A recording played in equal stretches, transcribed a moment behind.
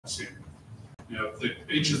Now,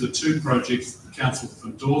 each of the two projects that the council have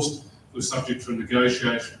endorsed were subject to a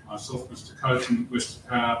negotiation, myself, Mr. Coates, Western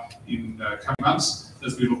Power, in coming months,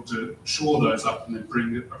 as we look to shore those up and then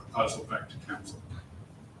bring a proposal back to council.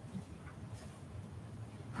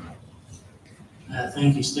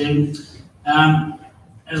 Thank you, Stephen.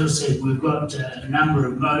 As I said, we've got a number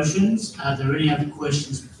of motions. Are there any other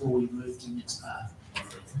questions before we move to the next part?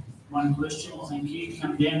 One question, thank you.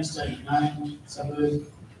 Come down, state your name, suburb.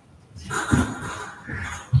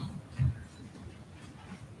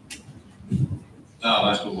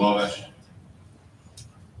 That's called Wabash.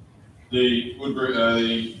 The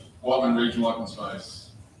Whiteman Regional Open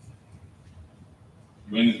Space.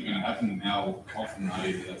 When is it going to happen and how often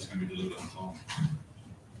that's going to be delivered on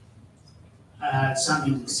time?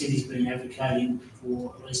 Something the city's been advocating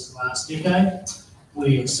for at least the last decade.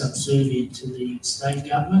 We are subservient to the state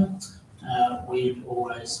government. We've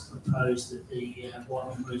always proposed that the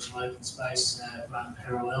Whiteman Regional Open Space run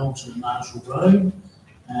parallel to the Marshall Road.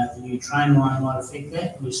 The new train line might affect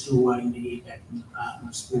that. We're still waiting to hear back from the Department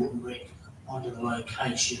of Sport and Rec onto the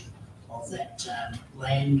location of that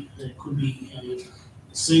land that could be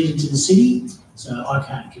ceded to the city. So I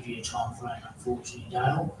can't give you a time frame, unfortunately,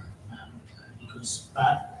 Dale,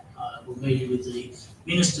 but we'll meet with the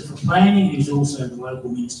Minister for Planning, who's also the local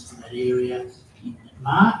minister for that area, in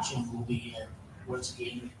March, and we'll be once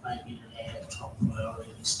again making it our top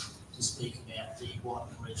priorities to speak about the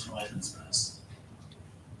Whiteman Regional Open Space.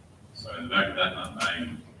 So in the back of that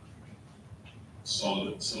being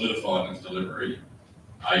solidified in its delivery,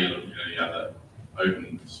 are you looking at any other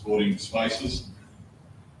open sporting spaces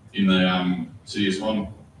in the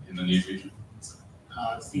CS1 in the near future?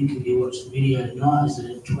 I think if you watch the video tonight, there's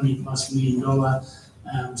a $20+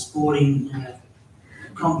 million sporting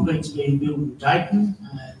complex being built in Dayton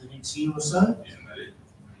in the next year or so. Isn't that it?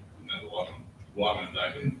 Isn't that the Whiteman and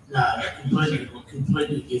Dayton? No,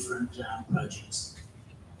 completely different projects.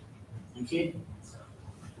 Thank you.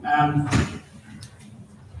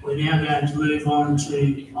 We're now going to move on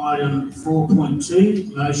to item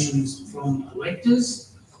 4.2, motions from electors.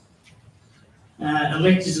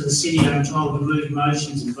 Electors of the city are entitled to move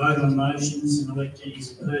motions and vote on motions. An elector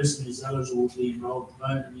is a person who is eligible to be enrolled to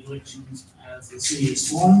vote in the elections for the city of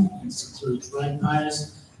Swan, and this includes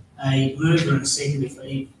ratepayers. A mover and a seconder for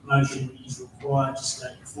each motion is required to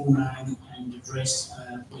state the full name and address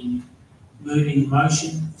when moving the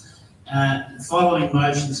motion. The following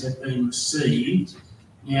motions have been received.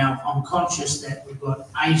 Now, I'm conscious that we've got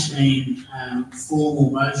 18 formal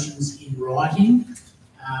motions in writing.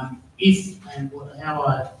 How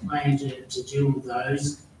I plan to deal with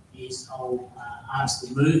those is I'll ask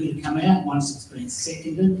the mover to come out. Once it's been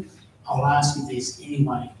seconded, I'll ask if there's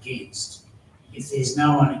anyone against. If there's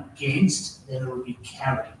no one against, then it will be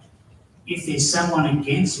carried. If there's someone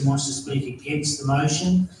against who wants to speak against the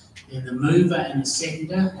motion, then the mover and the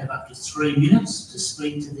seconder have up to 3 minutes to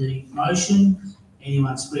speak to the motion.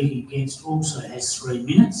 Anyone speaking against also has 3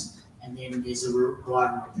 minutes, and then there's a right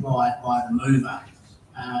of reply by the mover.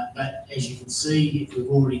 But as you can see, if we've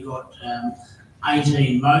already got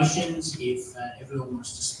 18 motions, if everyone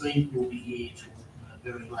wants to speak, we'll be here till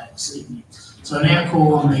very late this evening. So I now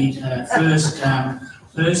call on the first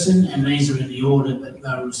person, and these are in the order that they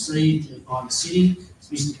were received by the city. It's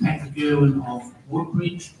Mr. Patrick Irwin of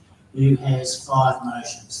Woodbridge, who has 5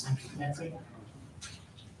 motions. Thank you, Patrick.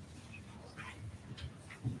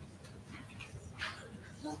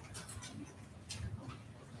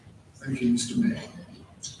 Thank you, Mr. Mayor.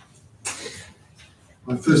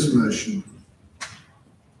 My first motion,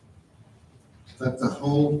 that the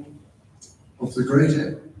whole of the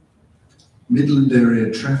Greater Midland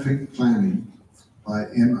Area Traffic Planning by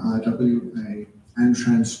MRWA and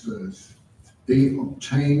transfers be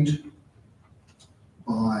obtained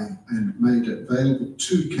by and made available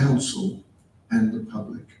to council and the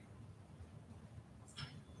public.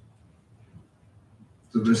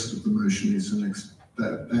 The rest of the motion is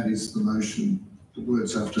that is the motion. The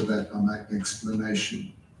words after that are my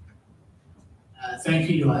explanation. Thank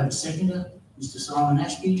you. Do I have a seconder? Mr. Simon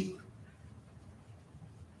Ashby.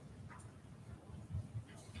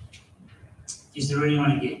 Is there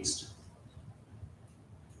anyone against?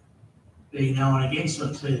 Being no one against, I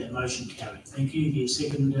declare that motion carried. Thank you. Your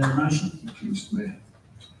second motion. Thank you, Mr. Mayor.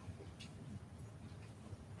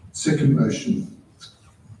 Second motion.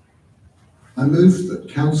 I move that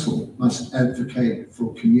council must advocate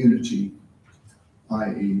for community,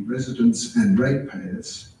 i.e. residents and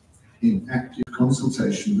ratepayers, in active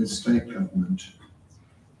consultation with state government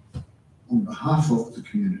on behalf of the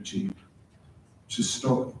community to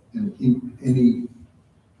stop any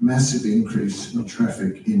massive increase in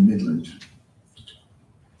traffic in Midland.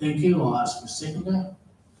 Thank you. I'll ask for a seconder.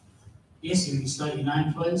 Yes, if you can state your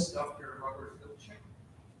name, please. Dr. Robert Filcher.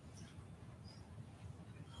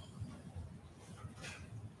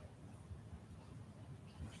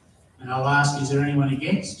 And I'll ask, is there anyone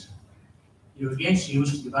against? You're against, you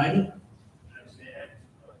wish to debate it?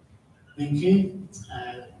 Thank you.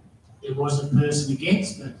 There was a person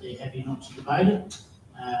against, but they're happy not to debate it.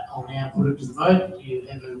 I'll now put it to the vote. You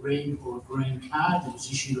have a red or a green card that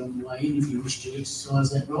was issued on the way in. If you wish to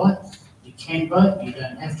exercise that right, you can vote, you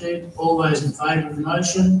don't have to. All those in favour of the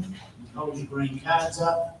motion, hold your green cards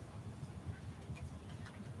up.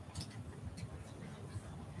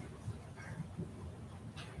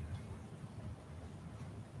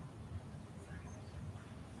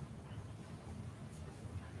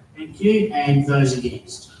 Thank you. And those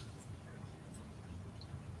against?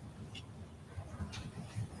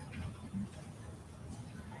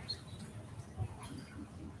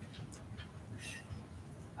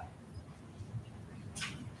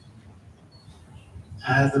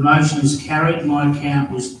 The motion is carried. My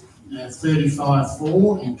count was 35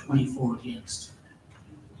 for and 24 against.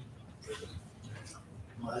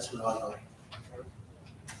 Well, that's what I got.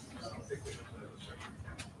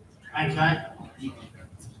 Okay.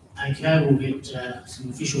 Okay, we'll get some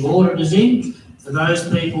official auditors in. For those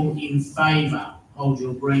people in favour, hold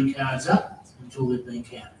your green cards up until they've been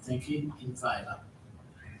counted. Thank you. In favour.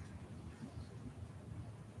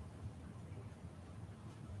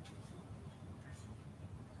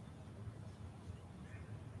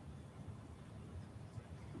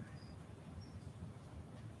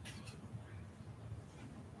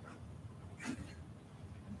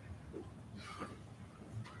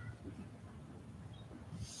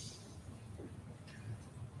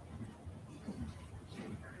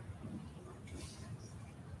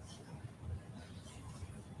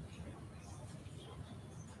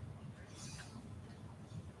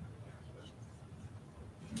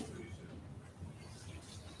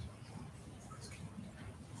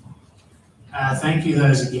 Thank you.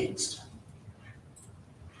 Those against?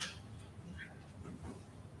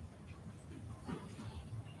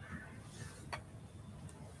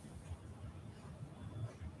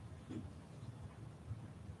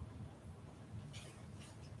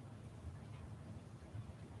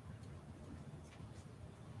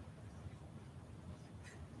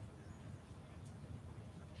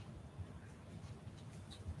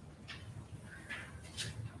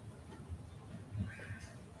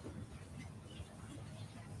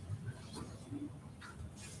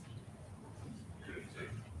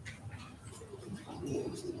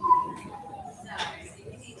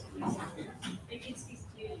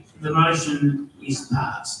 The motion is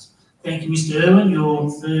passed. Thank you, Mr. Irwin.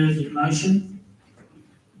 Your third motion.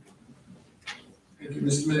 Thank you,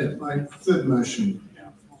 Mr. Mayor. My third motion.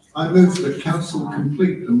 I move that council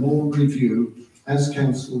complete the Moore review as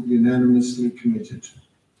council unanimously committed.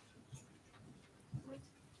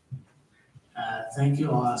 Thank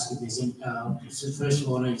you. I'll ask if there's any, so first of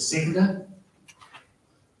all, I need a seconder.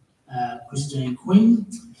 Christine Quinn.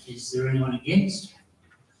 Is there anyone against?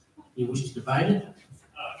 You wish to debate it?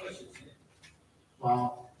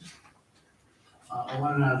 Well, I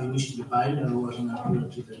want to know if you wish to debate it, otherwise I'm going to put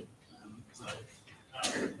it to the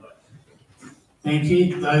vote. Thank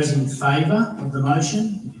you. Those in favour of the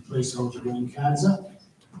motion, would you please hold your green cards up?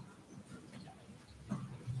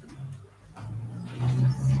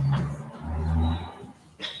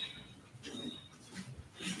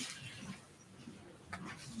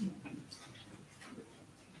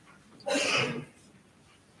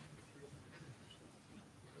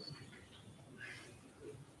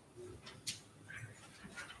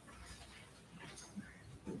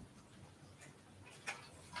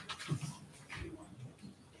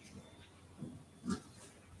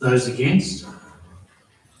 Those against?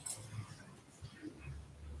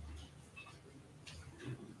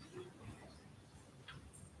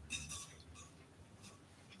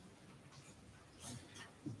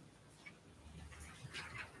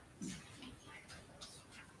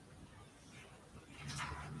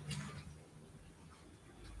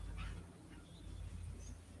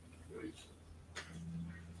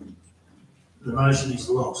 The motion is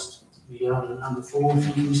lost. We go on to number 4,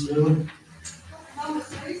 thank you, Mr. Irwin.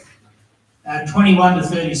 21 to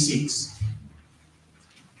 36.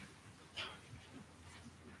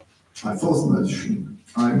 My fourth motion.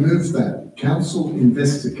 I move that council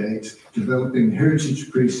investigate developing heritage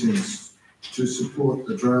precincts to support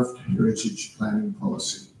the draft heritage planning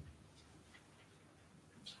policy.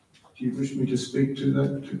 Do you wish me to speak to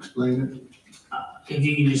that, to explain it? If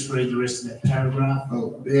you can just read the rest of that paragraph.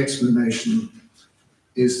 Well, the explanation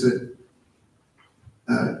is that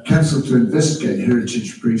Council to investigate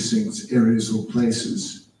heritage precincts, areas or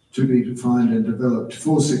places to be defined and developed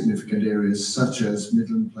for significant areas such as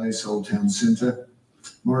Midland Place, Old Town Centre,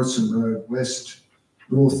 Morrison Road West,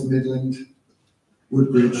 North Midland,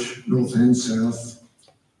 Woodbridge, North and South,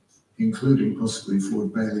 including possibly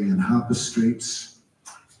Ford Bailey and Harper Streets,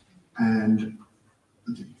 and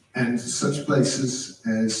such places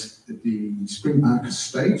as the Spring Park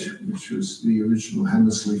Estate, which was the original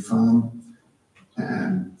Hammersley Farm,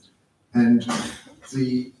 and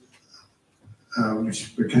the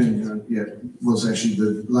which became was actually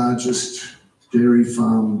the largest dairy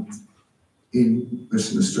farm in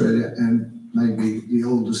Western Australia and maybe the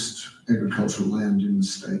oldest agricultural land in the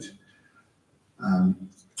state.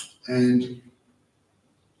 In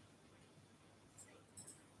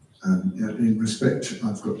respect,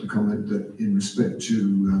 I've got the comment that in respect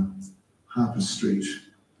to Harper Street,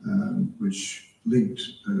 which linked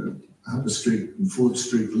Harper Street and Ford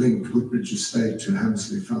Street linked Woodbridge Estate to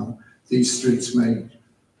Hammersley Farm, these streets may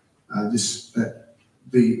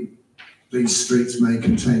these streets may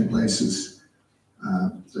contain places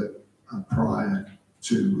that are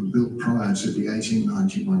built prior to the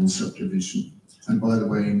 1891 subdivision, and by the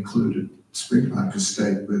way included Spring Park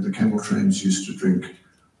Estate, where the camel trains used to drink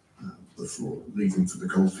before leaving for the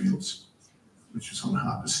goldfields, which was on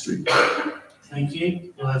Harper Street. Thank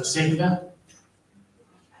you. Do I have a seconder?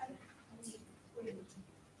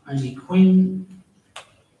 Amy Quinn.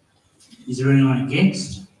 Is there anyone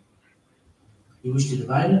against? You wish to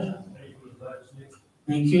debate it?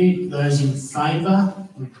 Thank you. Those in favour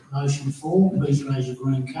of motion 4, please raise your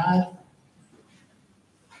green card.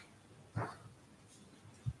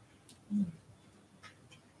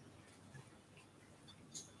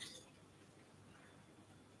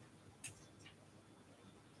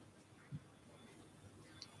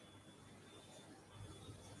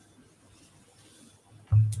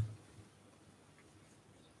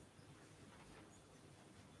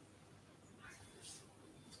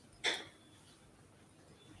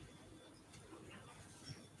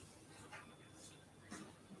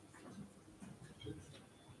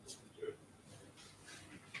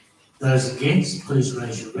 Those against, please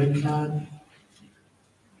raise your red card.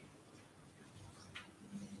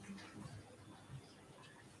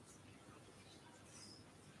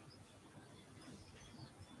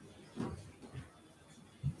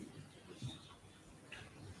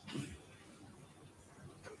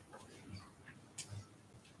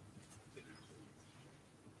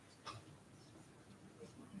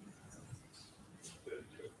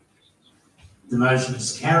 The motion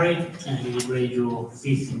is carried, and you read your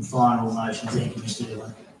 5th and final motion. Thank you, Mr.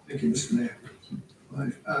 Dillon. Thank you, Mr.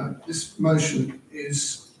 Mayor. This motion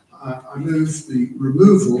is, I move the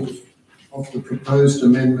removal of the proposed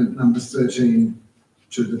amendment number 13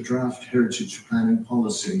 to the draft heritage planning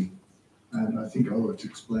policy. And I think I ought to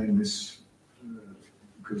explain this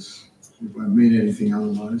because it won't mean anything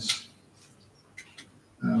otherwise.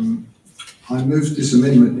 I move this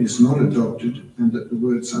amendment is not adopted and that the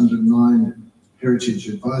words under 9 Heritage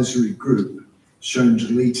Advisory Group, shown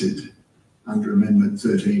deleted under Amendment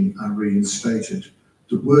 13, are reinstated.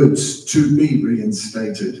 The words to be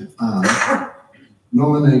reinstated are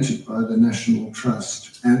nominated by the National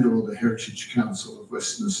Trust and or the Heritage Council of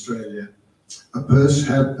Western Australia, a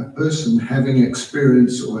person having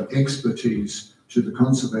experience or expertise to the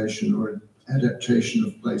conservation or adaptation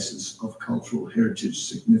of places of cultural heritage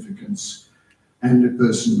significance, and a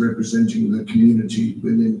person representing the community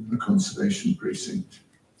within a conservation precinct.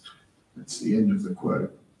 That's the end of the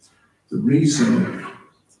quote. The reason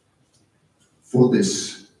for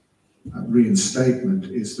this reinstatement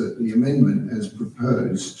is that the amendment as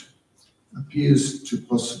proposed appears to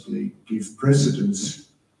possibly give precedence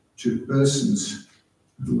to persons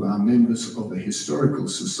who are members of a historical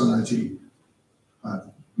society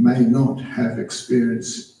may not have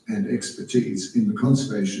experience and expertise in the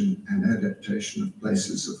conservation and adaptation of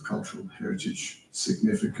places of cultural heritage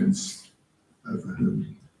significance, over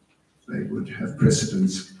whom they would have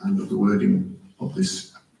precedence under the wording of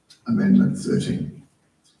this Amendment 13.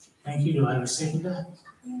 Thank you. Do I have a seconder?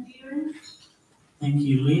 Thank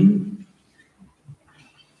you, Lynn.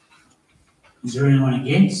 Is there anyone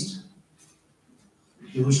against?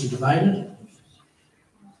 Do you wish to debate it?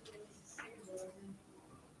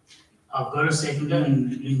 I've got a seconder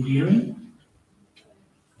in Deering.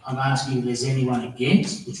 I'm asking if there's anyone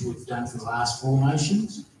against, which we've done for the last 4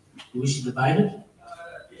 motions. Do you wish to debate it?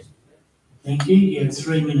 Thank you. You have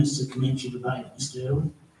 3 minutes to commence your debate, Mr.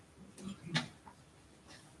 Irwin.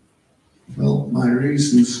 Well, my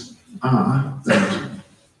reasons are that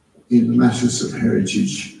in the matters of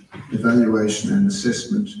heritage evaluation and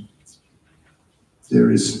assessment, there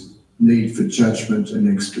is need for judgment and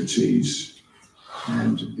expertise.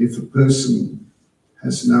 And if a person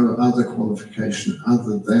has no other qualification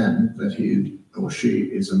other than that he or she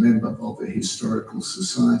is a member of a historical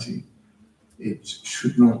society, it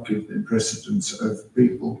should not give them precedence over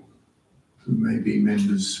people who may be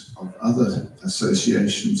members of other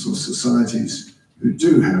associations or societies who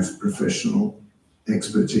do have professional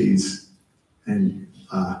expertise and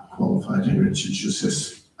are qualified heritage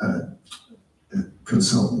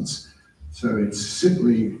consultants. So it's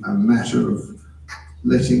simply a matter of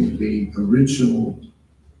letting the original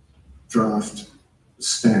draft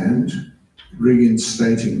stand,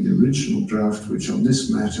 reinstating the original draft, which on this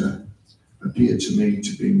matter appeared to me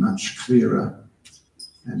to be much clearer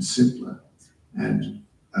and simpler. And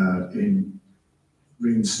in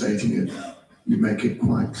reinstating it, you make it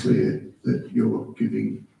quite clear that you're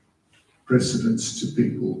giving precedence to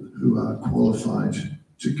people who are qualified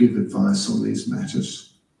to give advice on these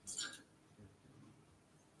matters.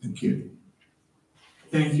 Thank you.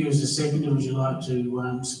 Thank you. As a seconder, would you like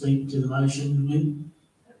to speak to the motion, Lynn?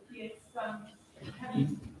 Yes.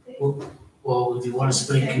 Well, if you want to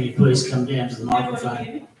speak, can you please come down to the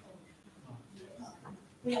microphone?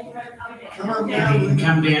 If you can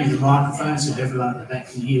come down to the microphone so everyone at the back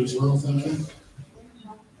can hear as well, thank you.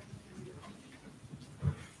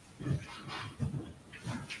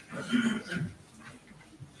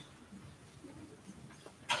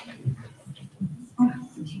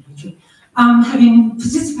 Having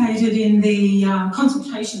participated in the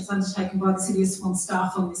consultations undertaken by the City of Swan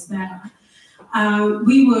staff on this matter, I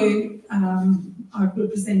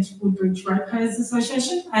represent Woodbridge Ratepayers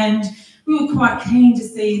Association, and we were quite keen to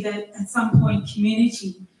see that at some point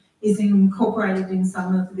community is incorporated in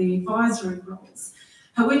some of the advisory roles.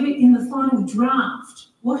 However, in the final draft,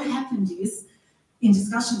 what happened is, in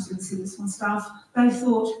discussions with the City of Swan staff, they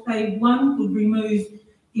thought they, one, would remove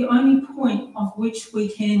the only point of which we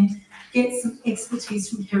can get some expertise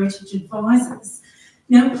from heritage advisors.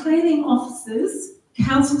 Now, planning officers,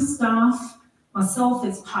 council staff, myself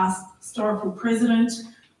as past historical president,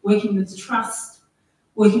 working with the trust,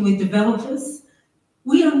 working with developers,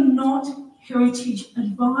 we are not heritage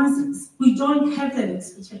advisors. We don't have that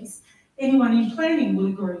expertise. Anyone in planning will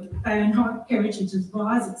agree they are not heritage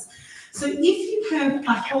advisors. So if you have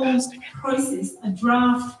a whole process, a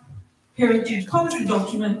draft heritage policy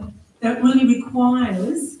document that really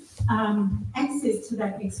requires access to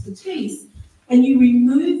that expertise, and you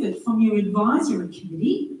remove it from your advisory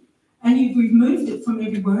committee, and you've removed it from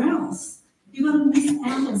everywhere else, you're going to miss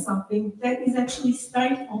out on something that is actually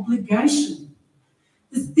state obligation.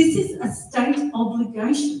 This is a state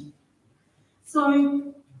obligation.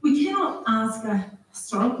 So we cannot ask a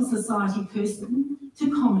historical society person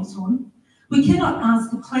to comment on. We cannot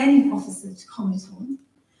ask a planning officer to comment on.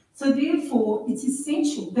 So therefore, it's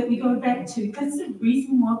essential that we go back to, that's the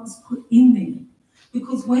reason why it was put in there.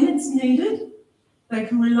 Because when it's needed, they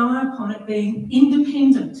can rely upon it being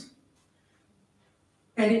independent.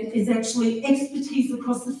 That it is actually expertise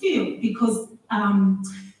across the field, because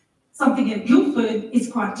something at Guildford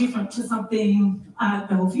is quite different to something at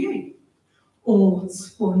Bellevue or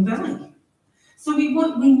Swan Valley. So we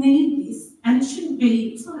need this, and it shouldn't be,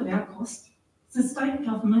 it's not at our cost, it's a state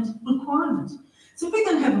government requirement. So if we're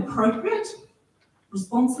going to have appropriate,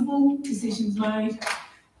 responsible decisions made,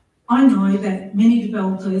 I know that many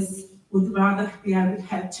developers would rather be able to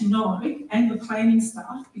have to know, and the planning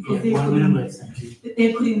staff, because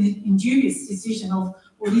they're putting the injurious decision of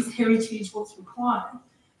what is heritage, what's required.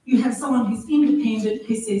 You have someone who's independent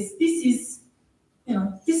who says, this is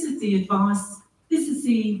the advice, this is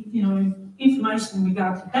the, information in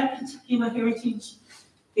regard to that particular heritage,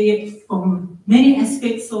 be it from many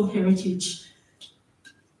aspects of heritage.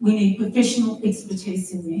 We need professional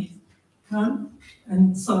expertise in there, right?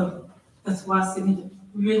 And so that's why I said it.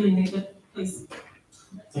 We really need it, please.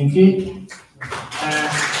 Thank you. Speaker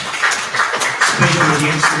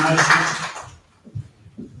against the motion.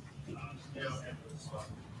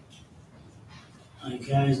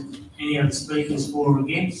 Okay, any other speakers for or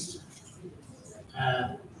against?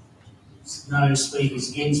 No speakers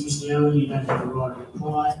against, Mr. Earl, you don't have a right to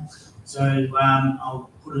reply. So I'll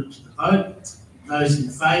put it to the vote. Those in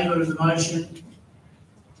favour of the motion,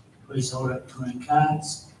 please hold up green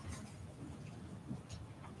cards.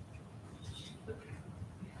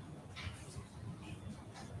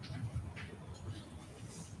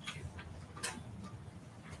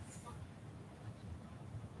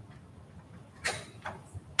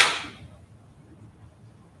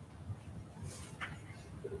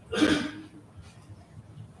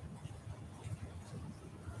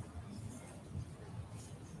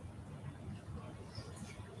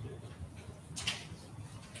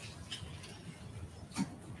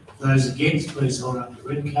 Those against, please hold up the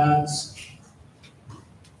red cards.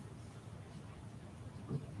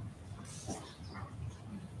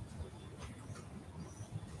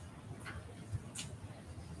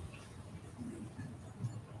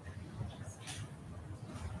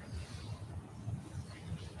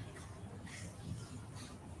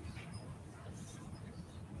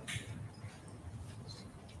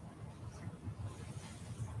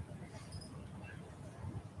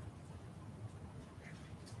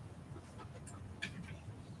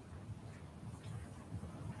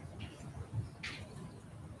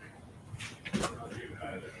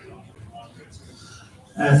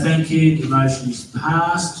 Thank you. The motion is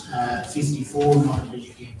passed. 54, not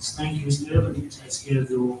against. Thank you, Mr. Irwin. It takes care of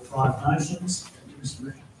your 5 motions.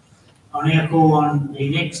 I'll now call on the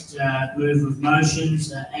next move of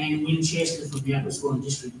motions. Anne Winchester from the Upper Swan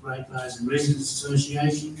District Ratepayers and Residents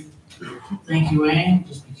Association. Thank you, Anne.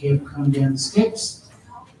 Just be careful coming down the steps.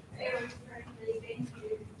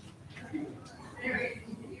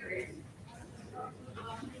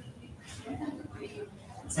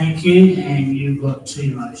 Thank you, and you've got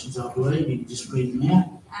 2 motions, I believe. You can just read them out.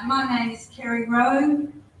 My name is Kerry Rowe.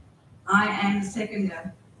 I am the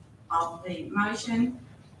seconder of the motion.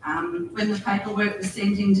 When the paperwork was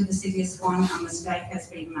sent into the City of Swan, a mistake has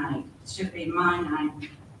been made. It should be my name,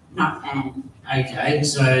 not Anne. Okay,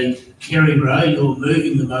 so Kerry Rowe, you're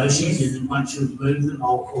moving the motions, and then once you've moved them,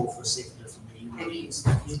 I'll call for a seconder from the audience.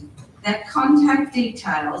 That contact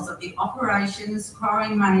details of the operations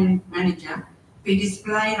quarry manager be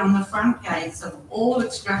displayed on the front gates of all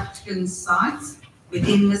extraction sites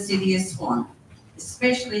within the City of Swan,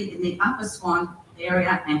 especially in the Upper Swan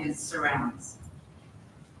area and its surrounds.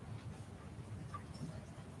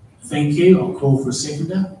 Thank you. I'll call for a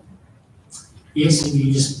seconder. Yes, and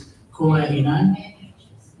you just call out your name.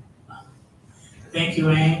 Thank you,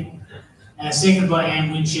 Anne. Second by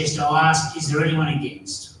Anne Winchester. I'll ask, is there anyone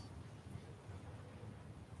against?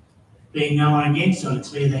 Being no one against, I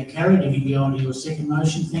declare that carried. If you can go on to your second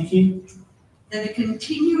motion, thank you. That a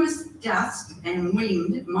continuous dust and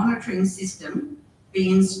wind monitoring system be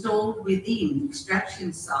installed within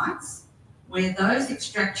extraction sites where those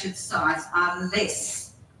extraction sites are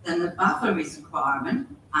less than the buffer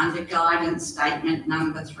requirement under guidance statement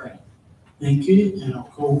number 3. Thank you, and I'll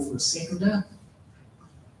call for a seconder.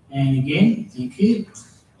 And again, thank you.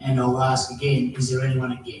 And I'll ask again, is there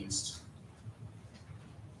anyone against?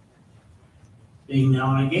 Being no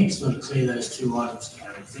one against, I'll declare those 2 items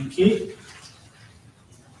carried. Thank you.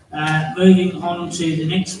 Moving on to the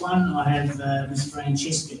next one, I have Ms.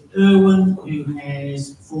 Francesca Irwin, who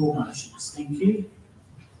has 4 motions. Thank you.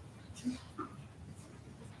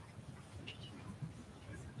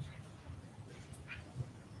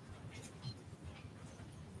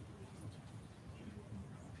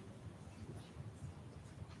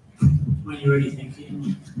 When you're ready, thank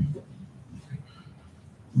you.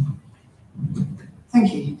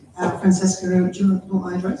 Thank you. Francesca, do you want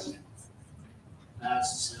my address?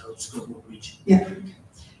 Scott Woodbridge. Yeah.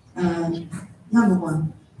 Number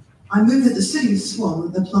 1, I move that the City of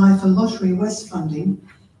Swan apply for Lottery West funding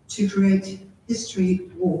to create history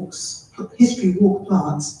walk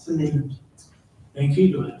plaques for Midland. Thank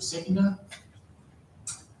you. Do I have a seconder?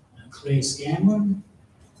 Claire Scanlon.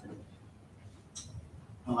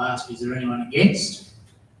 I'll ask, is there anyone against?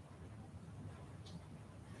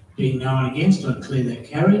 Being no one against, I declare that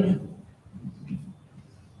carried.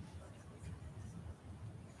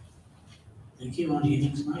 Thank you. On to your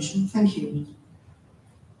next motion. Thank you.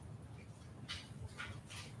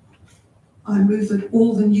 I move that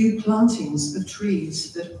all the new plantings of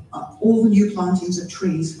trees are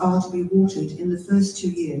to be watered in the first 2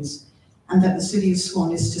 years, and that the City of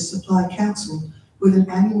Swan is to supply council with an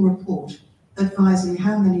annual report advising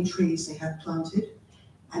how many trees they have planted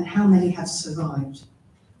and how many have survived.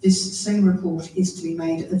 This same report is to be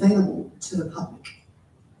made available to the public.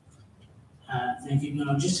 Thank you. And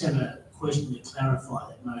I just have a question to clarify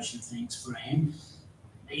that motion. Thanks, Fran.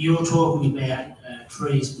 You're talking about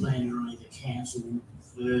trees planted on either council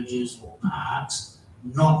verges or parks,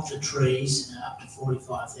 not the trees, up to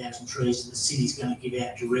 45,000 trees that the city's going to give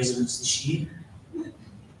out to residents this year?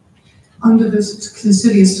 Under the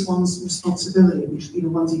City of Swan's responsibility, which would be the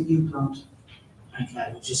ones that you plant.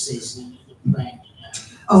 Okay, it just says the plant.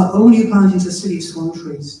 All new plantings are City of Swan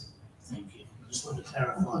trees. Thank you. I just want to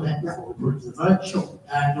clarify that before we put it to the vote. Sure.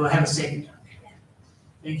 Do I have a second?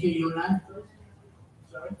 Thank you. Your name?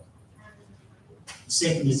 Sorry. The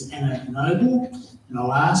second is Anna Noble, and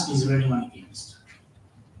I'll ask, is there anyone against?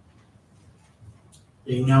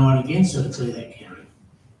 Being no one against, I declare that carried.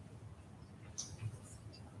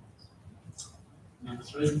 Number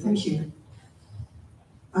 3. Thank you.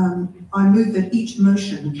 I move that each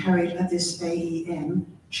motion carried at this AEM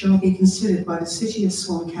shall be considered by the City of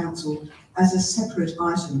Swan Council as a separate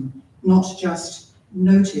item, not just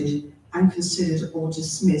noted and considered or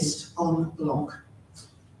dismissed en bloc.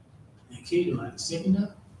 Thank you. Do I have a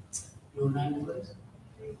seconder? Your name, please.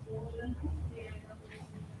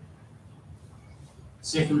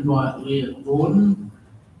 Seconded by Leah Borden.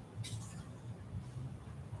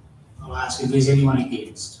 I'll ask if there's anyone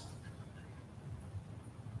against.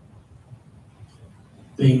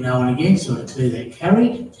 Being no one against, I declare that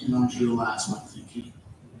carried. And on to your last one. Thank you.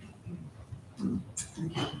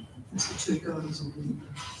 That's the 2 gardens.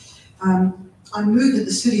 I move that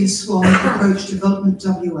the City of Swan approach Development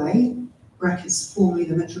WA, brackets formerly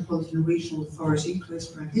the Metropolitan Regional Authority, close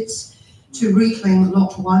brackets, to reclaim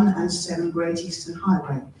Lot 1 and 7 Great Eastern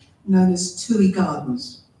Highway, known as Tui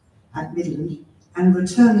Gardens at Midland, and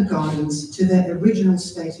return the gardens to their original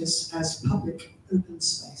status as public open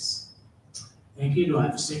space. Thank you. Do I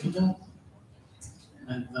have a seconder?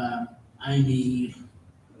 I have Amy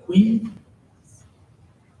Quinn.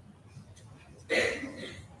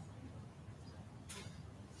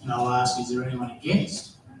 And I'll ask, is there anyone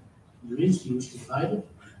against? There is. Do you wish to vote it?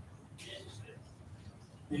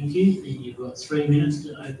 Thank you. Then you've got 3 minutes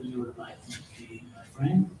to open your debate. Thank you, my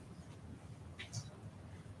friend.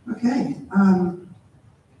 Okay.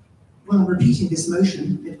 Well, I'm repeating this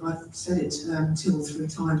motion. I've said it 2 or 3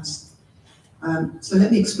 times. So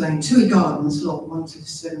let me explain. Tui Gardens, Lot 1 to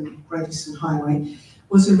 7 Great Eastern Highway,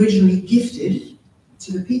 was originally gifted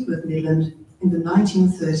to the people of Midland in the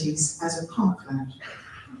 1930s as a parkland.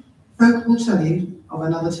 Folk will tell you of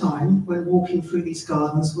another time when walking through these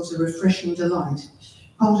gardens was a refreshing delight,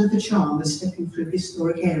 part of the charm of stepping through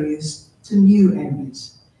historic areas to new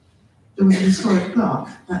areas. There was a historic plaque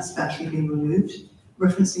that's actually been removed,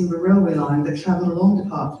 referencing the railway line that travelled along the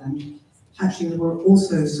parkland. Actually, there were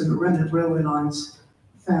also some remnant railway lines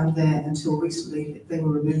found there until recently. They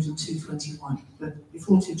were removed in 221, but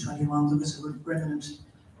before 221 there was a remnant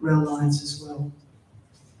rail lines as well.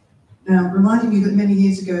 Now, reminding you that many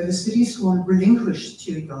years ago, the City of Swan relinquished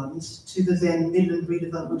Tui Gardens to the then Midland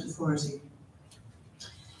Redevelopment Authority.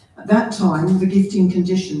 At that time, the gifting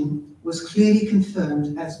condition was clearly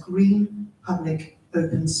confirmed as green, public,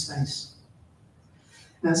 open space.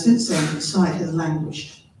 Now, since then, the site has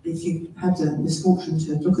languished. If you had the misfortune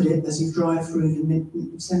to look at it as you drive through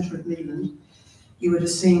the centre of Midland, you would have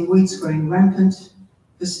seen weeds growing rampant.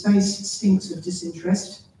 The space stinks of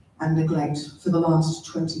disinterest and neglect for the last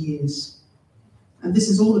 20 years. And this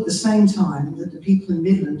is all at the same time that the people in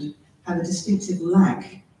Midland have a distinctive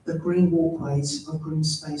lack of green walkways or green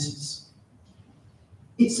spaces.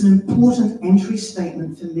 It's an important entry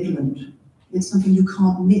statement for Midland. It's something you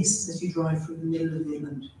can't miss as you drive through the middle of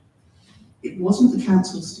Midland. It wasn't the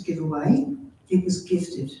council's to give away, it was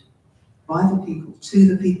gifted by the people to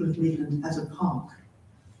the people of Midland as a park.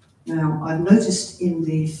 Now, I've noticed in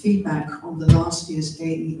the feedback on the last year's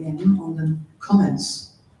AEM, on the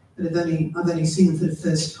comments, that I've only seen them for the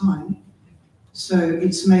first time. So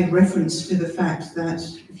it's made reference to the fact that,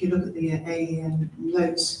 if you look at the AEM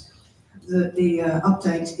notes, that the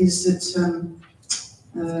update is that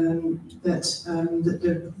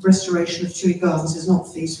the restoration of Tui Gardens is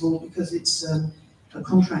not feasible because it's a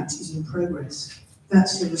contract is in progress.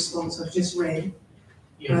 That's the response I've just read.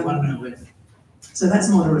 Yeah, 1 minute left. So that's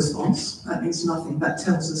not a response. That means nothing. That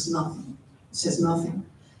tells us nothing. It says nothing.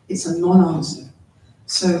 It's a non-answer.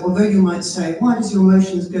 So although you might say, why does your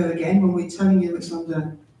motions go again when we're telling you it's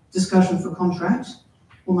under discussion for contract?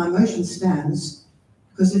 Well, my motion stands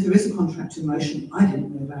because if there is a contract in motion, I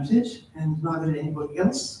didn't know about it, and neither did anybody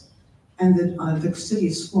else. And that the City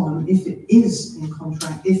of Swan, if it is in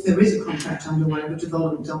contract, if there is a contract underway with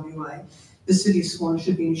Development WA, the City of Swan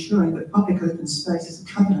should be ensuring that public open space is a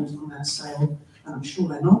covenant on that sale. And I'm sure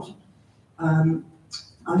they're not. I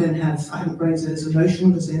haven't raised it as a motion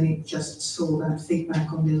because I only just saw that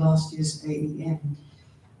feedback on the last year's AEM.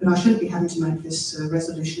 But I shouldn't be having to make this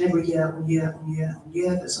resolution every year on year on year on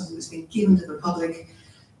year. That's something that's been given to the public.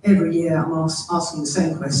 Every year I'm asking the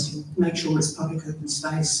same question, make sure it's public open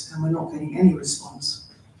space, and we're not getting any response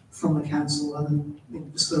from the council other than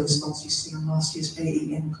the sort of response you see on last year's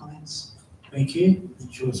AEM comments. Thank you.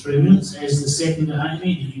 That's your 3 minutes. As the seconder,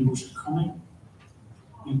 Amy, do you wish to comment?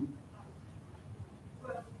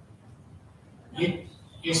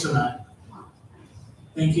 Yes or no?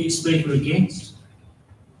 Thank you. Speaker against?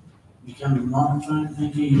 You come to the microphone.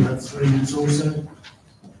 Thank you. You have 3 minutes also.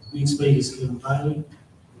 Next speaker is Kevin Bailey.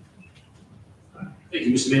 Thank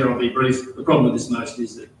you, Mr. Mayor. I'll be brief. The problem with this motion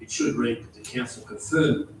is that it should read that the council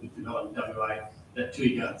confirmed with Development WA that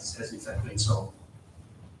Tui Gardens has in fact been sold.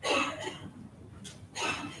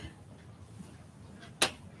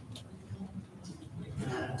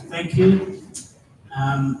 Thank you.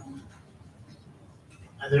 Are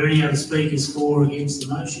there any other speakers for or against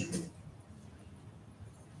the motion?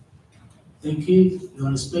 Thank you. If you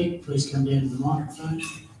want to speak, please come down to the microphone.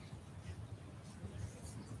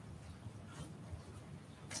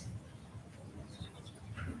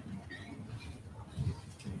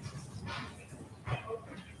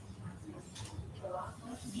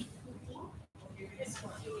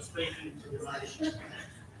 Speaking to the motion.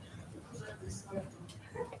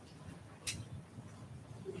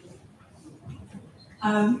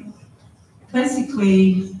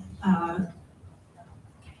 Basically,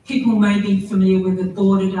 people may be familiar with the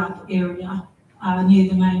boarded up area near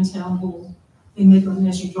the main town hall in Midland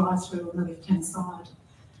as you drive through on the left-hand side.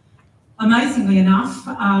 Amazingly enough,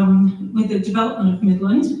 with the development of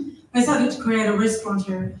Midland, they started to create a restaurant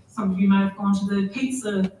area. Some of you may have gone to the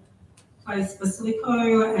pizza place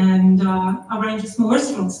Basilico and a range of small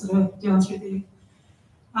restaurants that are down through there.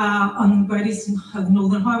 On the Great Eastern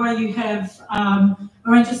Northern Highway, you have a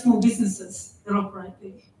range of small businesses that operate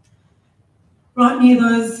there. Right near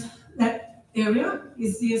that area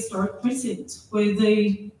is the historic precinct where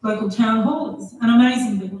the local town hall is, an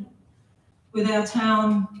amazing building with our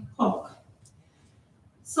town clock.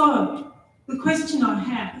 So the question I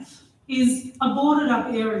have is a boarded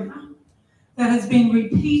up area that has been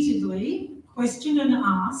repeatedly questioned and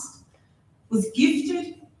asked, was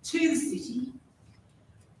gifted to the city,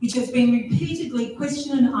 which has been repeatedly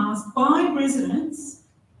questioned and asked by residents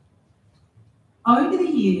over the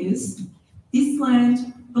years. This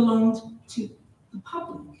land belonged to the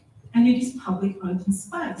public and it is public open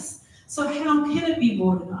space. So how can it be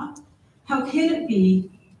boarded up? How can it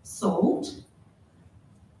be sold?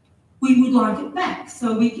 We would like it back.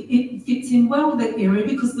 So it fits in well with that area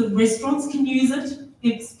because the restaurants can use it.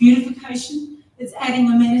 It's beautification, it's adding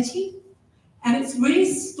amenity, and it's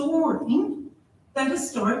restoring that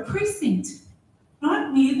historic precinct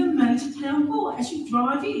right near the major town hall as you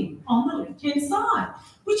drive in on the left-hand side,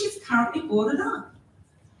 which is currently boarded up.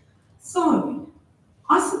 So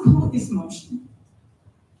I support this motion.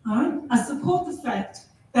 Right? I support the fact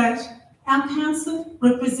that our council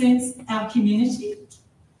represents our community.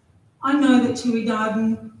 I know that Toohey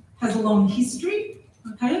Garden has a long history,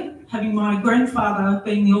 okay, having my grandfather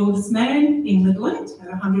being the oldest man in Midland at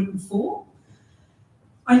 104.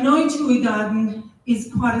 I know Toohey Garden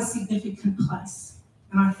is quite a significant place,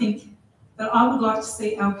 and I think that I would like to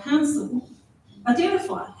see our council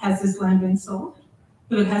identify, has this land been sold?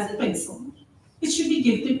 If it hasn't been sold, it should be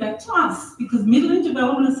gifted back to us, because Midland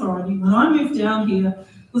Development Authority, when I moved down here,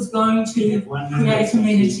 was going to create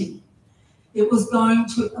amenity. It was going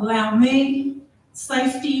to allow me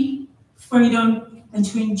safety, freedom, and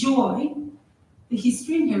to enjoy the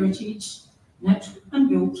history and heritage, natural and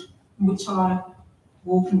built, in which I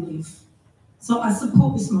walk and live. So I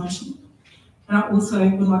support this motion. And I also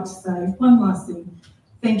would like to say one last thing.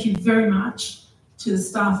 Thank you very much to the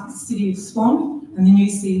staff of the City of Swan and the new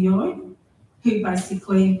CEO, who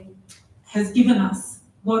basically has given us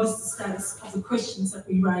what is the status of the questions that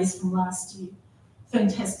we raised from last year.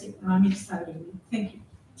 Fantastic, and I'm excited. Thank you.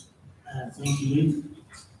 Thank you.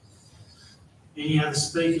 Any other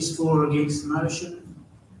speakers for or against the motion?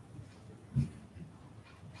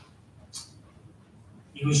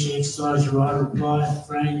 You wish to exercise your right to reply,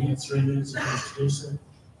 Fran, you have 3 minutes to do so.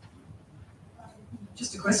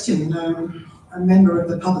 Just a question. A member of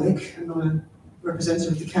the public, and not a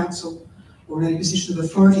representative of the council or in any position of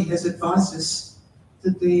authority, has advised us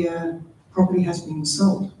that the property has been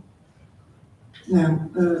sold.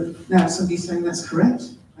 Now somebody's saying that's correct,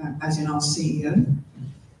 as in our CEO.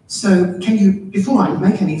 So can you, before I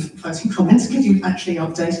make any closing comments, can you actually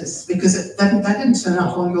update us? Because that didn't turn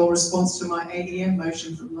up on your response to my ADM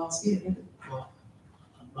motion from last year, did it? Well,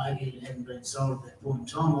 maybe it hadn't been sold at that point in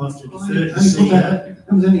time. I'll have to defer to the CEO.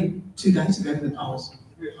 That was only 2 days ago.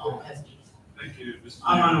 I'll have to. Thank you, Mr.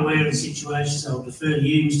 I'm Mayor. unaware of the situation, so I'll defer to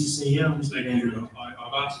you, Mr. CEO. Mr. Thank Andrew. you.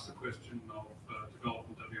 I've asked the question of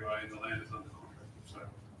development WA and the land is under contract, so.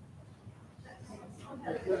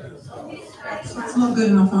 That's not a good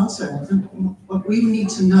enough answer. What we need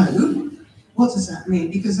to know, what does that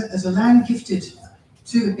mean? Because as a land gifted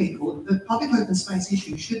to the people, the public open space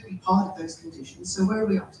issue should be part of those conditions. So where are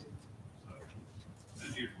we up to?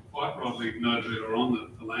 As you quite rightly noted earlier on,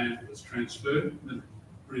 that the land was transferred, the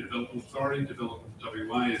Redevelopment Authority, Development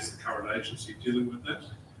WA is the current agency dealing with that.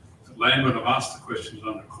 The land, when I've asked the question, is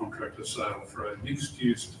under contract of sale for a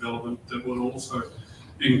mixed-use development that will also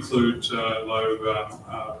include low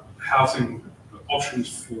housing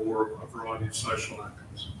options for a variety of social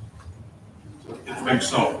outcomes. It's being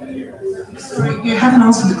sold. Sorry, you haven't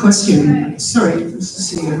answered the question. Sorry,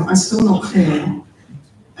 Mr. CEO, I'm still not clear.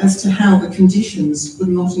 as to how the conditions would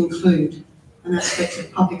not include an aspect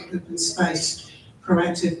of public open space,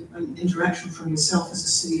 proactive interaction from yourself as a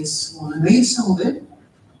city of Swan. I know you sold it,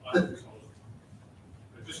 but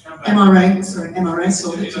MRA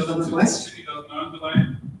sold it to Development West. The city doesn't own the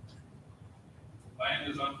land.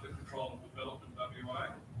 Land is under the control of Development WA.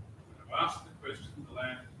 We've asked the question, the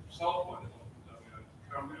land is sold by Development WA,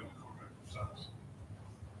 currently on the contract of sales.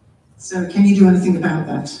 So can you do anything about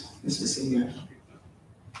that, Mr. CEO?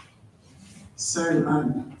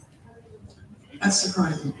 So that's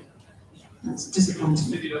surprising. That's The disappointing.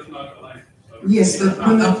 city doesn't own the land. So Yes, but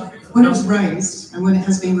when it was raised, and when it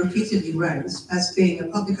has been repeatedly raised as being a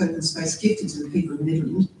public open space gifted to the people of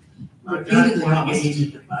Midland, I don't repeatedly want to asked. get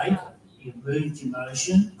into debate. You've moved your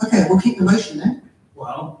motion. Okay, we'll keep the motion then.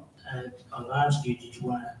 Well, I've asked you, did you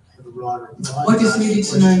want to have a right of reply? I just needed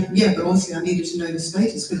to know, yeah, but obviously I needed to know the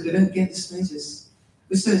status, because we don't get the status.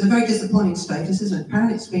 So it's a very disappointing status, isn't it?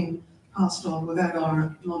 Apparently it's been passed on without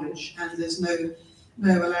our knowledge, and there's no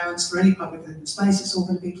allowance for any public open space. It's all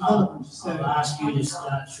going to be development. I'll So, ask you to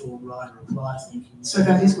start your right of reply thinking. so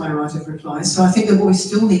that is my right of reply. So I think that what we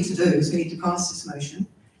still need to do is we need to pass this motion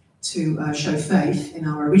to show faith in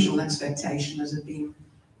our original expectation as it being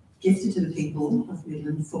gifted to the people of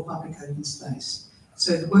Midland for public open space.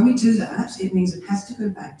 So that when we do that, it means it has to go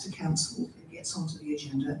back to council, it gets onto the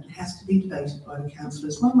agenda, it has to be debated by the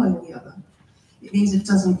councillors one way or the other. It means it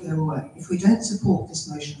doesn't go away. If we don't support this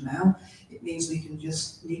motion now, it means we can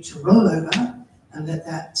just need to roll over and let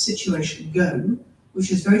that situation go,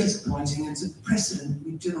 which is very disappointing and it's a precedent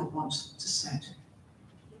we do not want to set.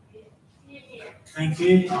 Thank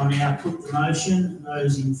you. I'll now put the motion.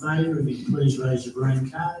 Those in favour of it, please raise your green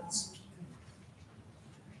cards.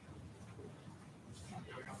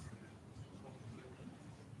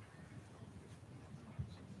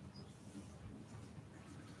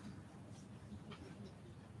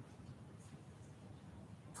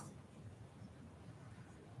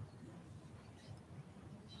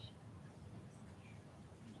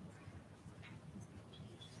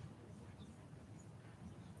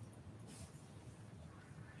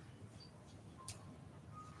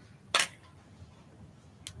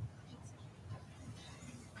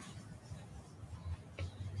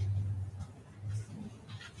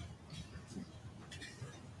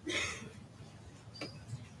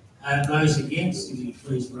 Those against, if you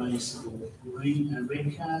please raise your green and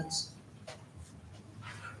red cards.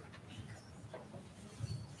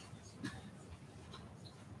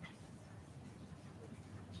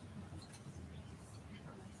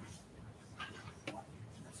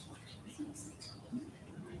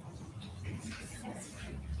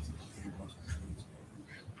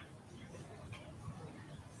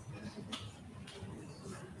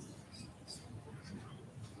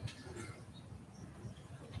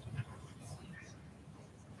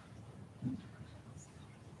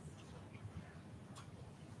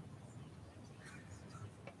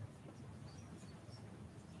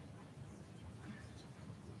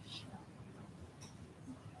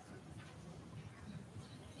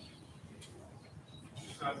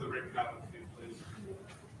 Have the red card, please.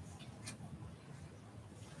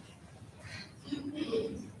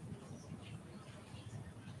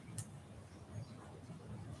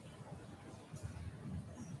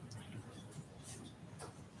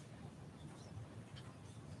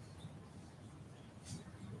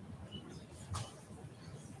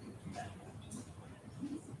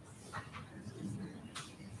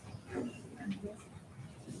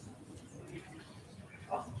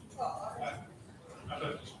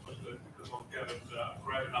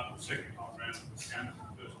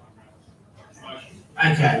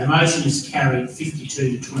 Okay, the motion is carried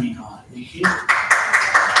 52 to 29. Thank you.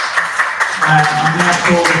 I'll now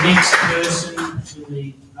call the next person to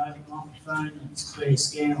the microphone. It's Claire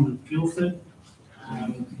Scanlon of Guildford.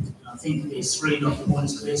 I think there's three Dr.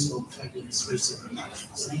 Points, Claire, so we'll take it as three separate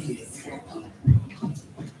motions. Thank you.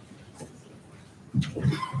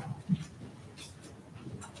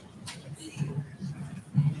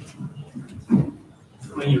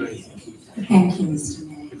 When you're ready, thank you. Thank you, Mr.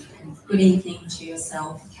 Mayor. Good evening to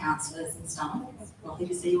yourself, councillors and staff. Lovely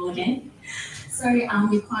to see you all again. So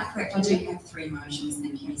you're quite correct, I do have three motions,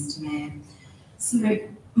 thank you, Mr. Mayor. So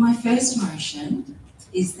my first motion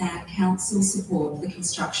is that council support the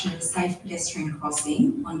construction of a safe pedestrian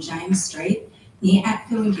crossing on James Street near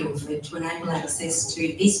Aphill and Guildford to enable access to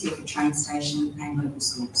East Guildford train station and local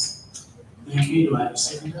schools. Thank you. Do I have a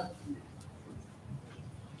seconder?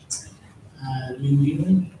 Lynn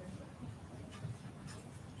Newman.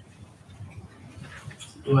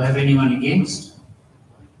 Do I have anyone against?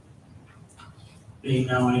 Being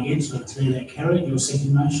no one against, I'll declare that carried. Your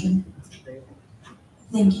second motion?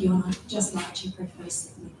 Thank you, and I'd just like to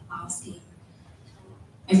preface it with asking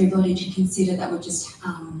everybody to consider that we've just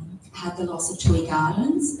had the loss of Tui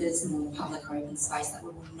Gardens as more public open space that we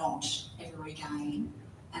will not ever regain,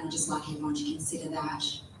 and I'd just like everyone to consider that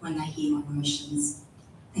when they hear my motions.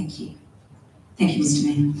 Thank you. Thank you, Mr.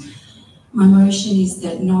 Mayor. My motion is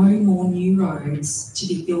that no more new roads to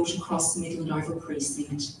be built across the Midland Oval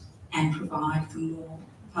Precinct and provide for more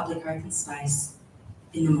public open space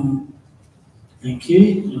in the mall. Thank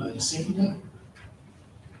you. Do I have a seconder?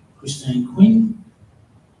 Christine Quinn.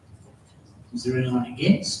 Is there anyone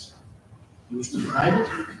against? You wish to debate it?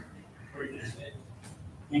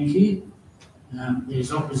 Thank you.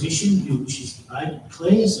 There's opposition who wishes to debate it.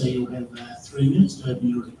 Claire, so you'll have 3 minutes to open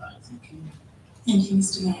your debate. Thank you. Thank you,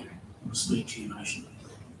 Mr. Mayor. I'll speak to your motion.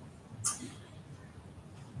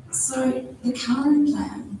 So the current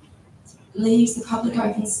plan leaves the public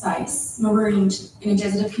open space marooned in a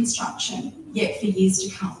desert of construction, yet for years to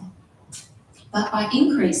come. But by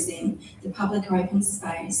increasing the public open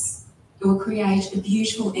space, it will create a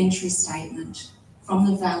beautiful entry statement from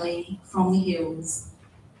the valley, from the hills,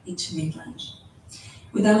 into Midland.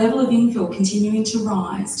 With our level of infill continuing to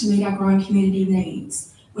rise to meet our growing community needs,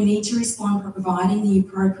 we need to respond by providing the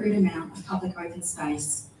appropriate amount of public open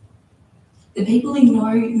space. The people who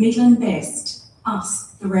know Midland best,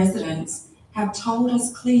 us, the residents, have told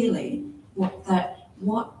us clearly what the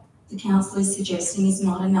council is suggesting is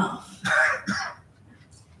not enough.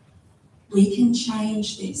 We can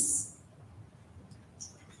change this.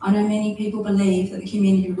 I know many people believe that the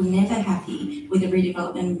community will never be happy with the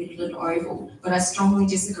redevelopment of Midland Oval, but I strongly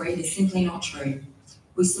disagree. It's simply not true.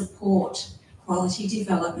 We support quality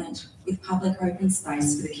development with public open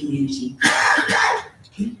space for the community.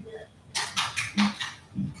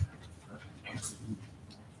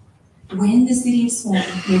 When the City of Swan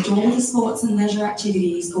moved all the sports and leisure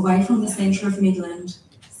activities away from the centre of Midland,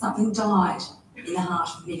 something died in the heart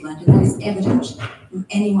of Midland, and that is evident from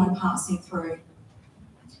anyone passing through.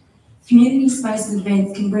 Community spaces and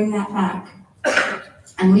events can bring that back,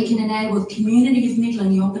 and we can enable the community of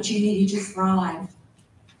Midland the opportunity to thrive.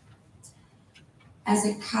 As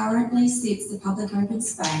it currently sits, the public open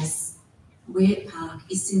space, Weir Park,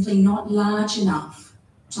 is simply not large enough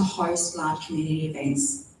to host large community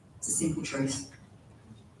events. It's a simple truth.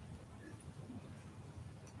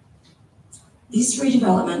 This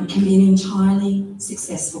redevelopment can be an entirely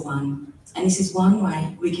successful one, and this is one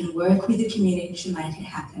way we can work with the community to make it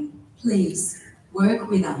happen. Please, work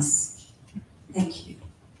with us. Thank you.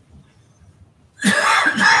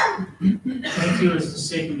 Thank you. As the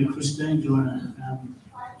seconder, Christine, do you want to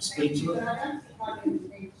speak to it?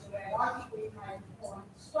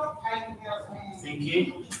 Thank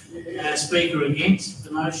you. Speaker against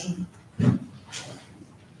the motion?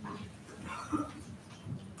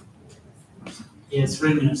 Yeah,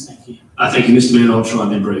 3 minutes, thank you. Thank you, Mr. Mayor. I'll try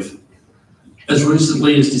and be brief. As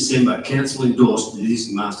recently as December, Council endorsed the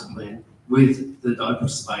existing master plan with the open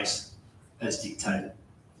space as dictated.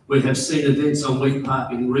 We have seen events on Weir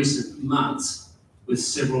Park in recent months with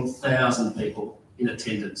several thousand people in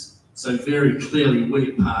attendance. So very clearly,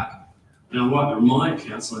 Weir Park, and I want to remind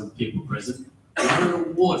Council and people present, won an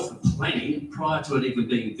award for planning prior to it even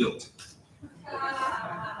being built.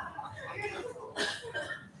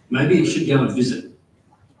 Maybe you should go and visit.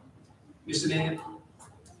 Mr. Mayor,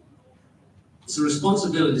 it's a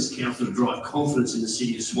responsibility of this council to drive confidence in the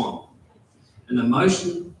City of Swan. And the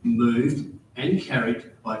motion moved and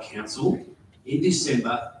carried by council in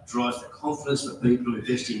December drives the confidence for people to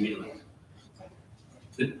invest in Midland.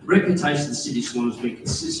 The reputation of the City of Swan has been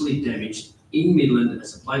consistently damaged in Midland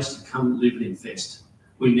as a place to come live and invest.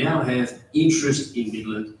 We now have interest in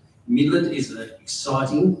Midland. Midland is an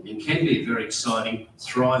exciting and can be a very exciting,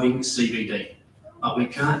 thriving CBD. But we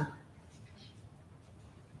can't.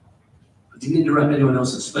 I didn't interrupt anyone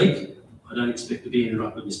else to speak. I don't expect to be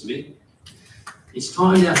interrupted, Mr. Mayor. It's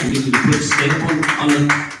time now for Midland to put a stamp on the.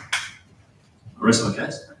 I'll rest my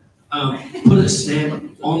case. Put a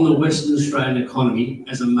stamp on the Western Australian economy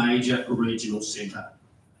as a major regional centre.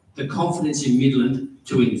 The confidence in Midland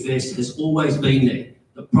to invest has always been there.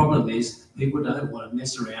 The problem is people don't want to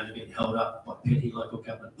mess around and get held up by petty local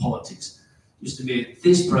government politics. Mr. Mayor,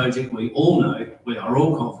 this project, we all know, we are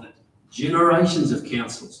all confident, generations of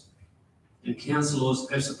councils and councillors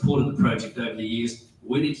have supported the project over the years.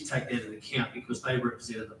 We need to take that into account because they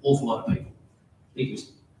represent an awful lot of people. Thank you,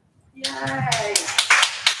 Mr. Yay!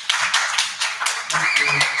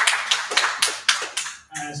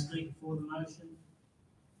 Speaker for the motion?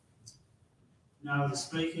 No other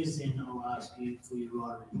speakers, then I'll ask you for your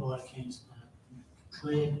right of reply, Councillor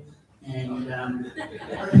Claire. And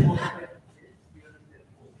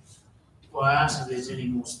Well, I asked if there's any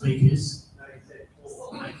more speakers.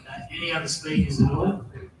 Okay. Any other speakers at all?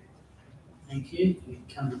 Thank you. You can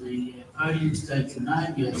come to the podium, state your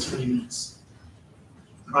name, you have 3 minutes.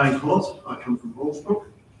 Craig Watt, I come from Hallsbrook.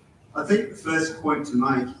 I think the first point to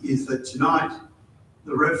make is that tonight,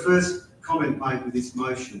 the first comment made with this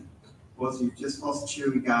motion was you've just lost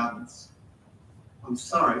Chewy Gardens. I'm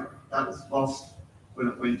sorry, that was lost when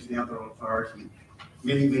it went to the other authority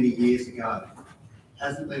many, many years ago.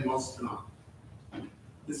 Hasn't been lost tonight.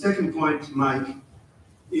 The second point to make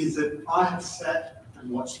is that I have sat and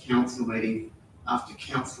watched council meeting after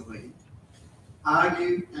council meeting,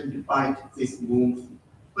 argue and debate this mournful.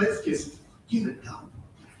 Let's just get it done.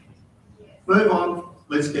 Move on,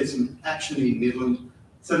 let's get some action in Midland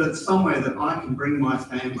so that it's somewhere that I can bring my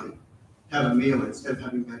family, have a meal instead of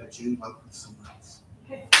having to go to Joondalup with someone else.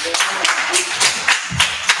 Thank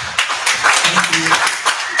you.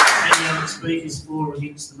 Any other speakers for or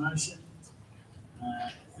against the motion?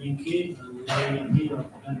 Thank you. I'll lay here. I'm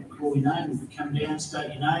going to call your name. If you come down,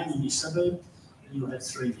 state your name and your suburb, and you'll have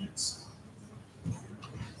 3 minutes.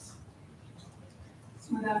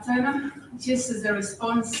 Good afternoon. Just as a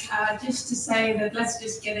response, just to say that let's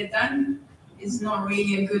just get it done is not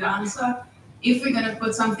really a good answer. If we're going to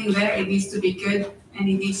put something there, it needs to be good and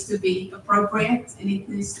it needs to be appropriate and it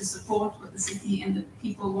needs to support what the city and the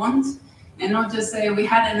people want, and not just say we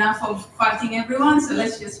had enough of fighting everyone, so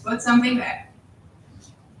let's just put something there.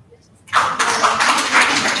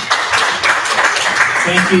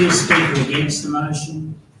 Thank you. Speaker against the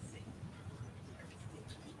motion?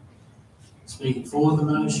 Speaking for the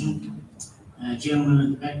motion? Gentleman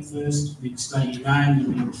at the back first, you can state your name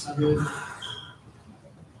and your suburb.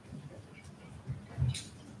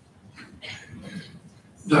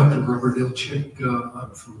 Dr. Robert Ilchick,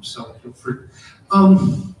 I'm from South Guildford.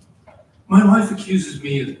 My wife accuses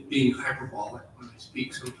me of being hyperbolic when I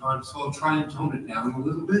speak sometimes, so I'll try and tone it down a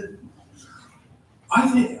little bit.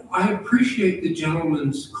 I appreciate the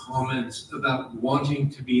gentleman's comments about wanting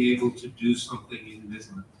to be able to do something in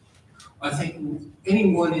Midland. I think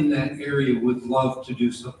anyone in that area would love to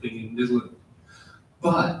do something in Midland.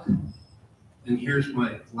 But, and here's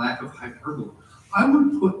my lack of hyperbole, I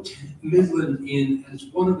would put Midland in as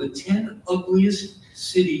one of the 10 ugliest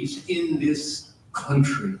cities in this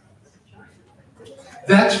country.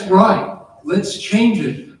 That's right, let's change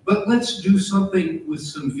it, but let's do something with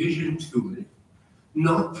some vision to it,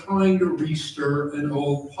 not trying to restir an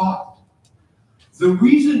old pot. The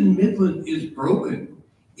reason Midland is broken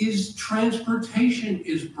is transportation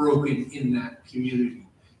is broken in that community.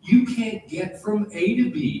 You can't get from A to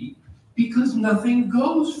B because nothing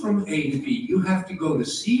goes from A to B. You have to go to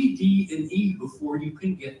C, D, and E before you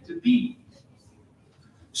can get to B.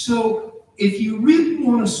 So if you really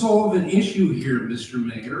want to solve an issue here, Mr.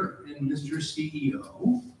 Mayor and Mr.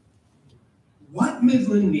 CEO, what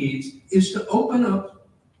Midland needs is to open up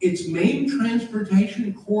its main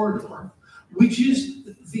transportation corridor, which is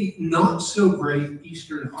the not-so-great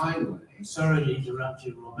Eastern Highway. Sorry to interrupt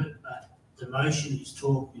you, Robert, but the motion is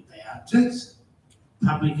talking about That's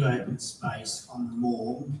public open space on the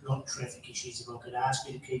mall, not traffic issues. If I could ask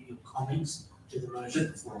you to keep your comments to the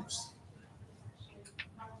motion before us.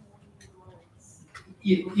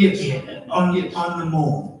 yes. Yeah, on the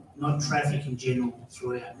mall, not traffic in general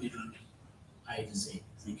throughout Midland, A to Z.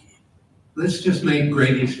 Thank you. Let's just make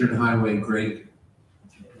Great Eastern Highway great.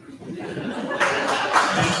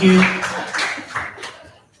 Thank you.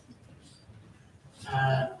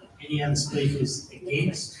 Any other speakers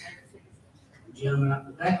against? Gentleman up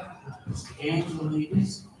the back, Mr. Gans, will lead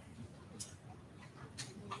this.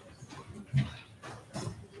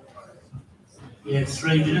 You have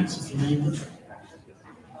 3 minutes if you need them.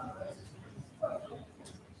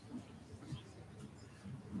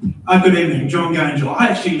 Good evening, John Gangel. I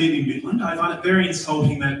actually live in Midland. I find it very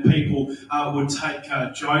insulting that people would take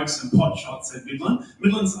jokes and pot shots at Midland.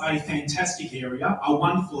 Midland's a fantastic area, a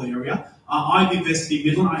wonderful area. I've invested in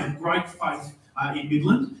Midland. I have great faith in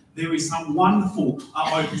Midland. There is some wonderful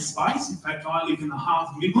open space. In fact, I live in the heart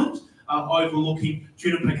of Midland, overlooking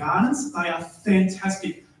Juniper Gardens. They are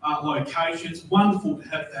fantastic locations. Wonderful to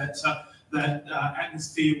have that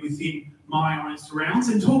atmosphere within my own surrounds.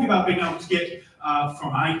 And talk about being able to get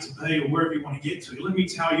from A to B or wherever you want to get to. Let me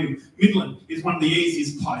tell you, Midland is one of the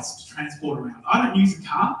easiest places to transport around. I don't use a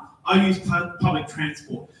car, I use public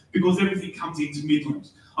transport because everything comes into Midland.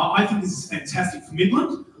 I think this is fantastic for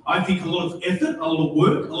Midland. I think a lot of effort, a lot of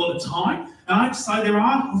work, a lot of time. And I have to say there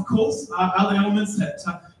are, of course, other elements that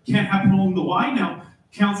can happen along the way. Now,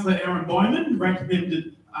 Councillor Aaron Bowman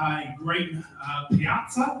recommended a green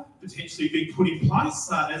piazza potentially be put in place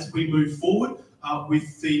as we move forward.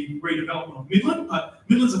 with the redevelopment of Midland, but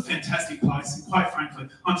Midland's a fantastic place, and quite frankly,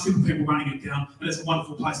 I'm sick of people running it down, and it's a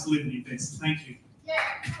wonderful place to live and invest. Thank you.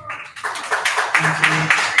 Thank you.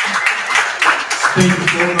 Speaker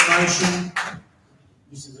for the motion,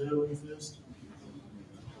 Mrs. Irwin first.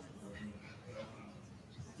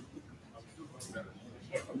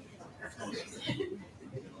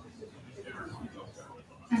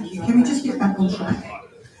 Thank you. Can we just get back on track?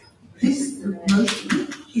 This motion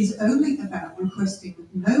is only about requesting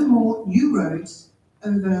no more new roads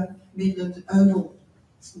over Midland Oval.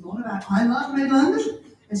 It's not about I love Midland,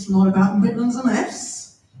 it's not about Midland's a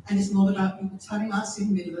mess, and it's not about people telling us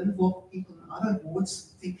in Midland what people in other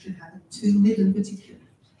wards think should happen to Midland particularly.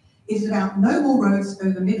 It is about no more roads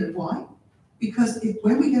over Midland. Why? Because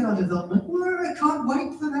when we get our development, I can't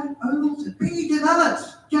wait for that oval to be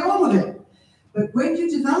developed. Get on with it. But when you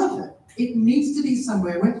develop it, it needs to be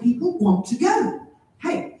somewhere where people want to go.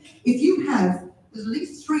 Hey, if you have at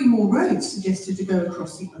least 3 more roads suggested to go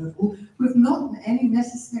across the oval with not any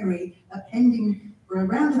necessary appending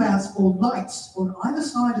roundabouts or lights on either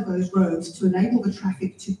side of those roads to enable the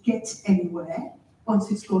traffic to get anywhere once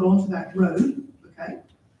it's got onto that road, okay?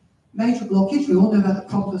 Major blockage, we all know about the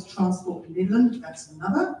problem of transport in Midland, that's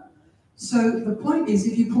another. So the point is,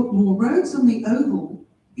 if you put more roads on the oval,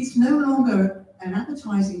 it's no longer an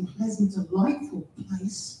appetizing, pleasant, delightful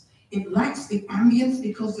place. It lacks the ambience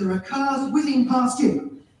because there are cars whizzing past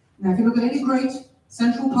you. Now, if you look at any great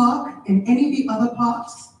Central Park and any of the other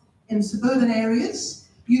parks in suburban areas,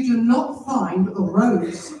 you do not find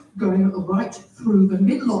roads going right through the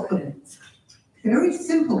middle of them. Very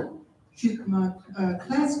simple.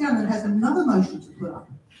 Claire Scanlon has another motion to put up.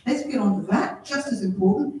 Let's get on to that, just as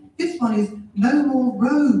important. This one is no more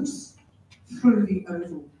roads through the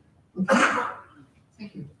oval. Okay?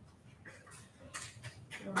 Thank you.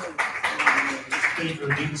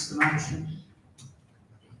 Speaker against the motion?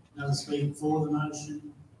 Another speaker for the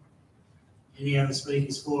motion? Any other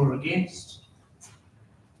speakers for or against?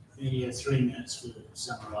 Then you have 3 minutes for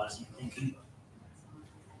summarising. Thank you.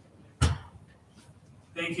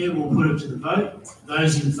 Thank you. We'll put it to the vote.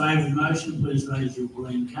 Those in favour of the motion, please raise your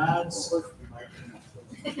green cards.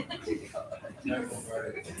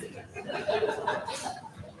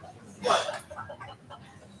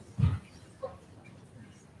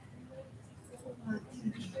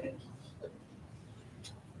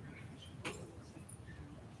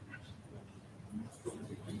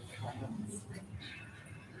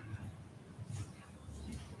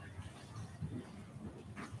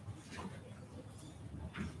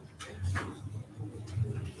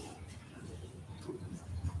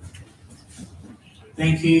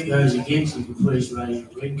 Thank you. Those against, you can please raise your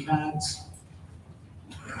red cards.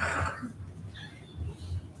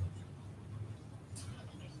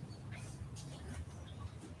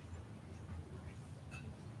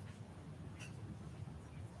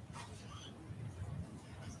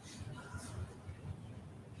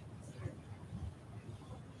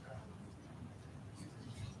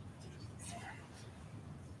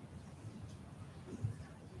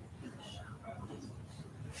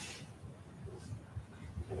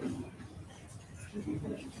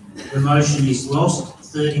 The motion is lost,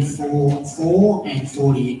 34 for and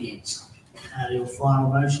 40 against. Your final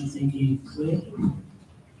motion, thank you, Claire.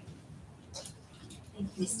 Thank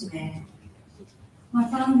you, Mr. Mayor. My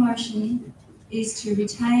final motion is to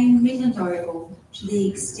retain Midland Oval to the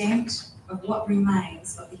extent of what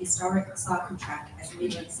remains of the historic cycle track as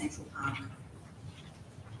Midland Central Park.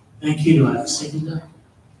 Thank you. Do I have a seconder?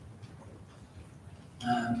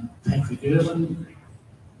 Patrick Irwin.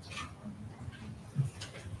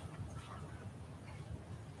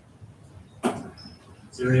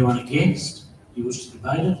 Is there anyone against? You wish to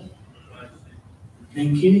debate it?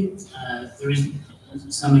 Thank you. There is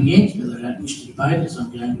some against, but they don't wish to debate it, so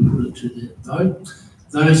I'm going to put it to the vote.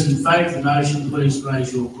 Those in favour of the motion, please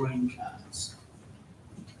raise your green cards.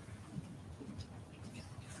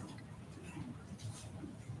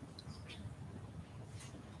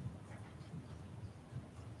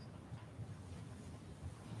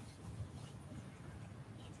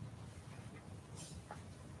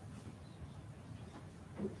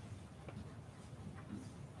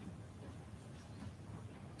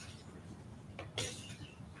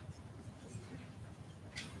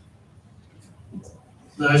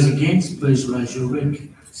 Those against, please raise your red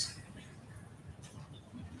cards.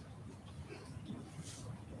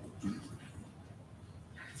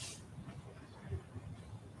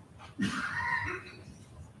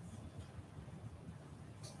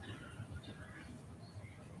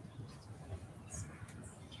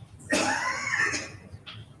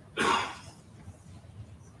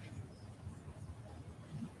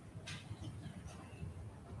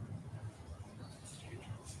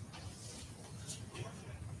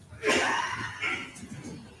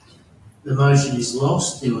 The motion is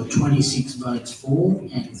lost. There were 26 votes for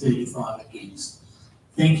and 35 against.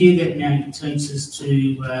 Thank you. That now takes us to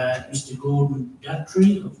Mr. Gordon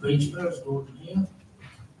Duttry of Beachborough. Is Gordon here?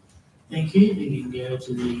 Thank you. You can go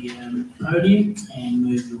to the podium and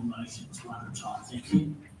move your motions one at a time. Thank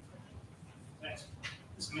you. Thanks,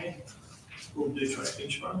 Mr. Mayor. Gordon Duttry,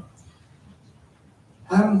 Beachborough.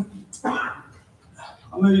 I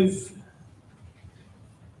move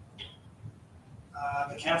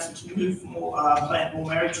the council to move more, plant more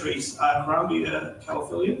married trees, Columbia,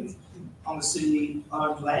 California, on the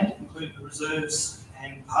city-owned land, including the reserves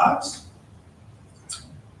and parks.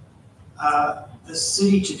 The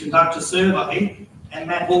city to conduct a survey and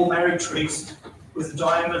map all married trees with a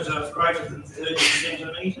diameter of greater than 30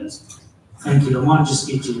 centimetres. Thank you. I might just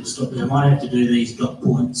get you to stop there. I might have to do these dot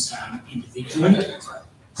points individually.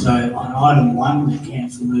 So on item 1, the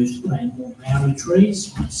council moves to plant more married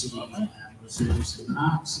trees on city reserves and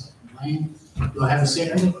parks and land. Do I have a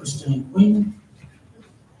seconder? Christine Quinn.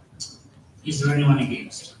 Is there anyone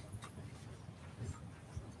against?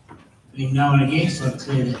 Being no one against, I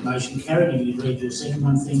declare that motion carried. Will you read your second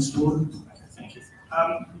one? Thanks, Gordon. Okay, thank you.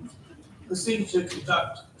 The city to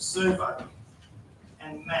conduct a survey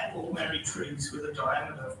and map all married trees with a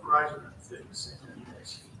diameter of greater than 30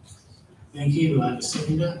 centimetres. Thank you. Do I have a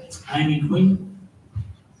seconder? Amy Quinn.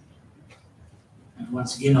 And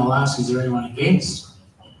once again, I'll ask, is there anyone against?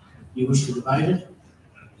 You wish to debate it?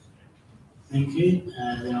 Thank you.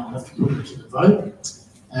 Then I'll have to put it to the vote.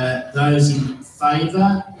 Those in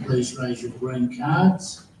favour, please raise your green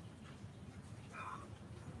cards.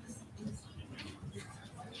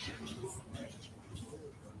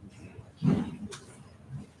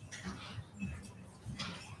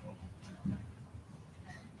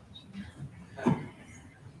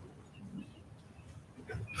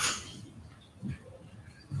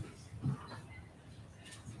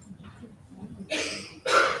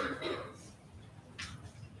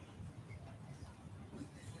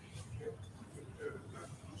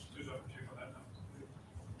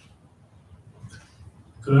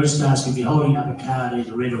 Could I just ask, if you're holding up a card,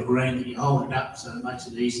 either red or green, that you hold it up so it makes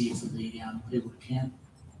it easier for the people to count?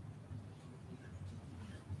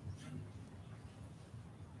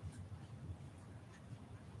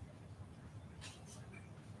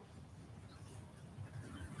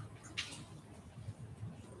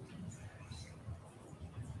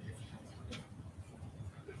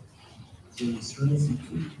 Three,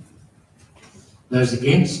 thank you. Those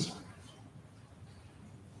against?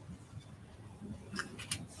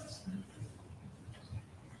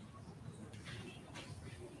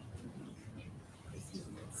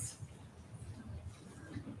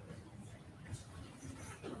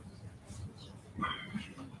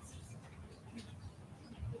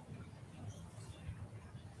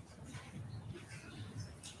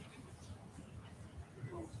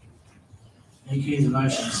 Thank you. The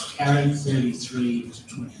motion is carried 33 to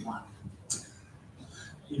 21.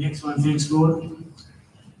 The next one, thanks, Gordon.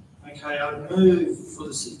 Okay, I move for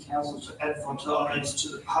the City Council to advertise to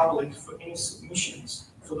the public for any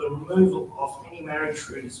submissions for the removal of any married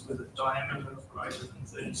trees with a diameter of greater than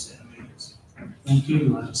 30 centimetres. Thank you.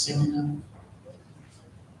 Do I have a seconder?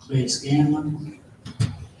 Claire Scanlon.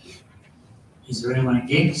 Is there anyone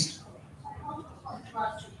against?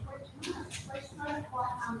 I don't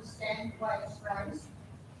quite understand why it's raised.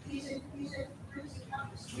 Is it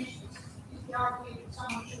submissions? Is the idea that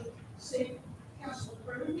someone should seek council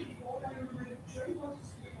approval before they remove the tree?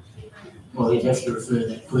 Well, you'd have to refer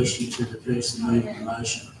that question to the person moving the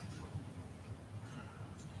motion.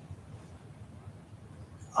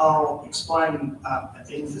 I'll explain at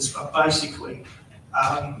the end of this, but basically,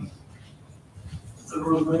 the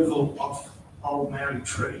removal of old married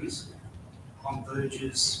trees on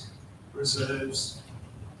verges, reserves,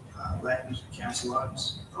 land council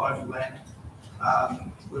owns, private land,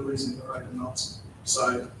 we're losing the road and knots.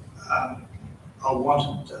 So I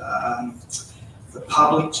wanted the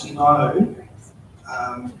public to know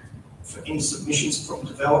for any submissions from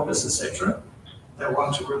developers, etc., they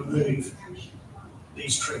want to remove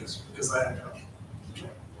these trees because they are going.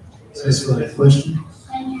 That's a great question.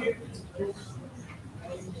 Thank you.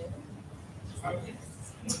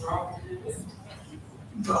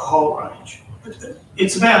 The whole range.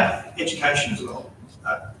 It's about education as well.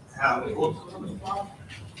 How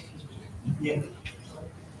yeah.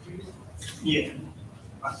 Yeah.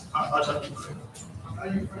 I don't agree.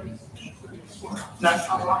 No.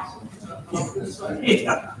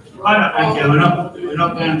 Yeah. Okay, we're not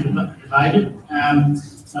going to debate it. I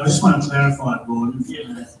just want to clarify, Gordon.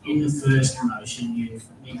 In the first motion, you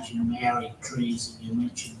mentioned married trees and you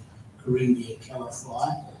mentioned Corinthia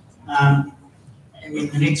calify. And then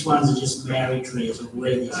the next ones are just marri trees, or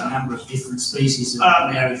where there's a number of different species of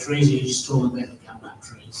marri trees, or you're just talking about the gumnut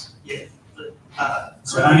trees? Yeah.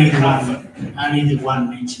 So only the one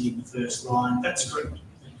mentioned in the first line. That's correct.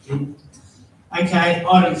 Thank you. Okay,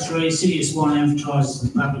 item 3, City of Swan advertises the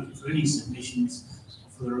public for any submissions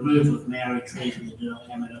for the removal of marri trees with a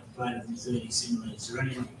diameter greater than 30 centimetres. Is there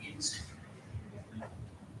anyone against?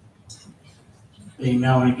 Being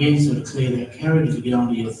no one against, I declare that carried. If you go on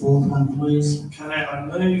to your fourth one, please. Okay, I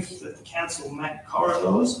move that the council map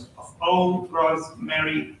corridors of old growth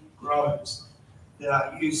marri groves that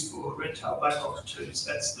are used for red-tailed black cockatoos.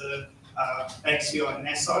 That's the Baxii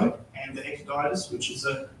naso and the Ecdytus, which is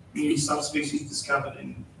a new subspecies discovered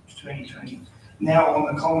in 2020. Now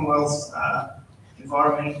on the Commonwealth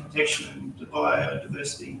Environmental Protection and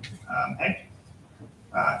Biodiversity Act,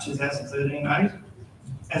 2013-8,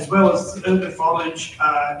 as well as the urban foliage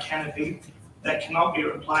canopy that cannot be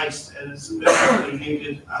replaced as urgently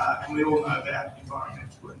needed, and we all know about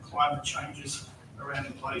environmental and climate changes around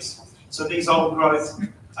the place. So these old growth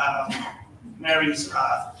marris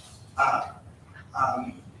are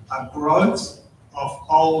groves of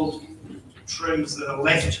old trees that are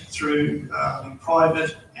left through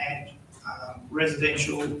private and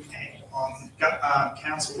residential and on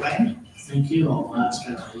council land. Thank you. I'll ask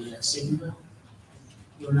the seconder.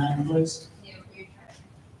 Your name, please.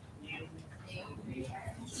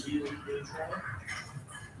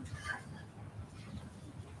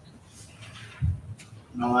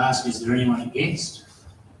 And I'll ask, is there anyone against?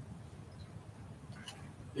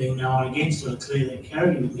 Being no one against, I'll declare that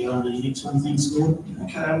carried. We'll go on to the next one. Thanks, Gordon.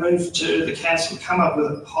 Okay, I move to the council come up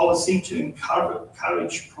with a policy to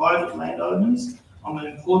encourage private landowners on the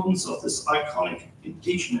importance of this iconic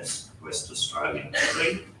Indigenous West Australian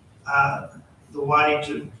tree, the way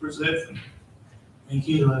to preserve them. Thank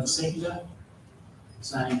you. Do I have a seconder?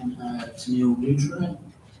 Same to Neil Dutra.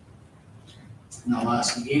 And I'll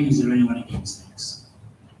ask again, is there anyone against? Thanks.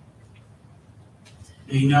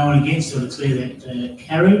 Being no one against, I'll declare that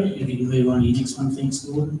carried. If you can move on to your next one, thanks,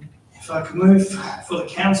 Gordon. If I can move for the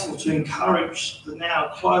council to encourage the now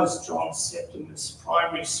closed John Septimus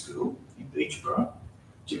Primary School in Beachborough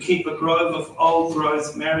to keep a grove of old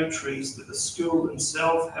growth marri trees that the school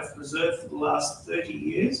themselves have preserved for the last 30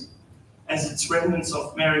 years as its remnants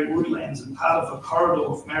of marri woodlands and part of a corridor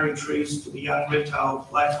of marri trees for the young red-tailed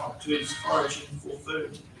black cockatoos foraging for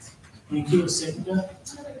food. Thank you. Seconder.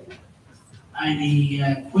 Amy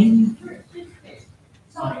Quinn.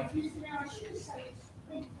 Sorry, Mr. Mayor, I should have said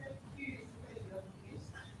it's used,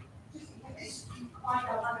 just in case I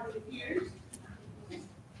don't want to refuse.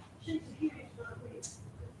 Shouldn't have used for a week.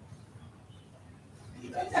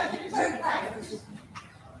 It's okay.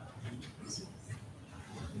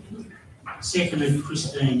 Seconded,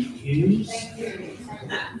 Christine Hughes. Thank you.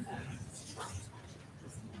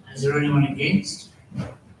 Is there anyone against?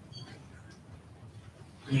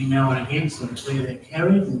 Being no one against, I'll declare that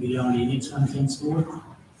carried. We'll be on to your next one. Thanks, Gordon.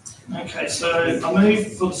 Okay, so I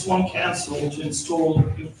move for the Swan Council to install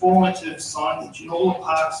informative signage in all the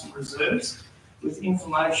parks and reserves with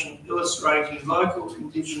information illustrating local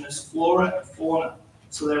Indigenous flora and fauna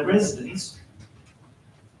so that residents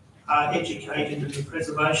are educated in the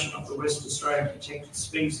preservation of the West Australian protected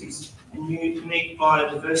species and unique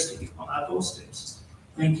biodiversity on our doorsteps.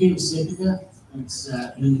 Thank you, Secretary. It's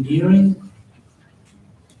Lynn Deering.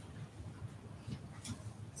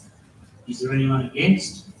 Is there anyone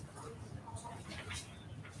against?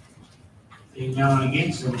 Being no one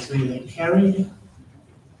against, I'll declare that carried.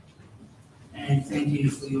 And thank you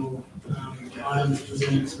for your items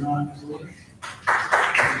presented tonight.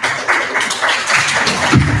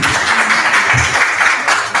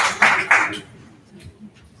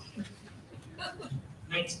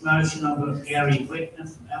 Next motion, I've got Gary Wetner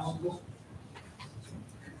from Allenbrook.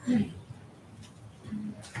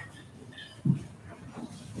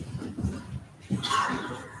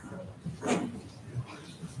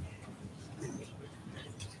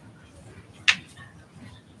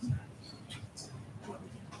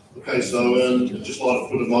 Okay, so I'd just like to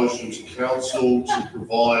put a motion to council to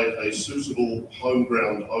provide a suitable home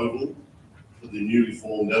ground oval for the newly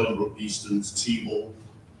formed Ellenbrook Eastern's T-ball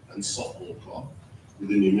and softball club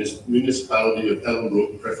within the municipality of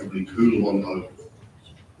Ellenbrook, preferably Coolum Oval.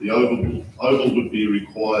 The oval would be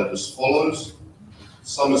required as follows.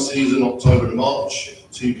 Summer season, October to March,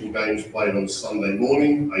 T-ball games played on Sunday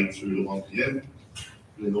morning, 8 through to 1 p.m.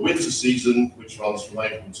 And in the winter season, which runs from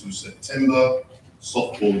April to September,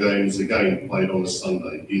 softball games again played on a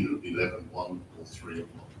Sunday, either 11, 1 or 3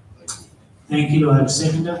 o'clock. Thank you. Thank you. Do I have a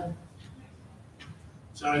seconder?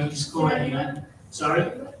 Sorry, just call out your name.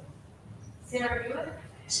 Sorry? Sarah Hewitt.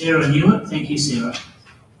 Sarah Newitt, thank you, Sarah.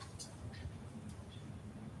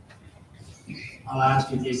 I'll ask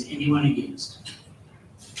if there's anyone against.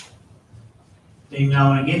 Being no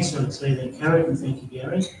one against, I'll declare that carried, and thank you,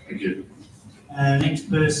 Gary. Thank you. Next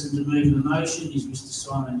person to move the motion is Mr.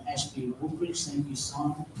 Simon Ashby Woolbridge. Thank you,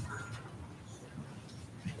 Simon.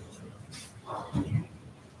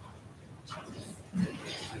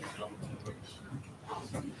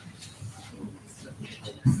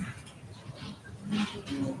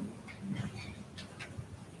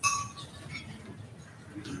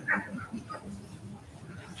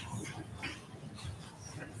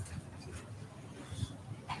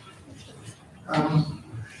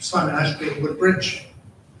 Simon Ashby, Woodbridge.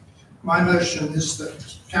 My motion is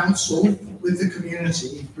that council, with the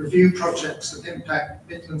community, review projects that impact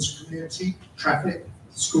Midlands community, traffic,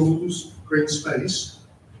 schools, green space,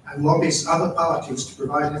 and lobbies other parties to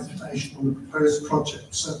provide information on the proposed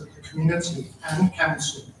project so that the community and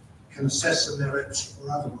council can assess the merits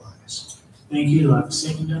or otherwise. Thank you. Do I have a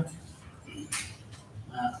seconder?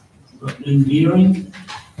 I've got Lynn Deering.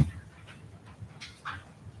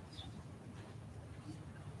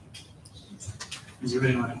 Is there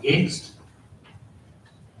anyone against?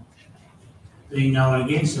 Being no one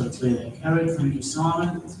against, I'll declare that carried. Thank you,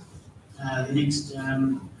 Simon. The next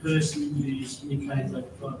person who's indicated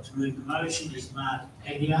they'd like to move the motion is Mark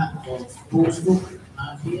Aguiar of Horsebrook.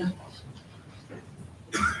 Mark here.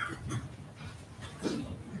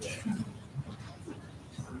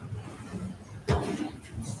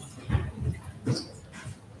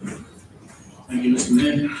 Thank you, Mr.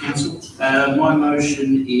 Mayor, Council. My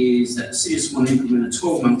motion is that the CS1 implement a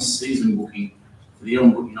 12-month season booking for the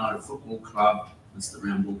Ellenbrook United Football Club, that's the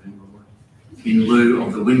round ball game, in lieu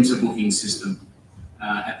of the winter booking system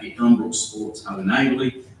at the Ellenbrook Sports Hub in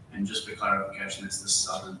Aveley. And just for clarification, that's the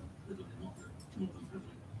southern pavilion, not the northern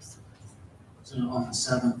pavilion. So on the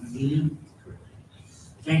southern pavilion.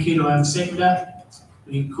 Thank you. Do I have a seconder?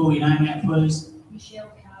 Will you call your name out, please? Michelle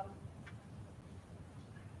Carroll.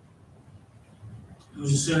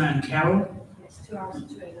 Was your surname Carroll? Yes, 2 hours and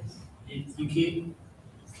 2 minutes. Yeah, thank you.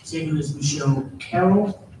 Second is Michelle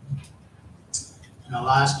Carroll. And I'll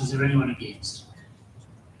ask, is there anyone against?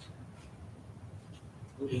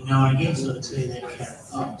 Being no one against, I'll declare that carried.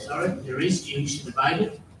 Oh, sorry, there is. Do you wish to debate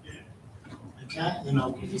it? Okay, then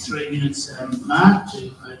I'll give you 3 minutes, Mark,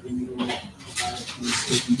 to open your debate on the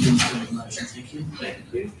speaking to motion. Thank you.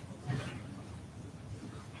 Thank you.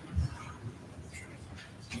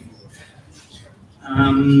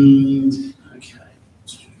 Okay.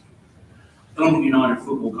 Ellenbrook United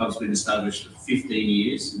Football Club has been established for 15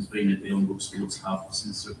 years and has been at the Ellenbrook Sports Hub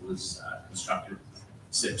since it was constructed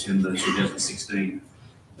September 2016.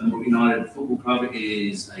 Ellenbrook United Football Club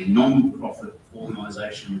is a non-profit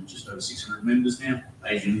organisation with just over 600 members now,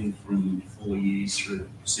 aging from 4 years through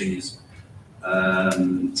seniors.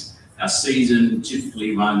 Our season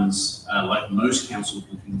typically runs, like most council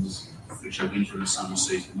bookings, which are winter and summer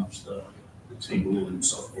season, much the T-ball and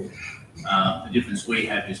softball. The difference we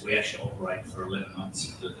have is we actually operate for 11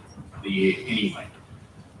 months of the year anyway.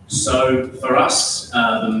 So for us,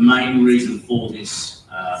 the main reason for this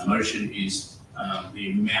motion is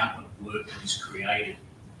the amount of work that is created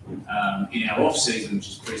in our off-season, which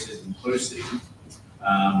is pre-season and post-season.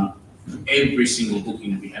 Every single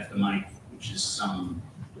booking that we have to make, which is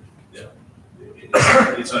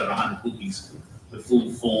it's over 100 bookings, the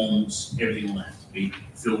full forms, everything will have to be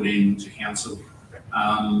filled in to council.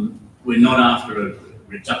 We're not after a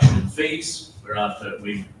reduction in fees. We're after,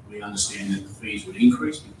 we understand that the fees would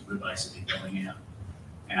increase because we're basically going out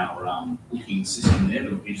our booking system there.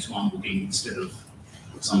 It'll be just one booking instead of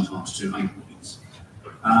sometimes 200 bookings.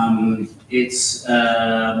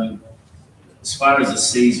 As far as the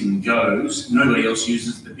season goes, nobody else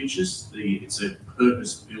uses the pitches. It's a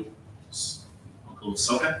purpose-built, I'll call it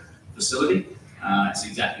soccer facility. It's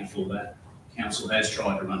exactly for that. Council has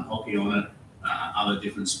tried to run hockey on it, other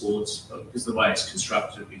different sports, but because of the way it's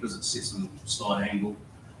constructed, because it sits on a slight angle,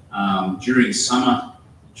 during summer,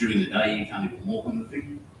 during the day, you can't even walk on the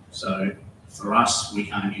thing. So for us, we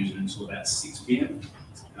can't use it until about 6 p.m,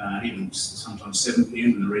 even sometimes 7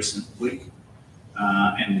 p.m. in the recent week,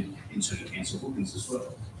 and into the council bookings as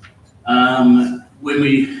well. When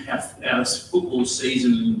we have our football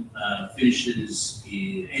season finishes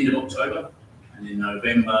in end of October, and in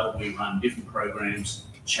November we run different programs,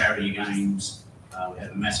 charity games. We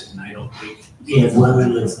have a massive NAIDOC week. Yeah,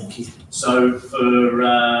 well, thank you. So for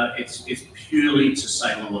it's purely to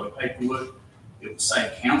save a lot of paperwork. It will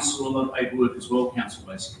save council a lot of paperwork as well. Council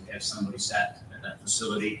basically have somebody sat at that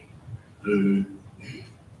facility who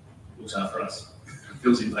looks after us,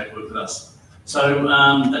 fills in paperwork with us. So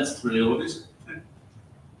that's really all it is.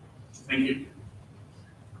 Thank you.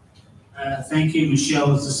 Thank you,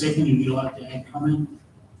 Michelle, as the second. Would you like to add comment?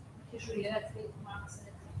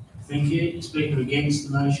 Thank you. Speaker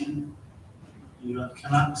against the motion? You'd like to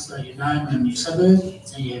come up, state your name and your suburb,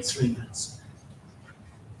 and you have 3 minutes.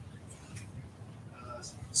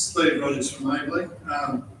 Steve Rogers from Mabley.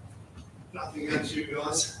 Nothing against you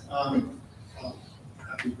guys. I'm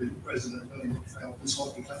happy to be the president of the Electors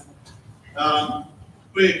Hockey Club.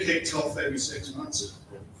 We're kicked off every 6 months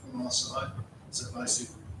from our side. So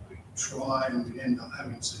basically, we try and we end up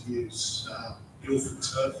having to use Guildford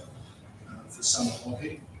turf for summer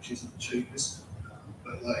hockey, which isn't the cheapest,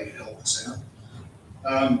 but they help us out.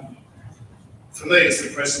 For me, it's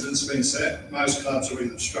the precedent's been set. Most clubs are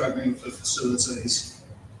either struggling for facilities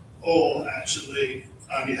or actually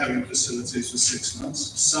only having facilities for 6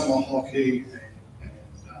 months. Summer hockey and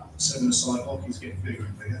seven-a-side hockey is getting bigger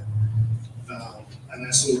and bigger. And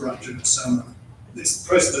that's all run during the summer. It's the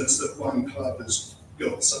precedence that one club has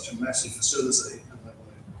got such a massive facility and they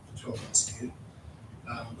want it 12 months a year.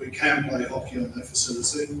 We can play hockey on that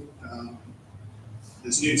facility.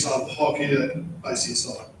 There's a new type of hockey that basically is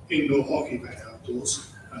like indoor hockey but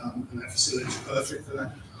outdoors, and that facility is perfect for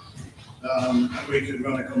that. And we could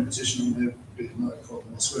run a competition on there with no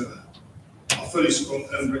problem whatsoever. I fully support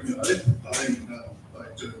Elmbrook United. I think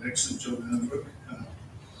they do an excellent job in Elmbrook.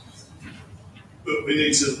 But we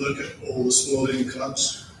need to look at all the sporting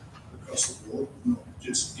clubs across the board, not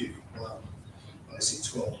just give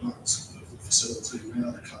basically 12 months of the facility when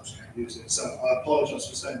other clubs can't use it. So I apologise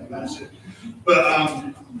for saying against it. But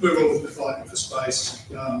we're all fighting for space,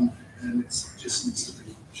 and it just needs to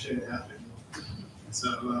be shared out a bit more. So,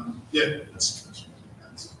 yeah, that's what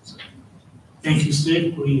I'm so. Thank you,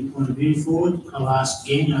 Steve, for your point of view forward. I'll ask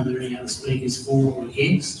again, are there any other speakers for or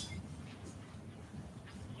against?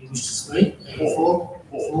 You wish to speak? Four.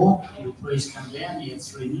 You'll please come down. You have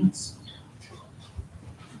 3 minutes.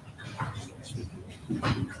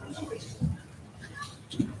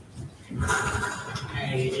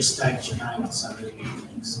 And you just state your name and some of the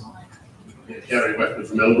things. Gary Wackman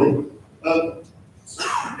from Elmbrook. I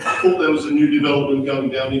thought there was a new development going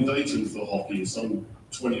down in Dayton for hockey, some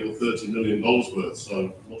 $20 or $30 million worth, so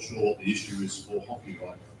I'm not sure what the issue is for hockey right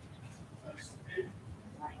now.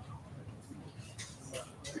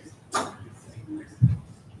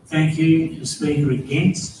 Thank you. The speaker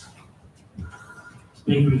against?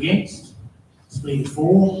 Speaker against? Speaker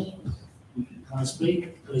for? If you want to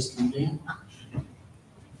speak, please come down.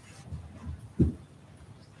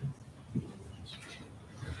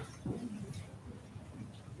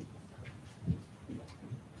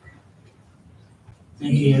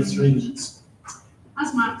 Thank you. You have 3 minutes.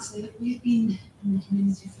 As Mark said, we've been in the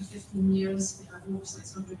community for 15 years. We have over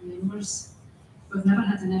 600 members. We've never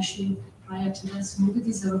had an issue prior to this.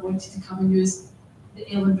 Nobody's ever wanted to come and use the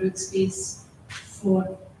Ellenbrook space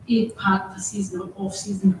for a part of the season or off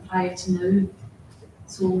season prior to now.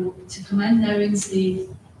 So to come in now and say,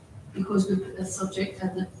 because we put this subject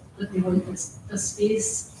in that we want this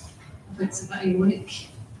space, it's a bit ironic.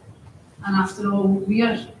 And after all, we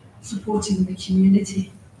are supporting the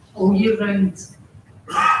community all year round,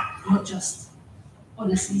 not just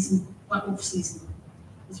on a season, but off season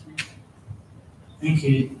as well. Thank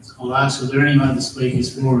you. I'll ask, are there any other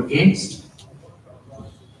speakers for or against?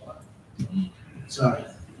 Sorry.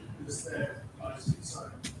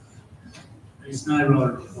 There's no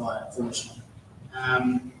right of reply, unfortunately.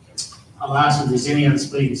 I'll ask if there's any other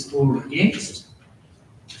speakers for or against.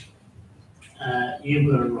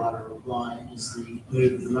 You've got a right of reply as the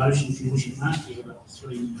move of the motion. If you wish to make, you have up to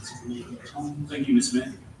 3 minutes of meeting time. Thank you, Mr.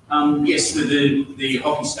 Mayor. Yes, the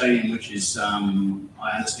hockey stadium, which is,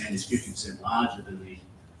 I understand, is 50% larger than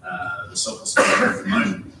the soccer stadium at the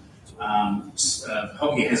moment.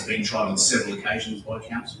 Hockey has been tried on several occasions by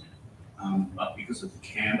council, but because of the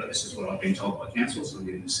camber, this is what I've been told by council, so I'm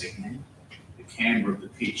getting the second hand. The camber of the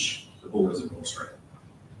pitch, the ball doesn't roll straight.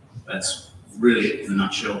 That's really it in a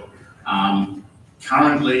nutshell.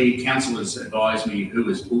 Currently, council has advised me who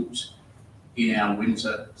has booked in our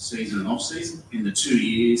winter season and off season in the 2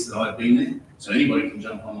 years that I've been there. So anybody can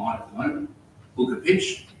jump online at the moment, book a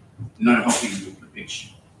pitch. No hockey has booked the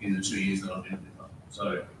pitch in the 2 years that I've been there.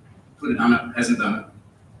 So could have done it, hasn't done it.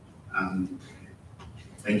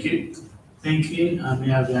 Thank you. Thank you. I'm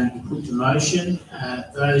now going to put the motion.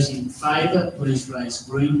 Those in favour, please raise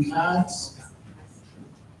green cards.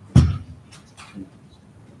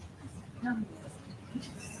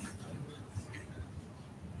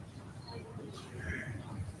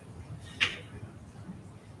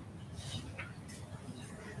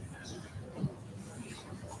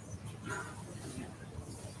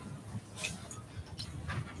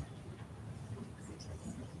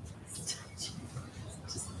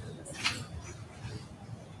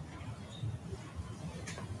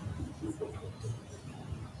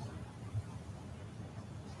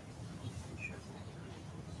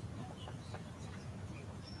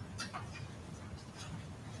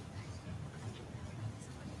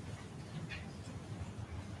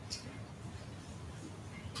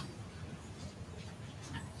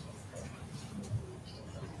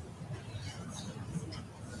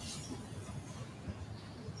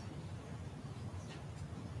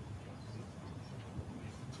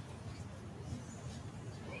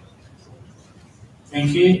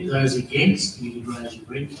 Thank you. Those against, you can raise your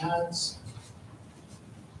red cards.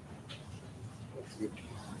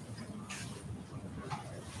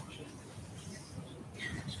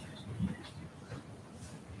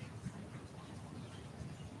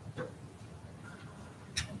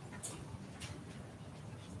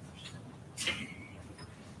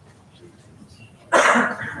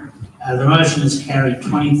 The motion is carried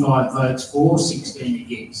 25 votes for, 16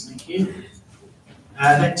 against. Thank you.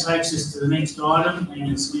 That takes us to the next item,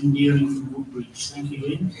 and it's Lynn Deering from Woodbridge. Thank you,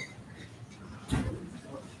 Lynn.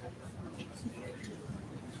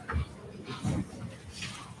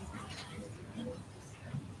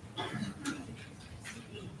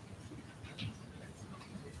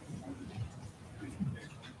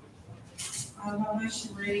 My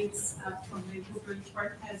motion reads from the Woodbridge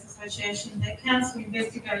Ratepayers Association that council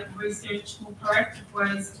investigate and research more proactive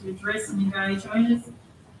ways to address and engage owners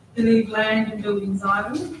who leave land and buildings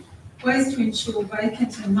idle, ways to ensure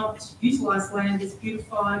vacant and not utilised land is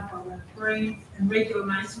beautified by land green, and regular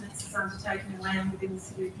maintenance is undertaken in land within the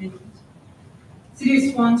City of Midland. City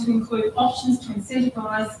of Swan to include options to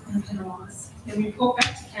incentivise and penalise, and report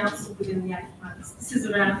back to council within the 8 months. This is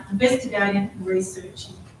around investigating and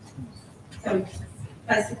researching. So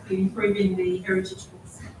basically improving the heritage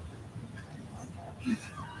books.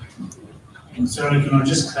 And sorry, can I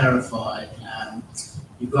just clarify?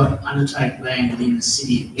 You've got undertake land within the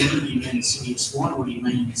City of Midland. Do you mean the City of Swan, or do you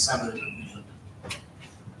mean the suburb of Midland?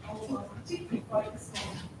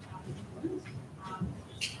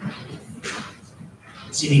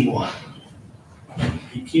 Citywide.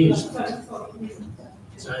 Thank you.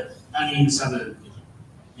 So only in the suburb of Midland.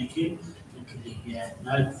 Thank you. Yeah,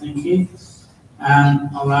 no, thank you.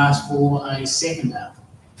 I'll ask for a seconder.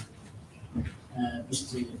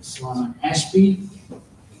 Mr. Simon Ashby.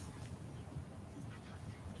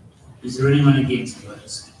 Is there anyone against,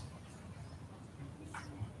 please?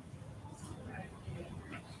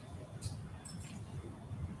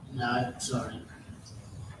 No, sorry.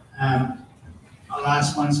 I'll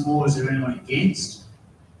ask once more, is there anyone against?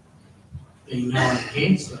 Being no one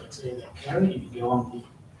against, I'll declare that carried. You can go on.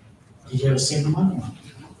 Did you have a second one?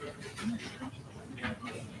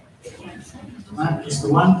 No, just the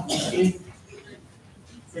one. Thank you.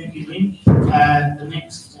 Thank you, Lynn. The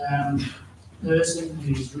next person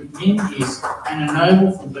who's written in is Anna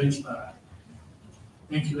Noble from Beachborough.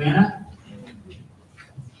 Thank you, Anna.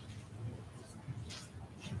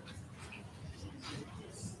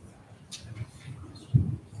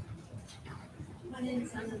 My name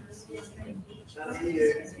is Anna Noble.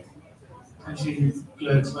 As you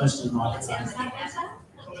go close to the microphone.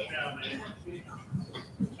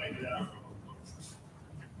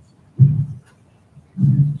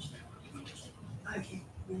 Okay,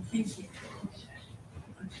 yeah, thank you.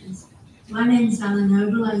 My name is Anna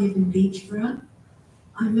Noble. I live in Beachborough.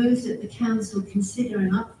 I move that the council consider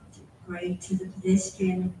an upgrade to the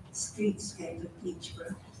pedestrian streetscape of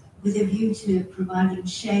Beachborough with a view to providing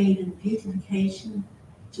shade and beautification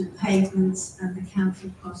to the pavements and the council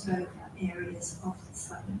crossover areas of the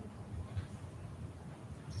suburb.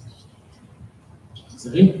 Is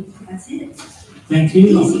that it? That's it. Thank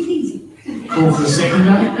you. Easy peasy. Call for a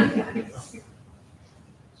seconder.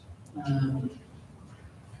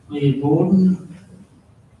 Leah Gordon.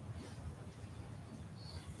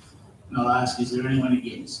 And I'll ask, is there anyone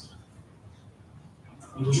against?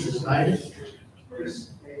 You wish to debate it?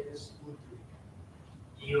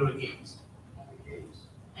 You're against?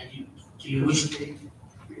 And do you wish to?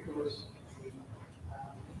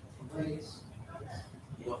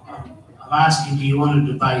 I'm asking, do you want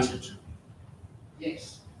to debate it?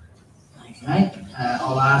 Yes. Okay,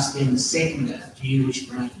 I'll ask then the seconder, do you wish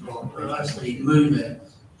to make, or actually move it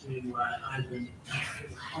to open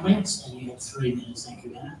comments, and you have 3 minutes, thank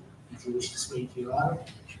you, Anna, if you wish to speak to your item.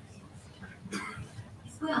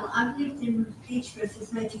 Well, I've lived in Beachborough for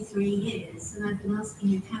 33 years, and I've been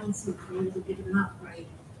asking the council for a little bit of an upgrade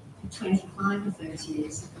for 25 or 30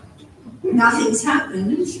 years. Nothing's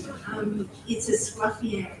happened. It's a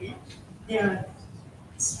scruffy area. There are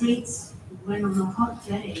streets when on a hot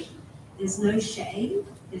day, there's no shade,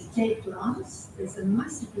 there's dead grass, there's a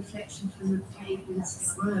massive reflection from the pavements of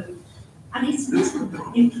the road, and it's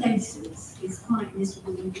miserable in places. It's quite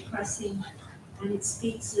miserable and depressing, and it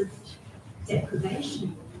speaks of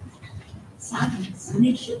deprivation, sadness, and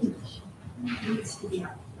it shouldn't. It needs to be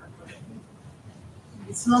upgraded.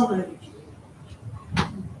 It's long overdue.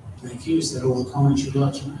 Thank you. Is that all the comments you'd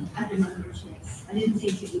like to make? At the moment, yes. I didn't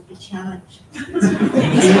think it would be challenged.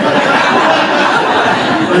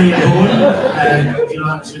 Leah Gordon, would you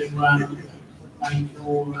like to make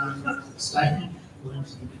your statement?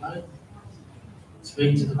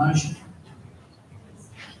 Speak to the motion.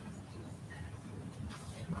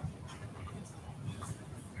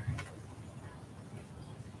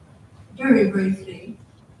 Very briefly,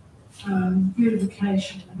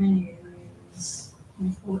 beautification of any area is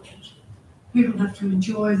important. People have to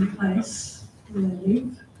enjoy the place where they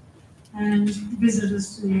live, and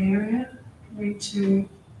visitors to the area need to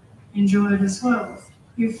enjoy it as well.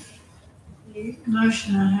 If the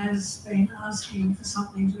motioner has been asking for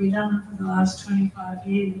something to be done for the last 25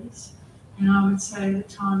 years, then I would say that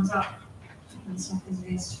time's up and something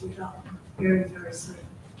needs to be done very, very soon.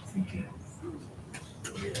 Thank you.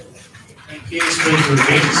 Thank you. Speaker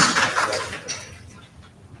against.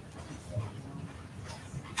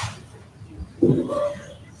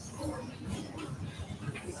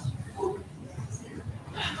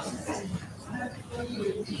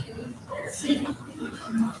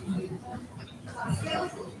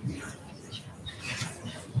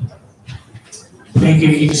 Thank you.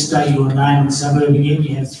 You just state your name and suburb again.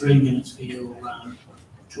 You have 3 minutes for your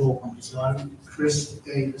talk on this item. Chris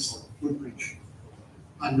Davis, Woodbridge.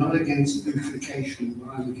 I'm not against beautification.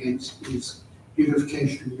 What I'm against is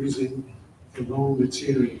beautification using the wrong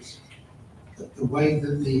materials. The way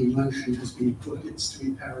that the motion has been put, it's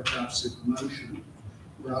 3 paragraphs of the motion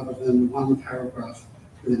rather than 1 paragraph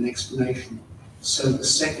with an explanation. So the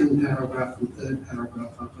second paragraph and third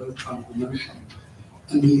paragraph are both part of the motion.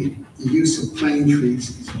 And the use of plane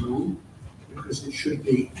trees is wrong because they should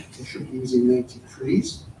be using native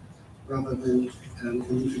trees rather than an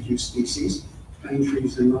introduced species. Plane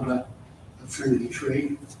trees are not a friendly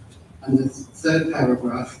tree. And the third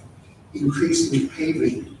paragraph, increasing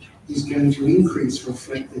paving is going to increase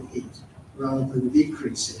reflected heat rather than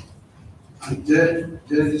decrease it. Dirt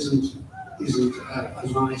isn't a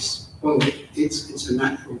nice, well, it's a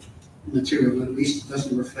natural material, but at least it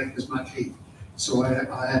doesn't reflect as much heat. So I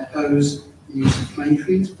oppose the use of plane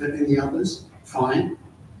trees, but in the others, fine,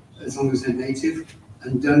 as long as they're native,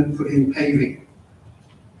 and don't put in paving.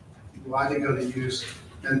 You either got to use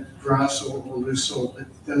grass or loose soil, but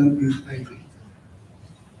don't use paving.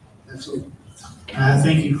 That's all.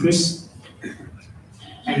 Thank you, Chris.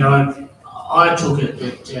 And I took it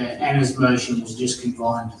that Anna's motion was just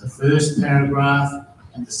confined to the first paragraph,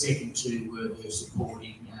 and the second 2 were her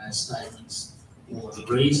supporting statements or the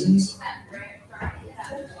reasons.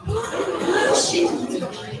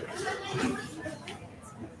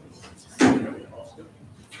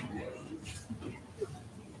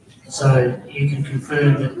 So you can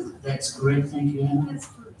confirm that that's correct, thank you, Anna.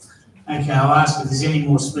 Okay, I'll ask if there's any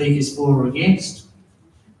more speakers for or against.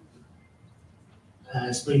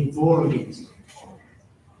 Speaking for or against?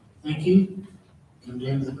 Thank you. Come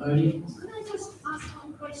down to the podium. Can I just ask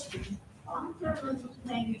one question? Aren't there a lot of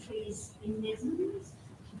plane trees in Netherlands?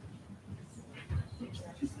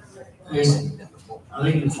 I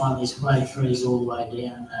think you'll find these plane trees all the way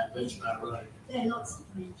down Beachbar Road. There are lots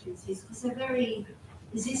of plane trees because they're very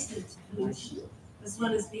resistant to pollution, as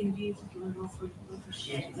well as being beautiful and offering a lot of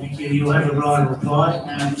shade. Thank you. You'll have a right to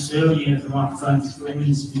reply. Sir, you have the microphone for 3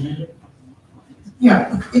 minutes if you need it.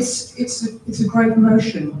 Yeah, it's a great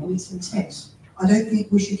motion in its intent. I don't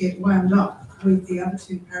think we should get wound up with the other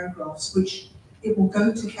 2 paragraphs, which it will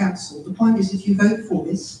go to council. The point is, if you vote for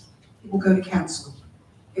this, it will go to council.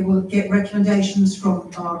 It will get recommendations from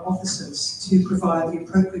our officers to provide the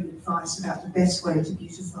appropriate advice about the best way to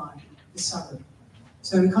beautify the suburb.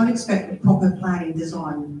 So we can't expect a proper planning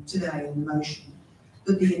design today in the motion,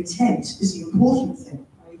 but the intent is the important thing.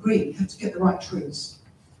 I agree, you have to get the right trees,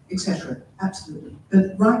 etc. Absolutely.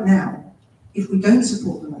 But right now, if we don't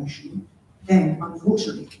support the motion, then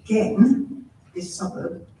unfortunately, again, this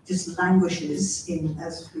suburb just languishes in,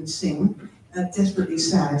 as we've seen, a desperately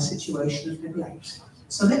sad situation of neglect.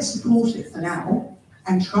 So let's support it for now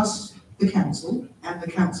and trust the council and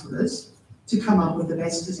the councillors to come up with the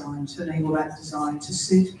best design to enable that design to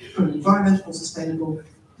suit from an environmental sustainable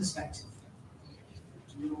perspective.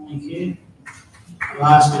 Thank you. I'll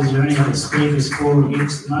ask, is there any other speakers for or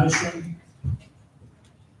against the motion?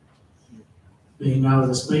 Being no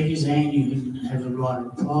other speakers, Anne, you can have a right to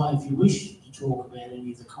reply if you wish to talk about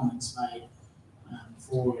any of the comments made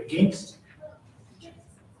for or against.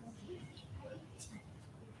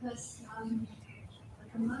 Because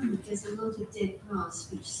at the moment there's a lot of dead grass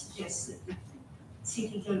which suggests that the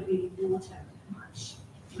city don't really water much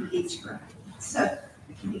in each ground. So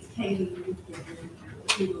if paving would be a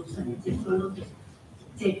good alternative for a lot of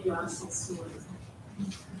dead grass and soil.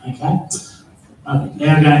 Okay. I'm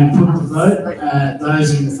now going to put the vote.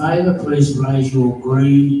 Those in favour, please raise your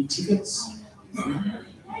green tickets.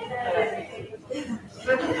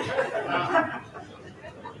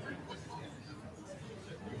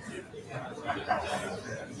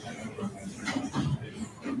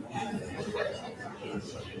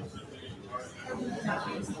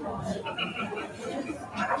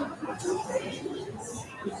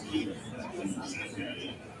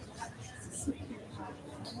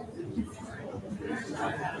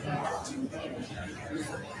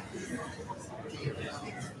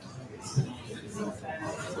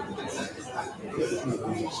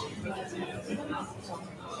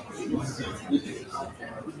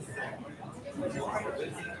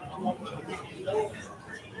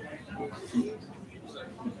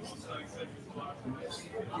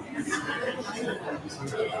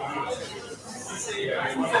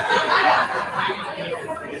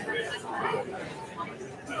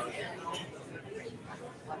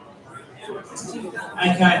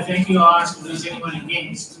 Okay, thank you. I'll ask if there's anyone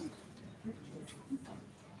against.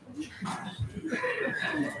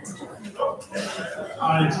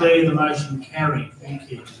 I declare the motion carried.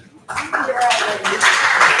 Thank you.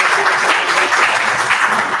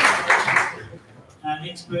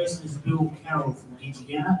 Next person is Bill Carroll from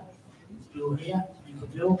Indiana. Is Bill here? Thank you,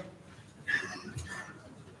 Bill.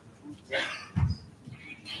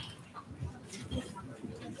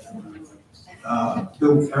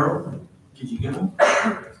 Bill Carroll,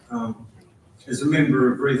 as a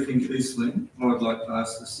member of Rethink Eastlink, I would like to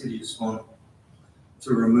ask the City of Swan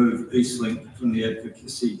to remove Eastlink from the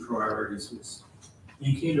advocacy priorities list.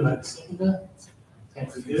 Thank you. Do I have a seconder?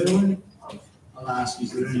 Patrick Irwin. I'll ask,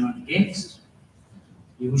 is there anyone against?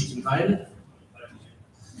 You wish to debate it?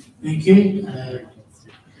 Thank you. The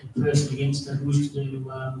person against doesn't wish to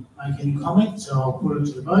make any comment, so I'll put it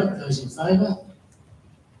to the vote. Those in favour,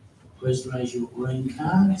 please raise your green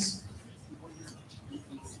cards.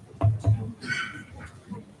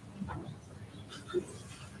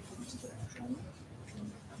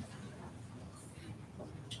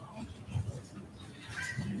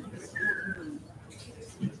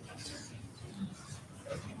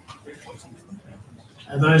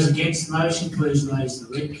 Those against the motion, please raise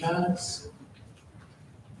the red cards.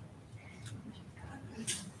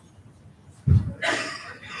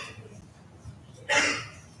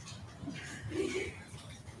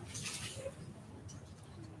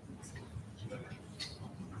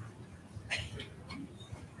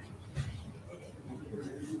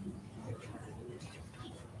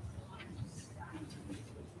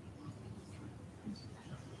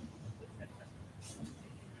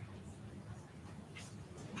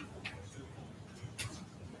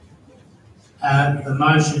 The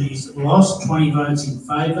motion is lost, 20 votes in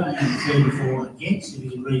favour and 34 against. If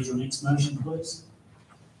you can read your next motion, please.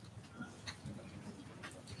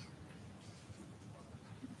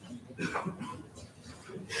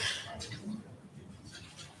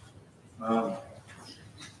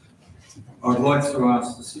 I'd like to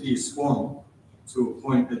ask the City of Swan to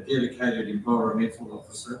appoint a dedicated environmental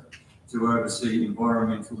officer to oversee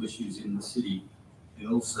environmental issues in the city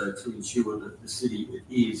and also to ensure that the city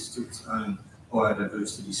adheres to its own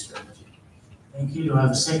biodiversity strategy. Thank you. Do I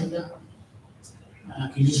have a seconder?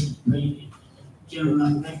 Can you just read the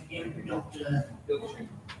gentleman back again, Dr.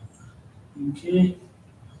 Okay.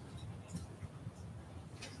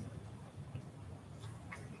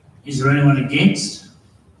 Is there anyone against?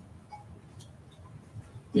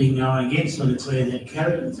 Being no one against, I declare that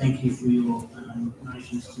carried, and thank you for your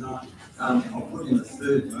motions tonight. I'll put in a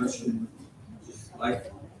third motion just late.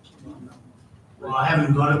 Well, I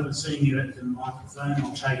haven't got it, but seeing you at the microphone,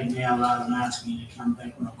 I'll take it now rather than asking you to come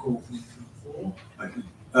back when I call from the floor.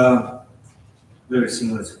 Okay. Very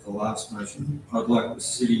similar to the last motion. I'd like the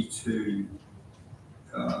city to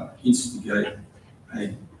instigate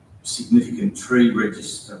a significant tree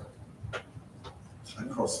register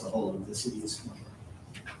across the whole of the city of Swan.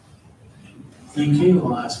 Thank you.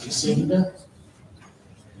 I'll ask a seconder.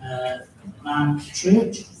 Mark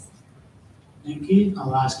Church. Thank you.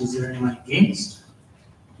 I'll ask, is there anyone against?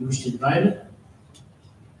 You wish to debate it?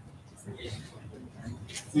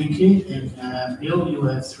 Thank you. And Bill, you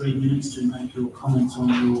have 3 minutes to make your comments on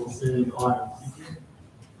your third item.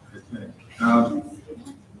 Thank you. Okay.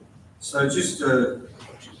 So just a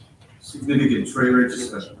significant tree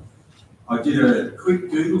register. I did a quick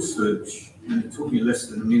Google search and it took me less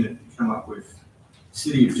than a minute to come up with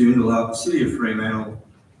City of Joondalup, City of Fremantle,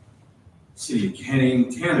 City of Canning,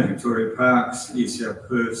 Town of Victoria Park, City of South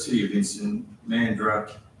Perth, City of Vincent, Mandurah,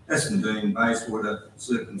 Essendon, Bayswater,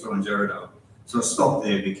 Serpentine, Jarrahdale. So I stopped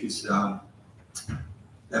there because that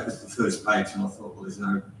was the first page and I thought, well, there's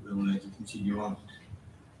no real need to continue on.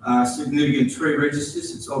 Significant tree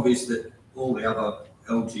registers, it's obvious that all the other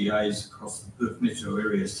LGAs across the Perth metro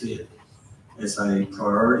area see it as a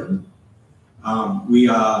priority. We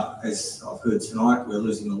are, as I've heard tonight, we're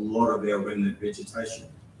losing a lot of our remnant vegetation.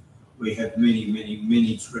 We have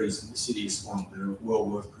many trees in the city of Swan that are well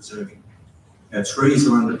worth preserving. Our trees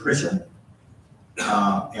are under pressure.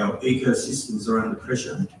 Our ecosystems are under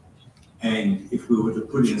pressure. And if we were to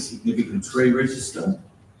put in a significant tree register,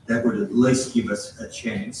 that would at least give us a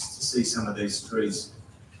chance to see some of these trees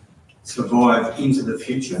survive into the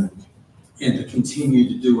future and to continue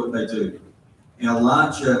to do what they do. Our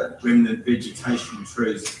larger remnant vegetation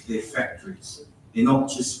trees, they're factories. They're not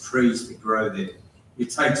just trees that grow there. It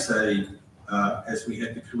takes as we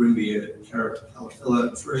had the Carimbia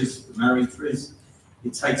Calophylla trees, the Murray trees,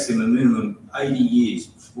 it takes them a minimum 80 years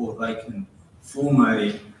before they can form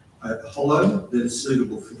a hollow that is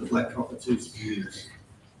suitable for the black cockatoos to use.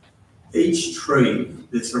 Each tree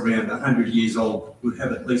that's around 100 years old would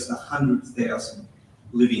have at least 100,000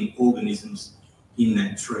 living organisms in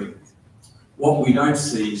that tree. What we don't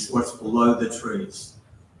see is what's below the trees.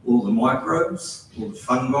 All the microbes, all the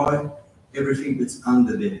fungi, everything that's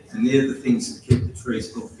under there. And they're the things that keep the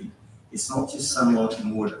trees healthy. It's not just sunlight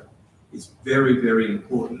and water. It's very, very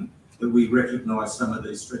important that we recognise some of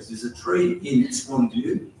these trees. There's a tree in Swan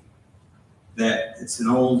View that it's an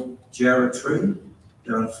old jarrah tree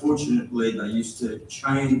that unfortunately they used to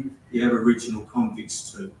chain the Aboriginal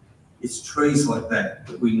convicts to. It's trees like that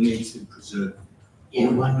that we need to preserve. Yeah,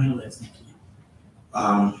 1 minute left, thank you.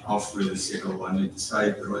 I've really said all I need to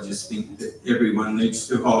say, but I just think that everyone needs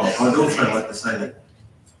to. Oh, I'd also like to say that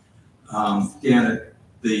down at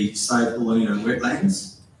the Save Ballina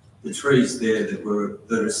wetlands, the trees there that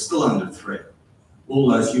are still under threat, all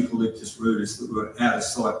those eucalyptus roots that were out of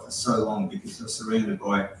sight for so long because they're surrounded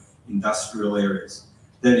by industrial areas.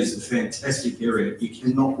 That is a fantastic area. You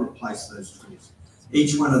cannot replace those trees.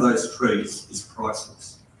 Each one of those trees is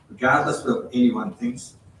priceless, regardless of what anyone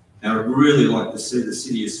thinks. Now, I'd really like to see the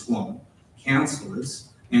City of Swan, councillors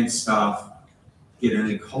and staff get an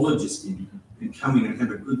ecologist in and come in and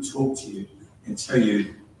have a good talk to you and tell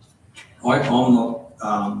you, I'm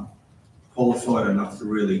not qualified enough to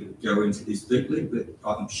really go into this deeply, but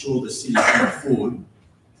I'm sure the city can afford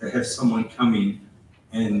to have someone come in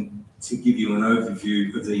and to give you an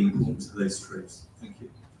overview of the importance of these trees. Thank you.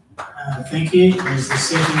 Thank you. As the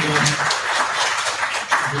seconder,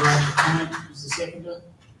 would you like to comment as the seconder?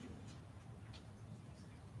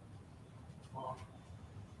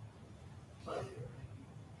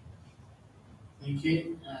 Thank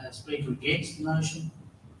you. Speaker against the motion?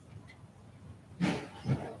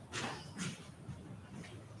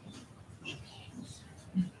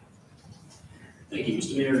 Thank you,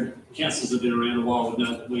 Mr Mayor. Councillors have been around a while, would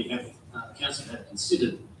know that we have, council have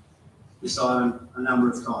considered this item a number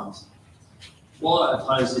of times. Why I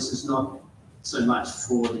oppose this is not so much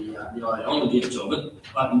for the ideology of it,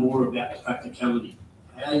 but more about the practicality.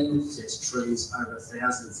 How you assess trees over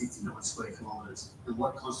 1,059 square kilometres and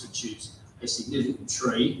what constitutes a significant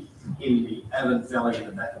tree in the Avon Valley in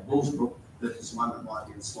the back of Bullsbrook versus one that might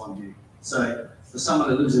be in Swan View. So for someone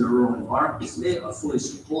who lives in a rural environment, it's there, I fully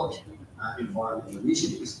support environmental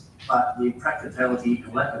initiatives, but the practicality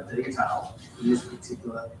and lack of detail in this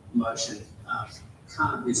particular motion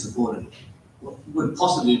can't be supported. What would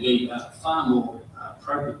possibly be far more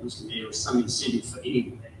appropriate, Mr Mayor, is some incentive for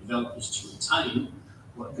any developers to retain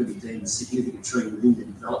what could be deemed a significant tree within the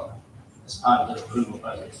development as part of the approval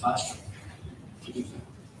over the fast track. Thank you.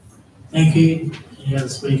 Thank you. Any other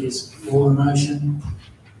speakers for the motion?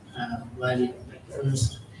 Lady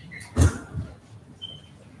first.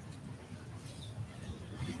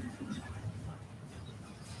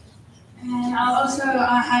 And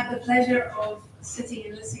I had the pleasure of sitting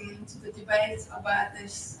and listening to the debate about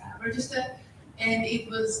this register, and it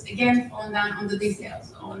was again falling down on the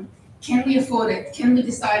details on can we afford it, can we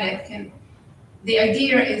decide it, the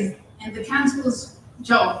idea is, and the council's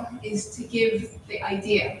job is to give the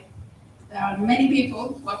idea. There are many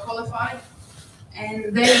people who are qualified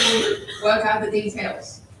and they will work out the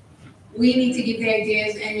details. We need to give the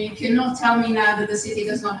ideas, and you cannot tell me now that the city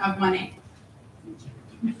does not have money.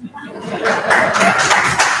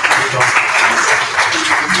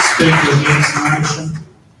 Speaker against the motion.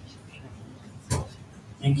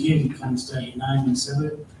 Thank you. You can state your name and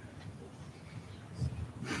suburb.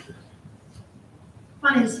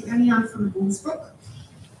 My name is Fiona, I'm from Bullsbrook.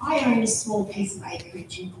 I own a small piece of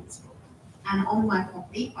acreage in Bullsbrook, and on my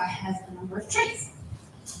property I have a number of trees.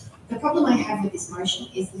 The problem I have with this motion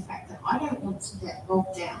is the fact that I don't want to get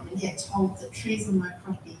bogged down and get told that trees on my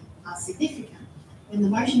property are significant when the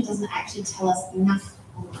motion doesn't actually tell us enough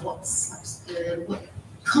on what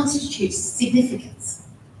constitutes significance.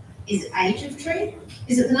 Is it age of tree?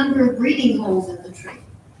 Is it the number of breeding holes in the tree?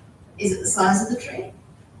 Is it the size of the tree?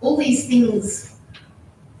 All these things,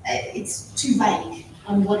 it's too vague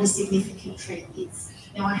on what a significant tree is.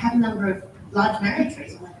 Now, I have a number of large married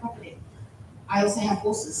trees on my property. I also have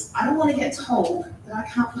horses. I don't want to get told that I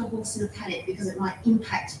can't put a horse in a paddock because it might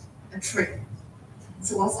impact a tree.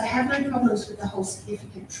 So whilst I have no problems with the whole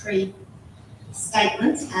significant tree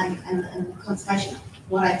statement and conservation,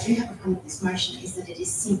 what I do have a problem with this motion is that it is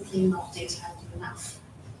simply not detailed enough.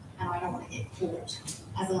 And I don't want to get caught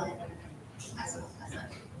as a landowner, as a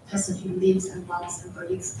person who lives and loves and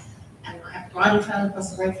breathes, and I have a bridle trail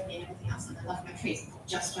across the road from me and everything else, and I love my trees. I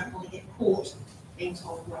just don't want to get caught being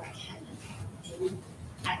told what I can and can't do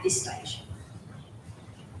at this stage.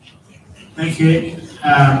 Thank you.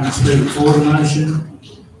 Speaking for the motion,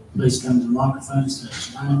 please come to the microphone,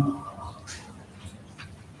 state your name.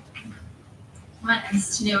 My name is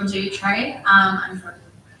Tanil Dutray. I'm from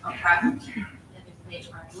Braddon,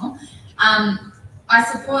 anymore. I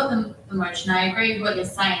support the motion. I agree with what you're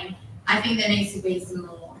saying. I think there needs to be some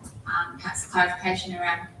more perhaps clarification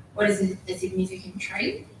around what is a significant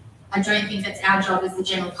tree. I don't think that's our job as the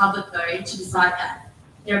general public, though, to decide that.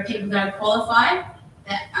 There are people that are qualified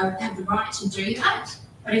that have the right to do that,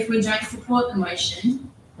 but if we don't support the motion,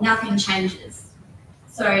 nothing changes.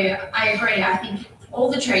 So I agree. I think all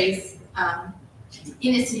the trees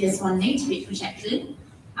in the city of Swan need to be protected,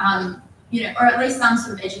 or at least some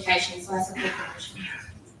sort of education. So I support the motion.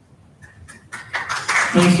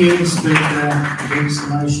 Thank you. Speaker against the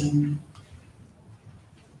motion.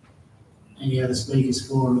 Any other speakers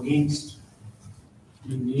for or against?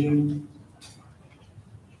 You.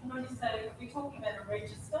 Can I just say, we're talking about a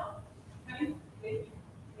register, okay?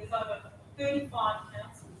 There's over 35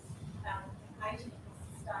 councils, 80 across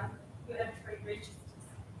the state, who have tree registers.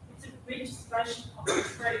 It's a registration of a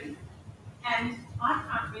tree, and I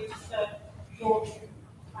can't register your tree.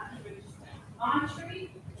 I can register my tree,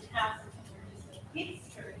 the council can register its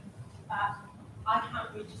tree, but I can't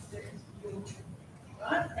register your tree,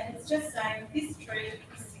 right? And it's just saying this tree is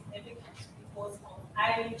significant because of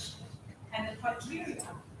age and the criteria.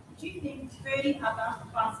 Do you think 30 other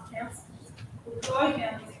plus councils will go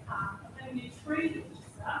down this path of having a tree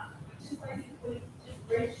register, which is basically just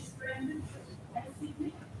registering the tree as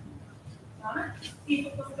significant, right? If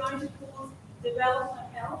it was going to cause development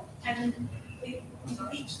health, and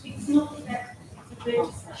it's not that it's a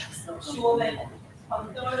register. I'm sure that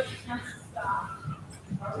although the council staff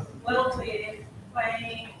are well clear,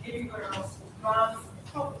 planning, everywhere else will drive the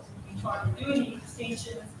problems. We try to do any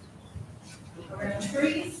extensions around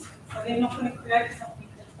trees, so they're not going to create something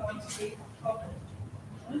that's going to be a problem.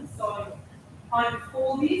 So I'm for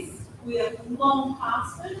this. We are long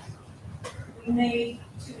past it. We need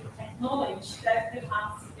to acknowledge that there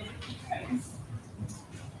are significant trends.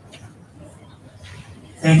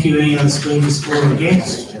 Thank you. Any other speakers for or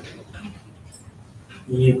against?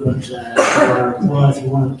 You've got reply if you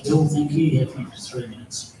want to kill. Thank you. You have 3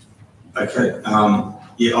 minutes. Okay.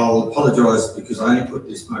 Yeah, I'll apologise because I only put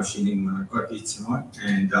this motion in when I got here tonight,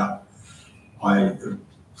 and I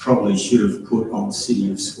probably should have put on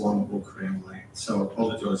City of Swan or Crown land. So I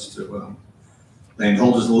apologise to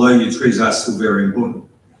landholders, although your trees are still very important.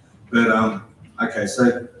 But okay,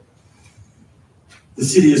 so the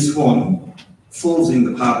City of Swan falls in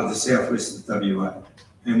the part of the southwest of WA,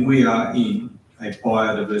 and we are in a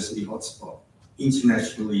biodiversity hotspot,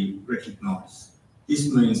 internationally recognised.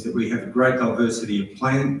 This means that we have a great diversity of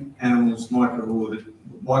plant, animals,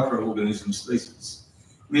 microorganism species,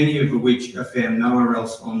 many of which are found nowhere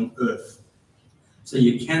else on Earth. So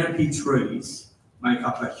your canopy trees make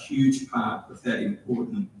up a huge part of that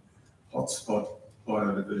important hotspot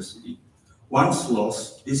biodiversity. Once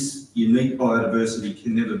lost, this unique biodiversity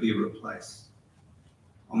can never be replaced.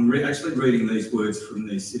 I'm actually reading these words from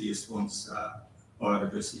the City of Swan's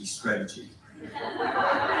biodiversity strategy.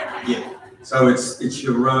 Yeah. So it's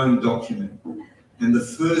your own document. And the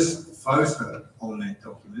first photo on that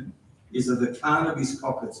document is of the Carnaby's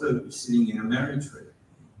cockatoo sitting in a married tree,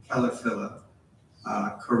 Calophylla,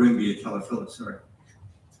 Corymbia calophylla, sorry.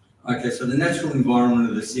 Okay, so the natural environment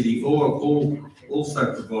of the city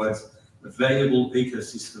also provides a valuable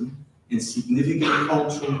ecosystem and significant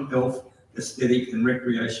cultural, health, aesthetic and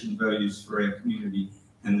recreation values for our community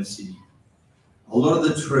and the city. A lot of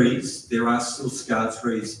the trees, there are still scar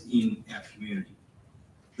trees in our community.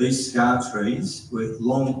 These scar trees were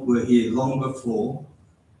here long before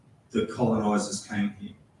the colonisers came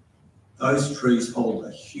here. Those trees hold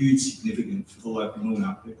a huge significance for the local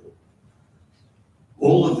Noongar people.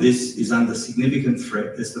 All of this is under significant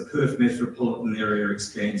threat as the Perth metropolitan area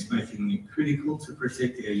expands, making it critical to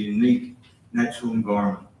protect our unique natural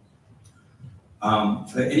environment.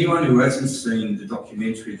 For anyone who hasn't seen the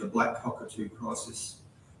documentary, The Black Cockatoo Crisis,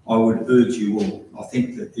 I would urge you all. I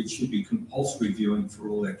think that it should be compulsory viewing for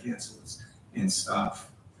all our councillors and staff.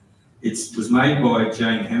 It was made by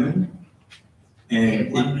Jane Hammond,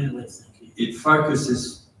 And 1 minute left, thank you. it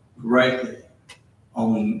focuses greatly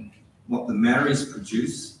on what the Maoris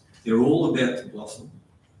produce. They're all about to blossom.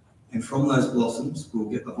 And from those blossoms, we'll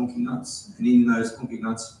get the honky nuts. And in those honky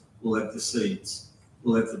nuts, we'll have the seeds.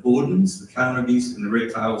 We'll have the bourdons, the carnabies, and the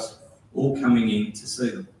red tails all coming in to see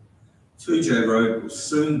them. 2J Road will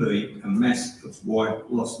soon be a mass of white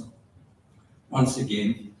blossom. Once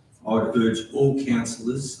again, I would urge all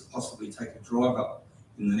councillors to possibly take a drive up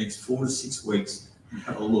in the next 4 to 6 weeks and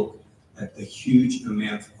have a look at the huge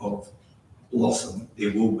amount of blossom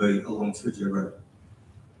there will be along 2J Road.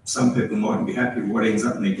 Some people mightn't be happy with what ends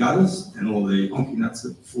up in their gutters and all the honky nuts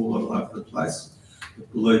that fall all over the place.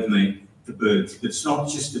 But believe me, the birds. But it's not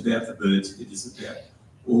just about the birds, it is about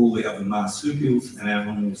all the other marsupials and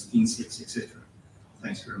animals, insects, etc.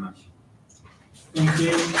 Thanks very much. Thank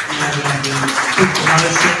you. Now we're going to put the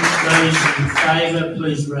motion. Those in favour,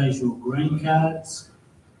 please raise your green cards.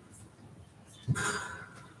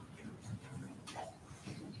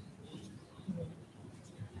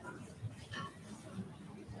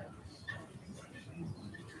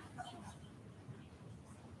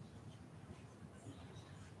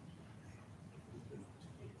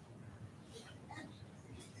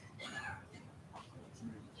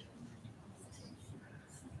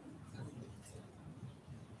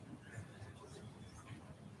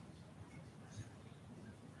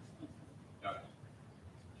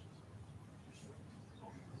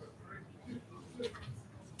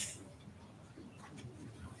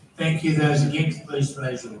 Thank you. Those against, please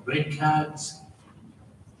raise your red cards.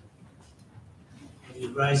 If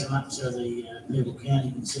you raise them up so the people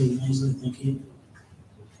counting can see them easily, thank you.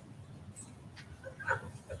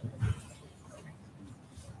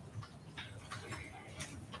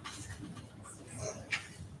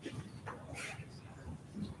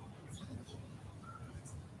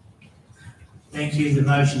 Thank you. The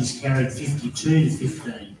motion is carried 52 to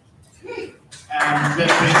 15.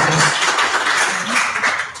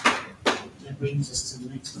 That brings us to the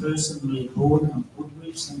next person, Lee Board on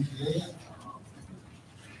Woodbridge. Thank you, Leah.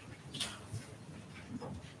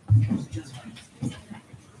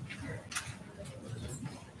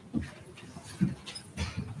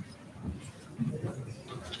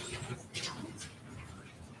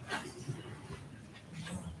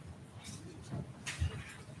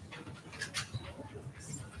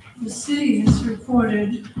 The city has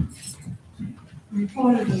reportedly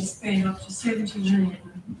spent up to $70 million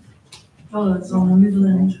on the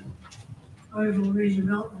Midland Oval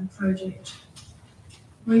redevelopment project.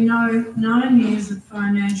 We know 9 years of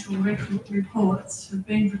financial reports have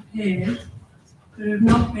been prepared but have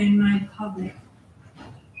not been made public.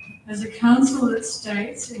 As a council that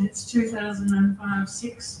states in its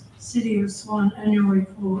 2005-06 City of Swan annual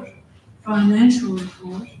report, financial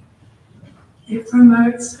report, it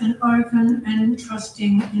promotes an open and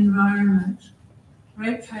trusting environment.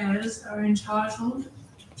 Ratepayers are entitled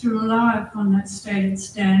to rely upon that stated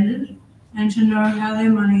standard and to know how their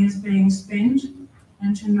money is being spent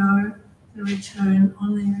and to know the return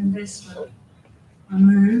on their investment. I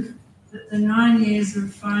move that the 9 years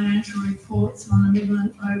of financial reports on the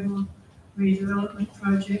Midland Oval redevelopment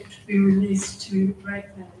project be released to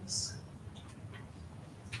ratepayers.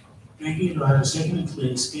 Thank you. Do I have a second?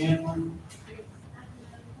 Claire Scanlon.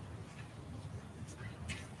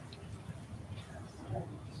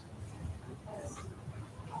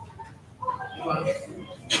 Well,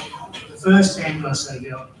 the first hand I say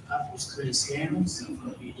go up was Claire Scanlon, so I've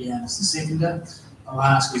got you down as the seconder. I'll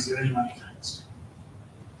ask, is there anyone against?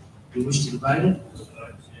 Do you wish to debate it?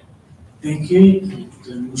 Thank you. If you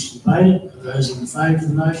don't wish to debate it, those in favour of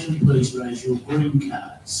the motion, please raise your green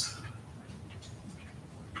cards.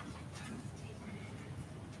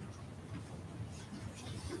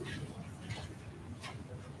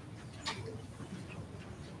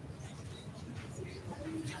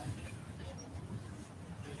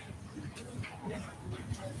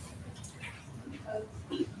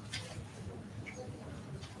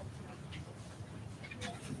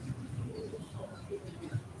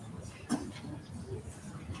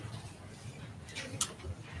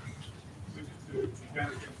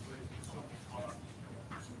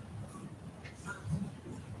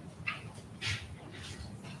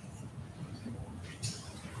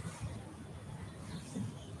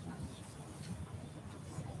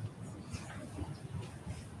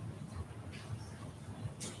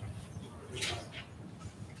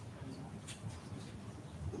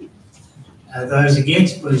 Those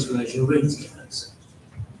against, please raise your red cards.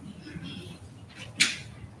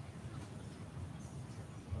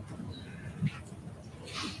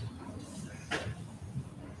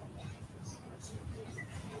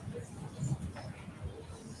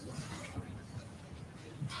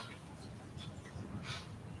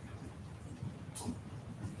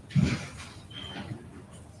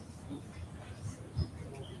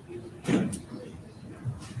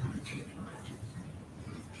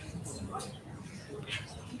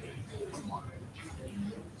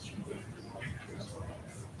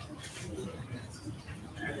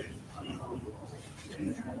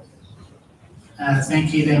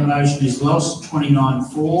 Thank you, that motion is lost. 29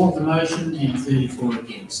 for the motion and 34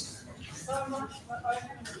 against.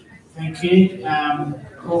 Thank you.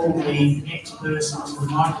 Call the next person to the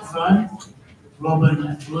microphone.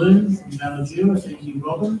 Robin Bloom from Balladura. Thank you,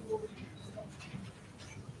 Robin.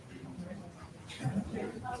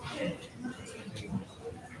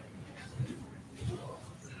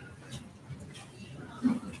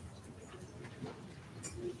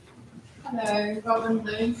 Hello, Robin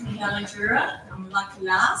Bloom from Balladura. I'm lucky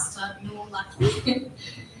last, you're lucky.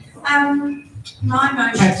 My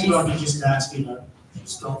motion Perhaps is... I could just ask you to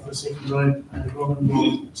stop for a second, Robin,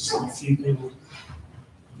 will just let a few people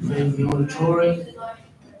leave the auditorium.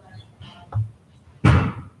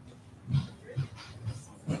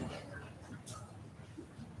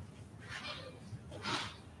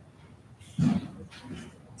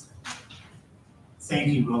 Thank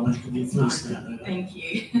you, Robin. Could you please start over? Thank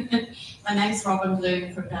you. My name's Robin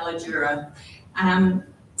Bloom from Balladura.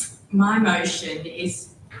 My motion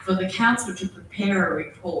is for the council to prepare a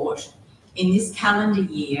report in this calendar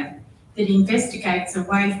year that investigates a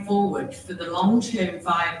way forward for the long-term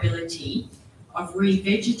viability of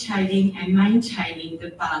revegetating and maintaining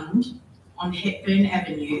the bund on Hepburn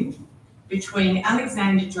Avenue between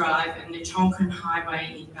Alexander Drive and the Tonkin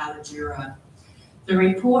Highway in Balladura. The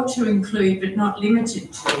report to include, but not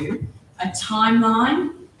limited to, a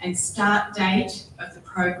timeline and start date of the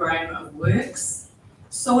program of works,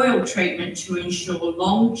 soil treatment to ensure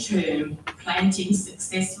long-term planting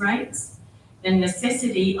success rates, the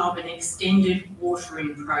necessity of an extended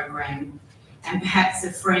watering program, and perhaps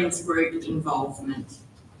a friends group involvement.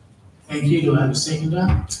 Thank you. Do I have a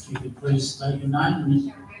seconder? If you could please state your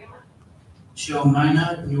name. Michelle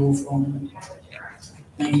Maynard, you're from...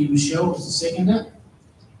 Thank you, Michelle, as the seconder.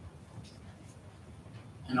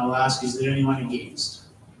 And I'll ask, is there anyone against?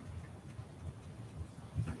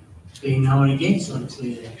 Being no one against, I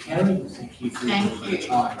declare that carried. Thank you for your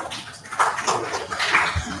time.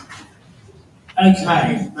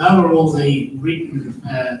 Okay, those were all the written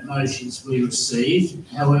motions we received.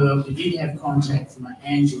 However, we did have contact from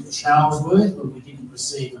Angela Charlesworth, but we didn't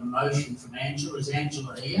receive a motion from Angela. Is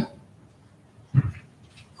Angela here?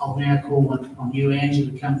 I'll now call on you, Angela,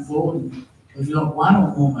 to come forward. Have you got one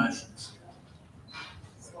or more motions?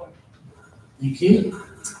 Thank you.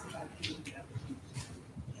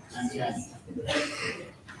 Okay.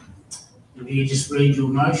 If you just read your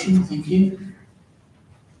motion, thank you.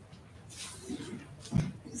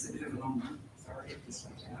 It's a bit of a long one, sorry if this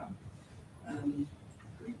went out.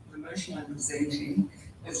 The motion I'm presenting,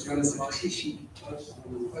 as well as a petition.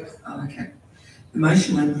 Oh, okay. The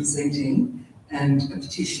motion I'm presenting and a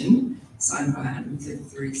petition signed by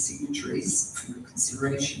 133 signatories for your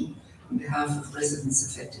consideration on behalf of residents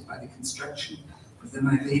affected by the construction of the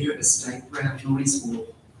Movida Estate ground noise wall.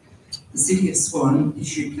 The City of Swan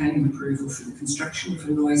issued planning approval for the construction of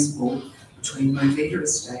a noise wall between Movida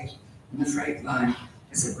Estate and the freight line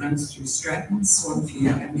as it runs through Stratton,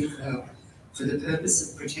 Swanview and Midvale for the purpose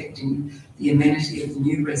of protecting the amenity of the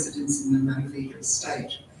new residents in the Movida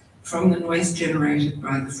Estate from the noise generated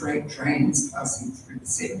by the freight trains passing through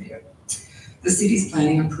this area. The City's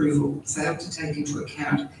planning approval failed to take into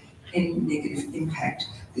account any negative impact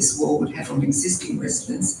this wall would have on existing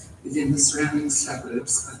residents within the surrounding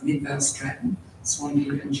suburbs of Midvale, Stratton,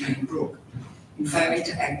 Swanview and Jane Brook. In failing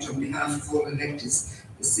to act on behalf of all electors,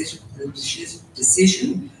 the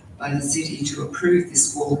decision by the City to approve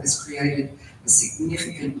this wall has created a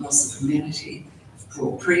significant loss of amenity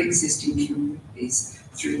for pre-existing communities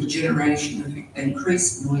through the generation of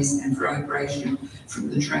increased noise and vibration from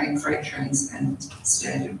the freight trains and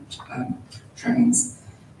standard trains.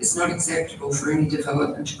 It's not acceptable for any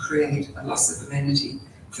development to create a loss of amenity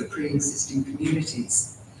for pre-existing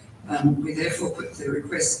communities. We therefore put the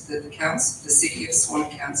request that the City of Swan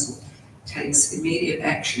Council takes immediate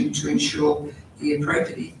action to ensure the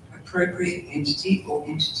appropriate entity or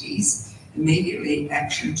entities immediately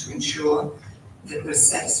action to ensure that the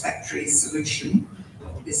satisfactory solution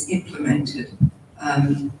is implemented,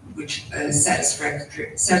 which is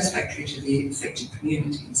satisfactory to the affected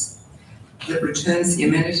communities, that returns the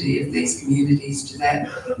amenity of these communities to that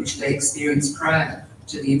which they experienced prior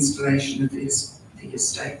to the installation of the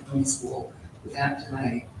estate noise wall without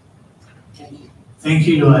delay. Thank you. Thank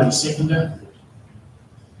you. Do I have a seconder?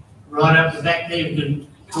 Right up the back there, you can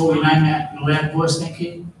call your name out in a loud voice, thank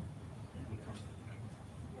you.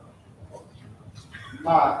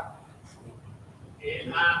 Mark. Yeah,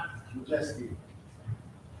 Mark. Majeski.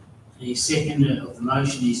 The seconder of the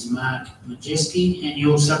motion is Mark Majeski, and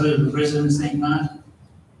your suburb of residence, thank Mark?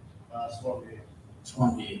 Swanview.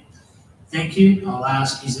 Swanview. Thank you. I'll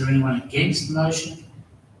ask, is there anyone against the motion?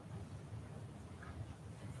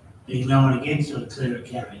 Being no one against, I declare it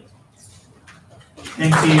carried.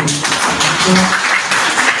 Thank you.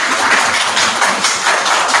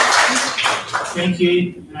 Thank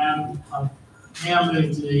you. I'll now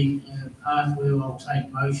move to the part where I'll take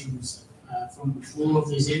motions from the floor if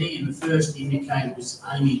there's any, and the first indicator was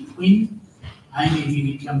Amy Quinn. Amy, if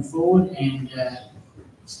you could come forward and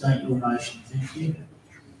state your motion. Thank you.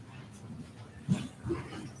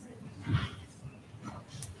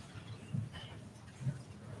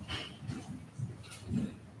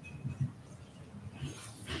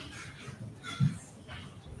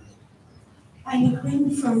 Amy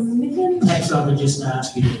Quinn from the Midlands. Perhaps I could just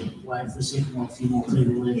ask you to wait for a second while a few more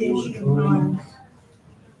people leave the auditorium.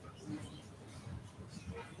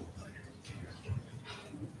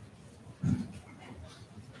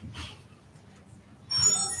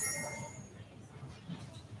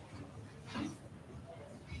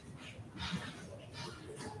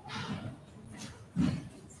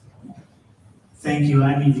 Thank you,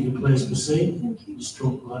 Amy. If you could please proceed. Thank you. Just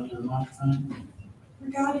talk right to the microphone.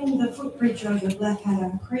 Regarding the footbridge over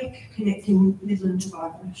Blackadder Creek connecting Midland to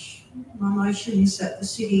Vibrash, my motion is that the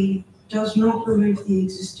city does not remove the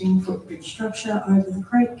existing footbridge structure over the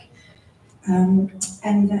creek,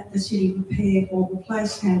 and that the city repair or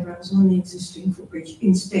replace handrails on the existing footbridge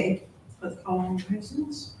instead for the following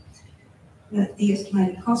reasons. That the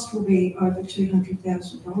estimated cost will be over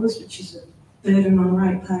 $200,000, which is a burden on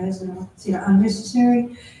ratepayers and I consider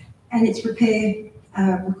unnecessary, and its repair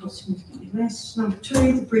will cost significantly less. Number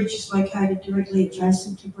two, the bridge is located directly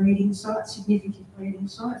adjacent to breeding sites, significant breeding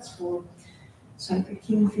sites for sacred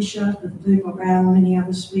kingfisher, for the blue-bob owl and many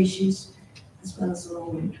other species, as well as the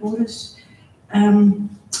long-winged tortoise.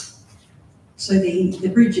 So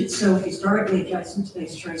the bridge itself is directly adjacent to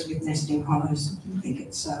these trees with nesting hollows. I think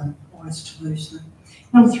it's wise to lose them.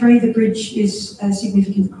 Number three, the bridge is a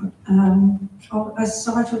significant, a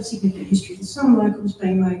site of significant history. There's some locals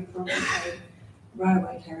being made from a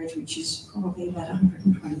railway carriage, which is probably about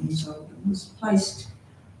 120 years old, and was placed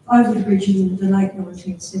over the bridge in the late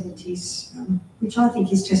 1970s, which I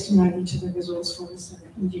think is testimony to the resourcefulness and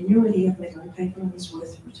ingenuity of Midland people and is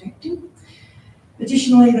worth protecting.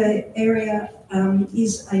 Additionally, the area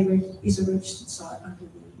is a registered site under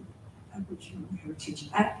the Aboriginal Heritage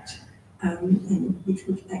Act, and which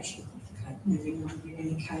would actually complicate moving on in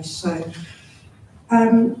any case. So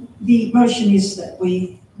the motion is that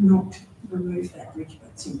we not remove that bridge,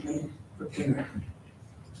 but simply repair it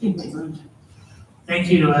in Midland. Thank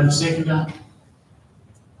you. Do I have a seconder?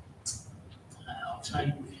 I'll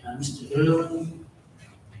take Mr. Irwin.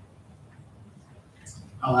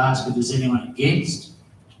 I'll ask if there's anyone against.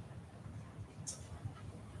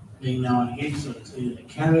 Being no one against, I'll declare that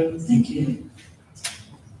carried. Thank you.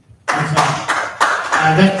 Okay.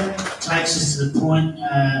 That takes us to the point.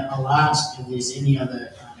 I'll ask if there's any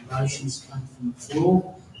other motions come from the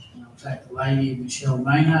floor. And I'll take the lady, Michelle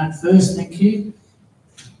Maynard, first. Thank you.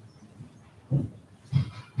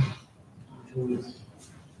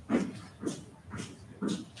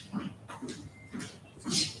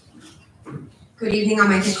 Good evening, I'll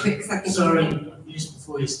make it quick second. Sorry, just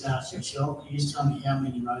before you start, Michelle, can you just tell me how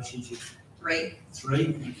many motions you've? Three.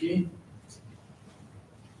 Three, thank you.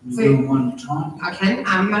 So, do them one at a time. I can.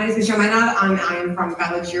 My name is Michelle Maynard. I am from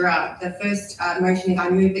Balladura. The first motion is I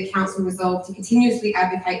move that council resolve to continuously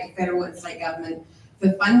advocate the federal and state government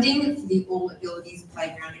for funding for the All Abilities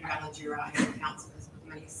Playground in Balladura. I know the council has put the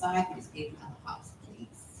money aside, but it's people on the hearts, please.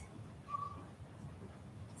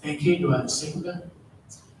 Thank you. Do I have a seconder?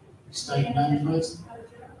 State your name, please.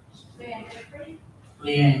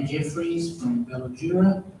 Leanne Jeffries from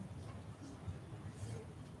Balladura.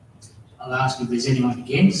 I'll ask if there's anyone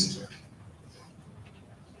against.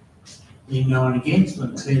 Being no one against, I'll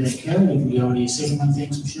declare that carried. You can go on to your second one.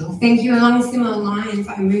 Thanks, Michelle. Thank you. Along similar lines,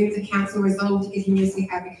 I move the council resolve to continuously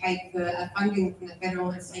advocate for funding from the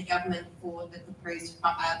federal and state government for the proposed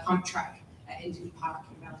pump track at Enderby Park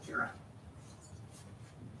in Balladura.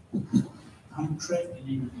 Pump track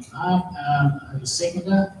in Enderby Park. I have a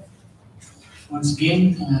seconder. Once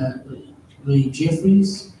again, Lee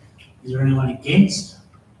Jeffries. Is there anyone against?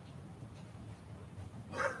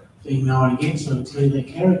 Being no one against, I'll declare that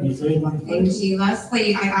carried. Your third one, please. Thank you.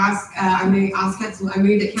 Lastly, I move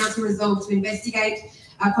that council resolve to investigate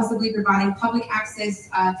possibly providing public access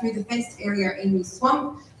through the fenced area in the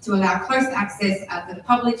swamp to allow close access for the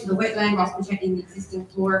public to the wetland whilst protecting the existing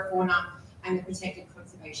flora, fauna and the protected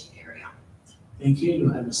conservation area. Thank you.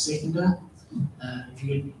 Do I have a seconder? If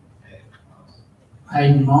you could,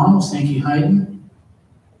 Hayden Miles. Thank you, Hayden.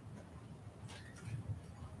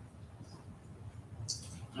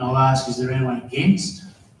 I'll ask, is there anyone against?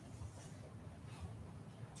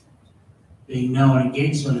 Being no one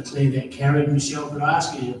against, I declare that carried. Michelle, could I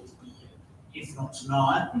ask you, if not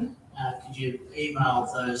tonight, could you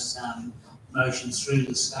email those motions through to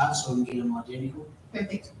the staff so we can get them identical?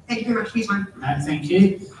 Perfect. Thank you very much for your time. No, thank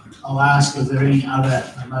you. I'll ask if there are any other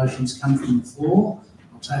motions come from the floor.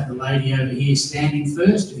 I'll take the lady over here standing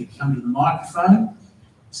first. If you come to the microphone,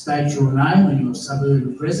 state your name and your suburb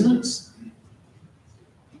of residence.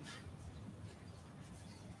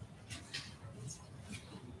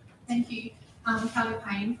 Thank you. Kelly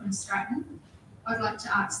Payne from Stratton. I'd like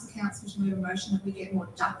to ask the council to move a motion that we get more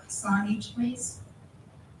duck signage, please.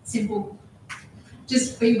 Simple.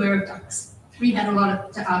 Just beware of ducks. We had a lot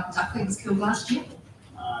of ducklings killed last year.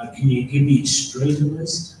 Can you give me a street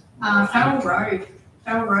list? Farrell Road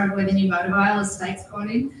where the new motorvale estate's gone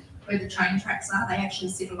in, where the train tracks are, they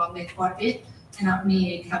actually sit along there quite a bit, and up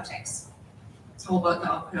near Caltex. Or what the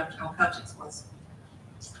old Caltex was.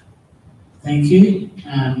 Thank you.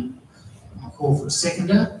 I'll call for a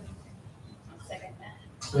seconder. Second that.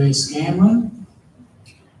 Claire Scanlon.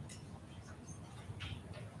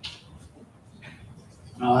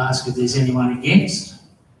 I'll ask if there's anyone against.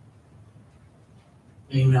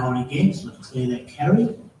 Being no one against, I'll declare that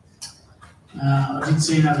carried. I did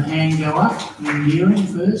see another hand go up. Lynn Deering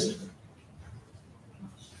first.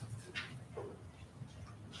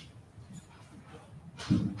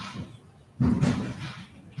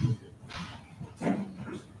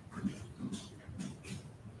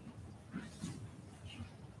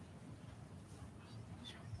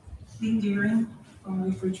 Lynn Deering from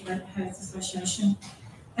the Bridge Ratepayers Association.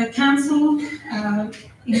 The council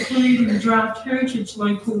include in the draft heritage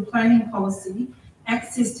local planning policy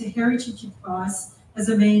access to heritage advice as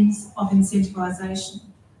a means of incentivisation.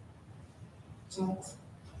 So,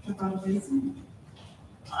 provide a reason.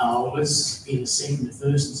 Let's get a seconder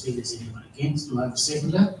first and see if there's anyone against. We'll have a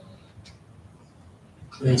seconder.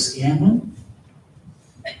 Claire Scanlon.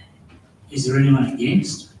 Is there anyone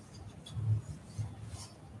against?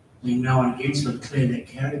 Being no one against, I'll declare that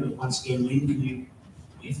carried. But once again, Lynn, can you,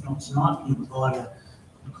 if not tonight, can you provide a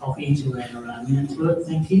copy to our minute clerk?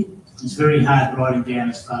 Thank you. It's very hard writing down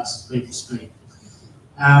as fast as people speak.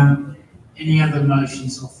 Any other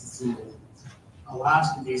motions off the floor? I'll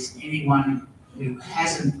ask if there's anyone who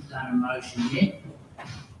hasn't done a motion yet.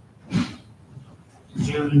 The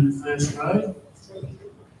gentleman in the first row.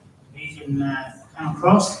 You can come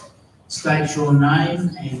across, state your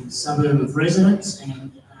name and suburb of residence,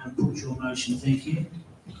 and put your motion. Thank you.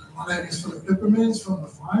 My name is Philip Peppermans from the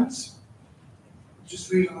Fines. Just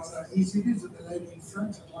realised how easy it is that the lady in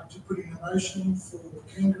front. I'd like to put in a motion for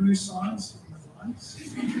kangaroo signs in the Fines.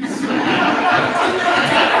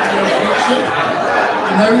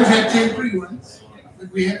 I know we've had temporary ones,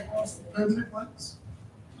 but we have asked for permanent ones.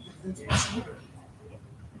 If that's possible.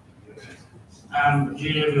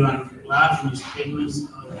 Due to everyone laughing, Mr. Pegmans,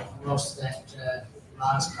 I've lost that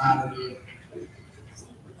last part of you.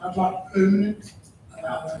 I'd like permanent.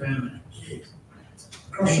 Permanent. Yes.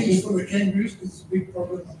 Crossings for the kangaroos, because it's a big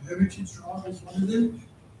problem on Heritage Drive is one of them.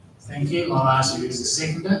 Thank you. I'll ask you as a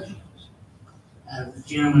seconder. The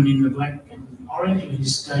gentleman in the black and orange, you can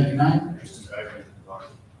just state your name.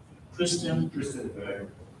 Tristan.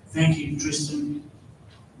 Thank you, Tristan.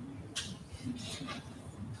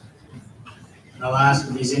 And I'll ask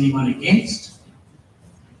if there's anyone against.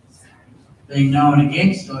 Being no one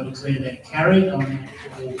against, I declare that carried. I'll now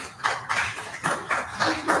call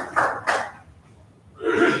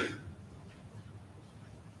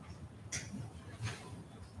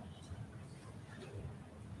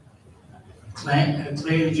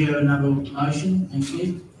Claire, did you have another motion? Thank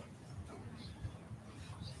you.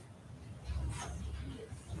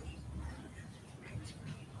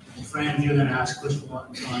 Fran, you're going to ask a question,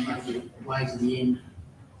 what time make your way to the end?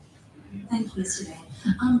 Thank you, Mr.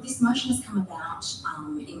 Mayor. This motion has come about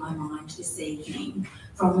in my mind this evening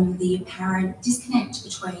from the apparent disconnect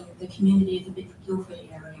between the community of the Guildford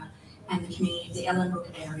area and the community of the Ellenbrook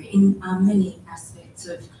area in many aspects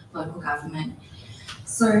of local government.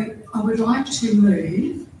 So I would like to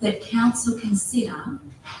move that council consider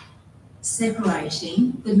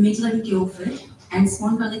separating the Midland, Guildford and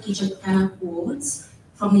Swan Valley Gidget wards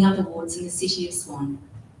from the other wards in the city of Swan.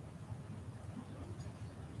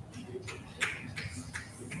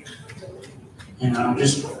 And I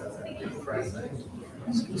just want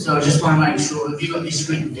to make sure, have you got this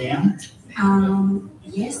written down?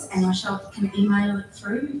 Yes, and I can email it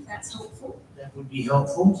through if that's helpful. That would be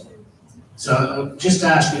helpful. So I'll just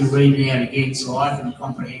ask you to read it out again so I can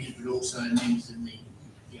comprehend it, but also members in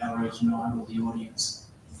the other tonight or the audience.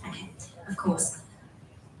 Okay, of course.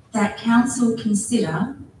 That council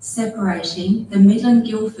consider separating the Midland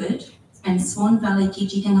Guildford and Swan Valley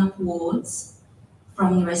Gidgegannup wards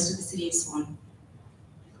from the rest of the City of Swan.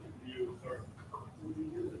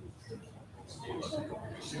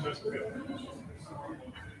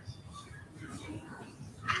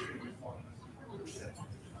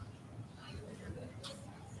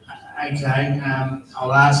 Okay,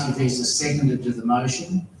 I'll ask if there's a seconder to the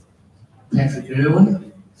motion. Patrick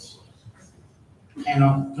Irwin.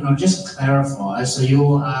 And can I just clarify, so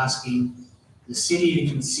you're asking the city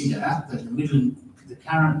to consider that the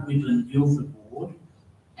current Midland Guildford ward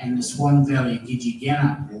and the Swan Valley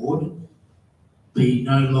Gidgegannup ward be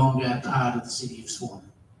no longer part of the City of Swan?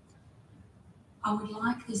 I would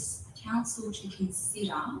like this council to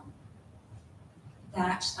consider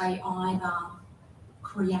that they either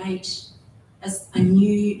create a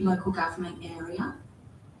new local government area,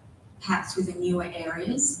 perhaps with the newer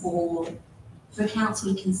areas, or for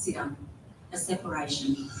council to consider a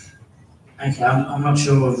separation. Okay, I'm not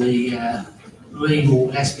sure of the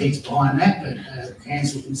legal aspects behind that, but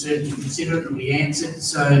council can certainly consider it and be answered.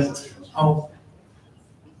 So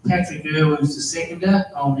Patrick Irwin's the seconder.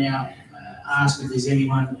 I'll now ask if there's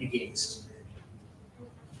anyone against.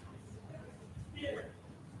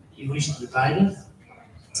 You wish to debate it?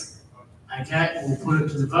 Okay, we'll put it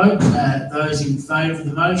to the vote. Those in favour of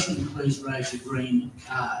the motion, please raise your green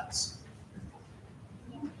cards.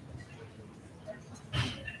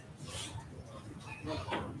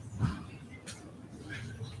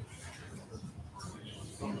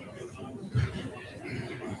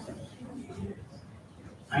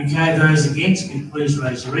 Okay, those against, can you please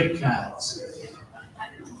raise your red cards.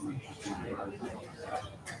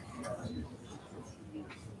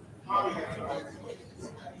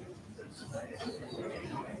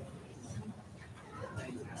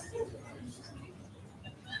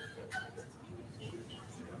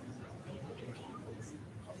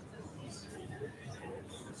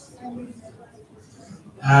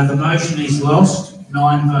 The motion is lost,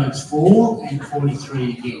 9 votes for and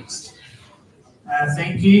 43 against.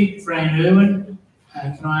 Thank you, Fran Irwin.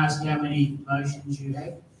 Can I ask how many motions you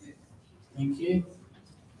have? Thank you.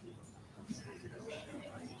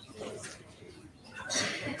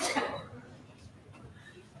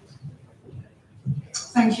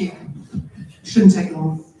 Thank you. Shouldn't take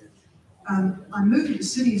long. I move that the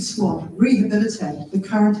City of Swan rehabilitate the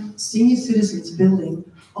current senior citizens building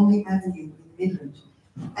on the avenue in Midland,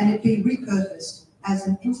 and it be repurposed as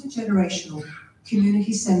an intergenerational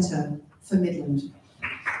community centre for Midland.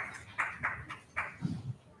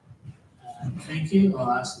 Thank you.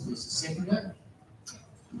 I'll ask if there's a seconder.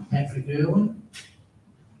 Patrick Irwin.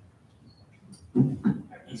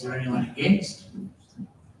 Is there anyone against?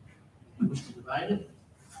 Wish to debate it?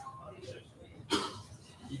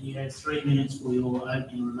 You have 3 minutes for your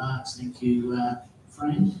opening remarks. Thank you,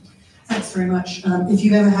 Fran. Thanks very much. If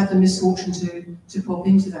you've ever had the misfortune to pop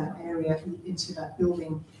into that area, into that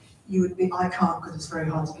building, you would be, I can't because it's very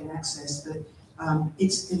hard to get access, but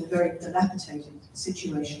it's in a very dilapidated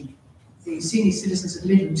situation. The senior citizens of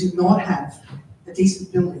Midland do not have a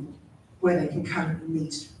decent building where they can currently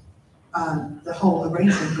meet. The whole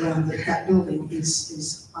arrangement around that building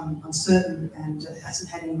is uncertain and hasn't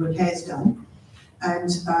had any repairs done. And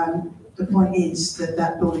the point is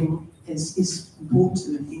that building is important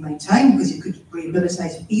to be maintained because you could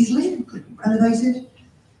rehabilitate it easily, it could be renovated.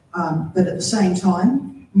 But at the same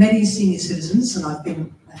time, many senior citizens, and I've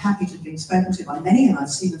been happy to have been spoken to by many, and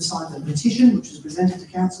I've seen them sign the petition, which was presented to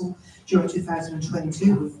council during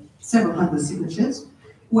 2022 with several hundred signatures,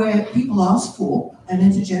 where people asked for an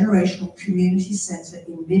intergenerational community centre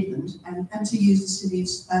in Midland and to use the city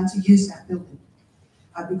to use that building.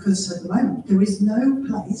 Because at the moment, there is no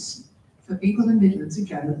place for people in Midland to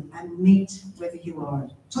go and meet, whether you are a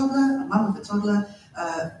toddler, a mum with a toddler,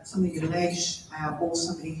 somebody of an age, or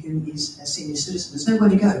somebody who is a senior citizen. There's nowhere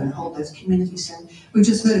to go and hold those community centres. We've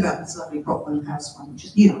just heard about this lovely Brockman House one, which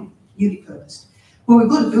is newly purposed. Well, we've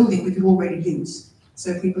got a building we could already use.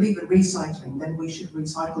 So if we believe in recycling, then we should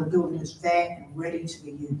recycle a building that's there and ready to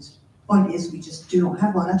be used. Point is, we just do not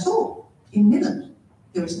have one at all in Midland.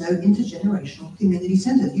 There is no intergenerational community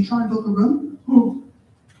centre. If you try and book a room,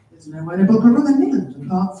 there's nowhere to book a room in Midland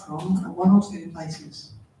apart from 1 or 2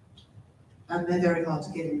 places. And they're very hard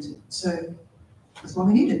to get into. So that's why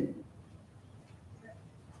we need it.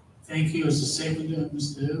 Thank you. As a seconder,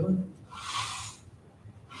 Mr. Irwin.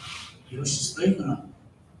 You wish to speak or not?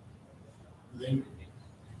 Then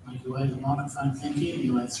make your way to the microphone. Thank you.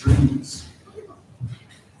 You have 3 minutes.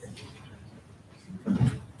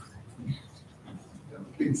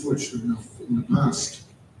 I've been fortunate enough in the past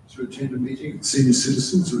to attend a meeting with senior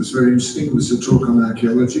citizens. It was very interesting. It was a talk on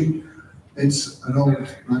archaeology. It's an old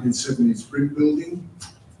 1970s brick building.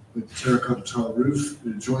 with terracotta tile roof.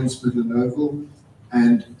 It adjoins Midland Oval,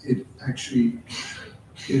 and it actually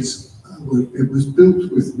is, it was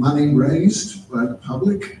built with money raised by the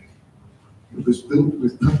public. It was built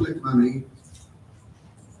with public money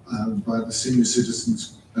by the senior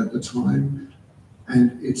citizens at the time,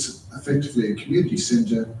 and it's effectively a community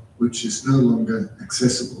centre which is no longer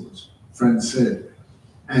accessible, as Fran said.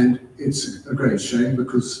 And it's a great shame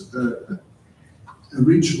because a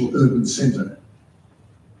regional urban centre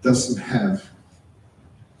doesn't have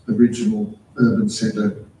a regional urban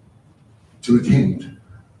centre to attend.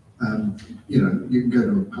 You know, you can go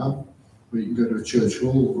to a pub, or you can go to a church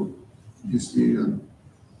hall, or use the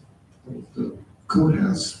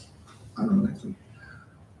courthouse, ironically,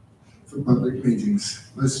 for public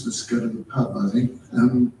meetings. Most of us go to the pub, I think.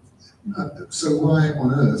 So why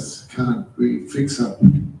on earth can't we fix up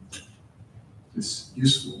this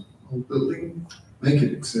useful old building, make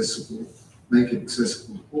it accessible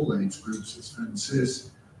to all age groups, as Fran says,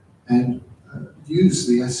 and use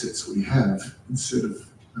the assets we have instead of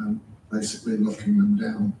basically locking them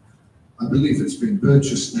down. I believe it's been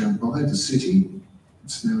purchased now by the city.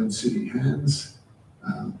 It's now in city hands.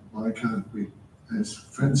 Why can't we, as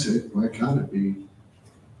Fran said, why can't it be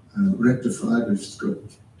rectified? If it's got,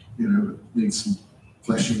 you know, needs some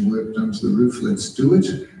flashing work done to the roof, let's do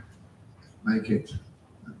it. Make it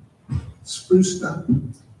spruced up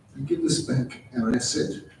and give us back our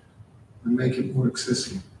asset and make it more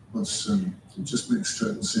accessible. It just makes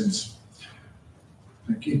total sense.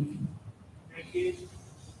 Thank you. Thank you.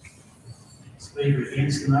 Speaker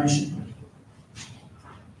against the motion.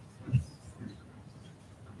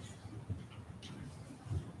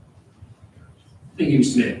 Thank you,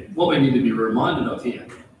 Mr. Mayor. What we need to be reminded of here,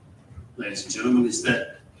 ladies and gentlemen, is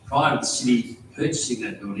that prior to the city purchasing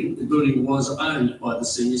that building, the building was owned by the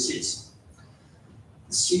senior citizens.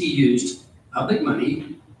 The city used public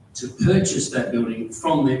money to purchase that building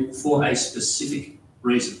from them for a specific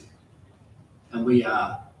reason. And we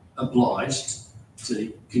are obliged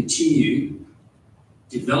to continue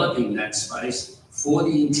developing that space for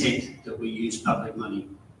the intent that we use public money.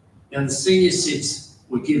 Now, the senior citizens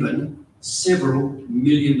were given several $1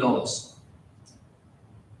 million,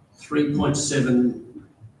 3.7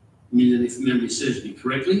 million, if memory serves me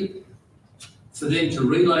correctly, for them to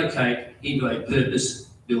relocate into a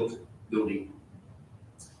purpose-built building.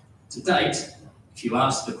 To date, if you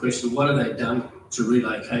ask the question, what have they done to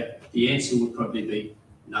relocate, the answer would probably be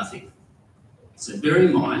nothing. So bear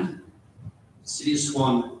in mind, the City of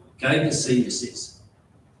Swan gave the senior citizens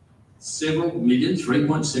several million,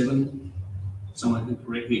 3.7, someone can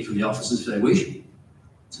correct me from the officers if they wish,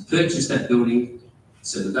 to purchase that building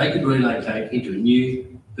so that they could relocate into a new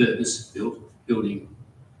purpose-built building.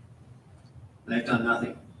 They've done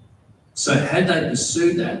nothing. So had they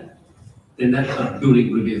pursued that, then that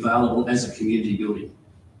building would be available as a community building.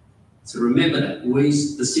 So remember that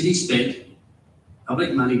the city spent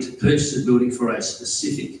public money to purchase a building for a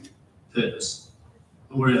specific purpose.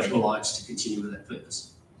 And we're obliged to continue with that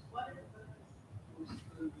purpose.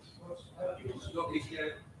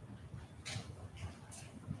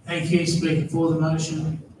 Thank you. Speaking for the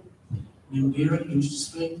motion. Indira, you wish to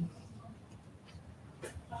speak?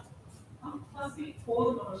 I speak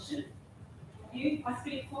for the motion. I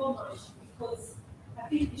speak for the motion because I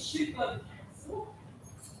think it should go to council,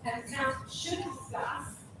 and council should discuss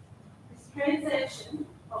this transaction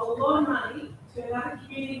of a lot of money to another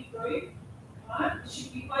community group. Right? It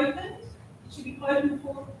should be open. It should be open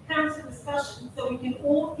for council discussion so we can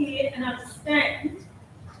all hear and understand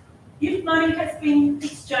if money has been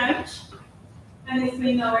exchanged and there's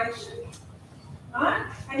been no action.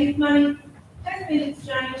 Right? And if money has been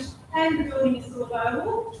exchanged and the building is still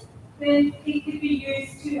available, then it could be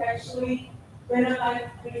used to actually renovate,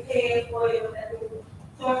 repair, whatever that building.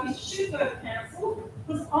 So it should go to council,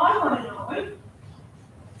 because I want to know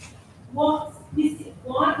what's missing.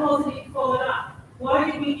 Why wasn't it followed up? Why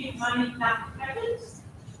did we give money, nothing happened?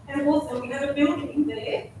 And also we have a building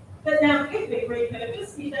there that now could be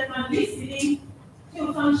repurposed if that money is sitting to a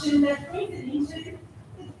function that brings it into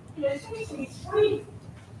 2023.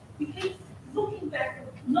 We keep looking back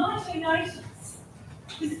at 1980s.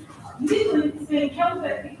 This Midland is being held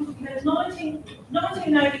back because we had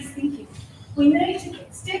 1980s thinking. We need to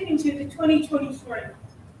step into the 2023.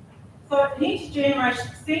 So an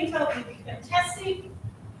intergenerational centre would be fantastic.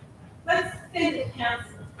 Let's send it to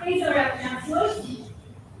council. These are our councillors.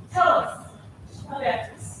 Tell us about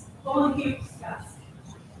this. Volunteer discuss.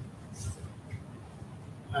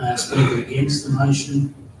 Speaker against the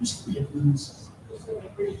motion, Mr. Edmonds.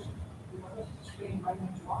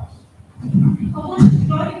 I want to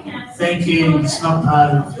go to council. Thank you. It's not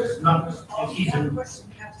part of, not, if you can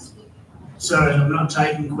Sorry, I'm not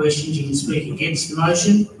taking questions. You can speak against the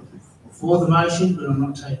motion, for the motion, but I'm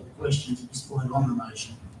not taking questions at this point on the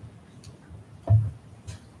motion.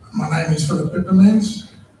 My name is Philip Pippermans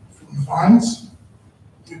from the Vines,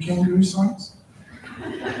 the kangaroo sites.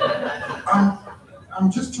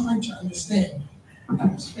 I'm just trying to understand.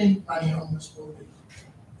 You spent money on this building,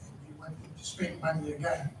 and you want to spend money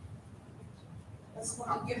again. That's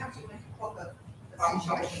what you have to make a proper.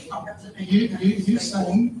 You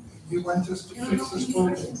saying you want us to fix this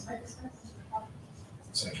building?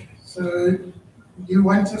 It's okay. So you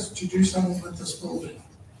want us to do something with this building?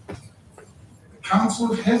 The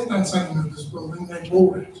council has done something with this building. They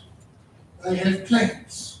bought it. They have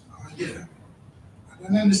plans. I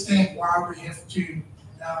don't understand why we have to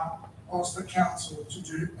now ask the council to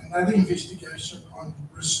do another investigation on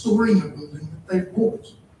restoring a building that they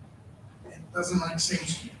bought. It doesn't make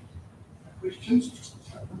sense to me. Questions?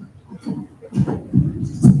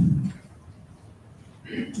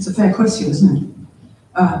 It's a fair question, isn't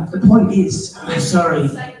it? The point is. Sorry.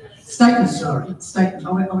 Statement. Sorry. Statement.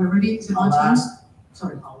 Are we ready? Is it my turn?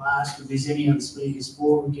 Sorry. I'll ask if there's any other speakers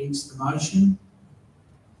for or against the motion.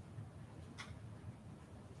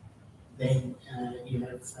 Then you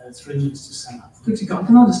have 3 minutes to sum up. Good to go. I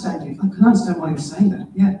can understand you. I can understand why you're saying that.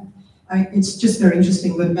 Yeah. It's just very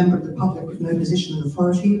interesting when a member of the public with no position of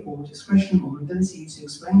authority or discretion or ability to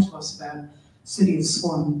explain to us about City of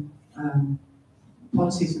Swan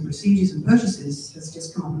policies and procedures and purchases has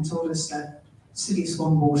just come up and told us that City of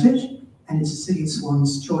Swan bought it and it's a City of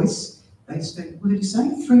Swan's choice. They spent, what did he say,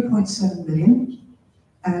 3.7 million,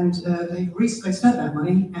 and they spent that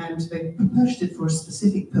money and they purchased it for a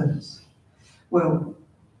specific purpose. Well,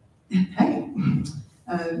 hey.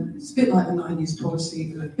 It's a bit like the 9 years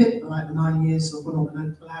policy, a bit like the 9 years of we're not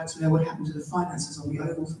allowed to know what happened to the finances on the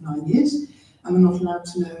Oval for 9 years, and we're not allowed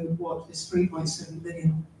to know what this 3.7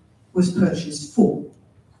 million was purchased for.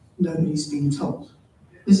 Nobody's been told.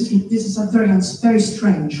 This is a very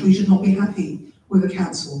strange. We should not be happy with a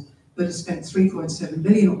council that has spent 3.7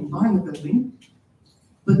 million on buying a building,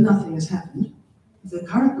 but nothing has happened. The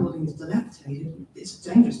current building is dilapidated. It's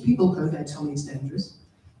dangerous. People go there, tell me it's dangerous.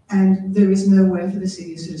 And there is nowhere for the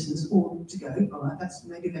city citizens all to go. All right, that's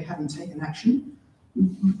maybe they haven't taken action,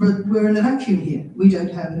 but we're in a vacuum here. We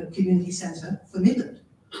don't have a community centre for Midland.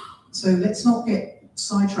 So let's not get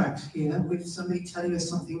sidetracked here with somebody telling us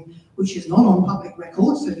something which is not on public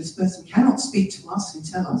record, so this person cannot speak to us and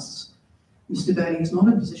tell us. Mr. Bailey is not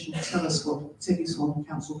in a position to tell us what City of Swan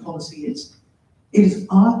Council policy is. It is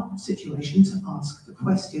our situation to ask the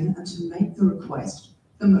question and to make the request,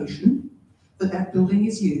 the motion, that building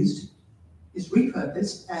is used, is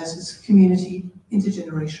repurposed as a community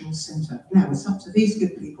intergenerational centre. Now it's up to these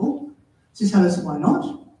good people to tell us why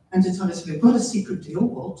not, and to tell us if we've got a secret deal.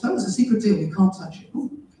 Well, tell us a secret deal, we can't touch it.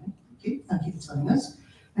 Oh, okay, thank you for telling us.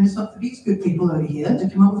 And it's up for these good people over here to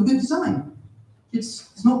come up with a good design.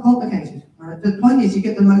 It's not complicated. All right? The point is you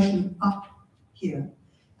get the motion up here,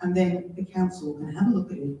 and then the council can have a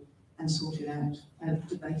look at it and sort it out and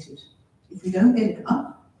debate it. If we don't get it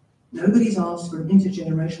up, nobody's asked for an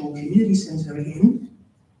intergenerational community centre again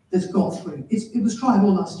that's got through. It was tried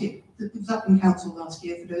all last year. It was up in council last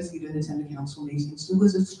year. For those of you who don't attend the council meetings, there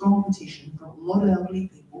was a strong petition from a lot of elderly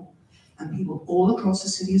people and people all across the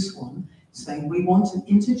City of Swan saying we want an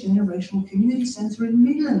intergenerational community centre in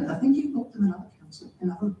Midland. I think you've got them in other council, in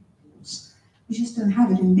other boards. We just don't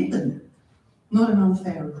have it in Midland. Not an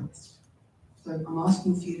unfair request. So I'm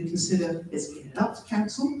asking for you to consider, let's get it up to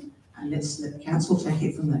council and let's let the council take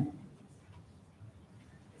it from there.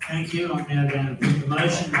 Thank you. I'm now going to put the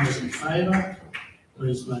motion. Those in favour,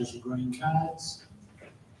 please raise your green cards.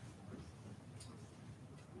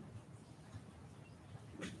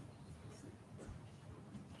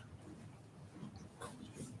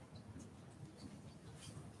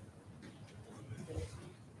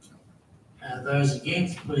 Those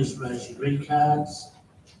against, please raise your red cards.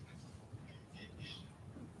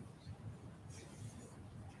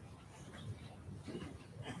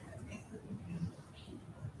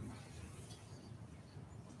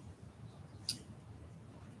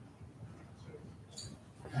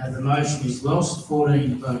 The motion is lost,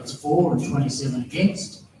 14 votes for and 27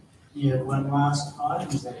 against. You have one last item,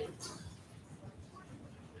 is that it?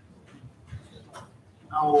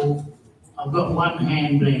 I've got one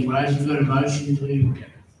hand being raised. You've got a motion to,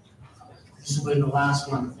 this will be the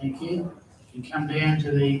last one, thank you. You can come down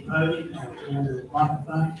to the podium, down to the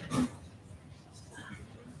microphone.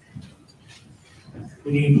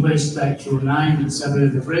 Will you please state your name and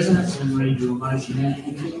suburb of residence and read your motion out,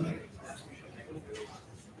 thank you.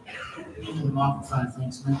 Into the microphone,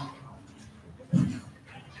 thanks, mate.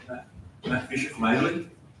 Matt Fisher from Ailey.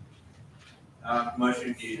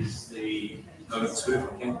 Motion is number 2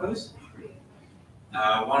 from Campos.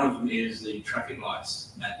 One of them is the traffic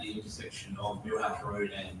lights at the intersection of Millhouse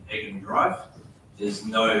Road and Egan Drive. There's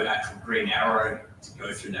no actual green arrow to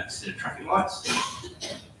go through that set of traffic lights.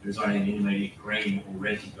 There's only an intermediate green or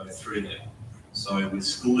red to go through there. So with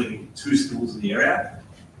 2 schools in the area,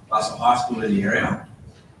 plus a high school in the area,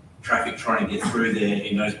 traffic trying to get through there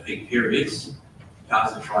in those peak periods,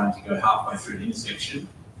 cars are trying to go halfway through the intersection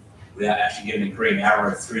without actually getting a green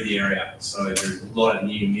arrow through the area. So there's a lot of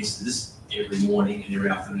near misses every morning and every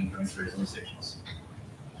afternoon going through those intersections.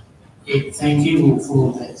 Yeah, thank you. We'll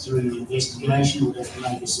forward that through the investigation. We'll have to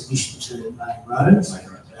make a submission to Main Roads.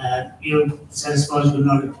 You're satisfied with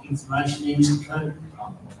not information there, Mr. Code?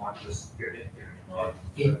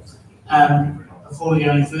 Yeah. Before we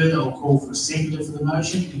go any further, I'll call for a seconder for the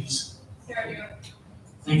motion.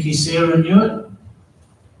 Thank you, Sarah Newett.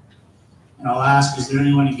 And I'll ask, is there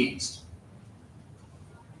anyone against?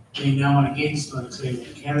 Being no one against, I declare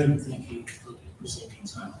that carried. Thank you for presenting.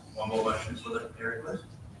 So, one more motion for the area, please.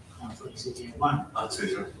 I thought you said you had one. Oh, 2,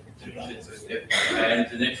 sorry. Yep.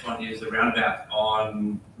 And the next one is the roundabout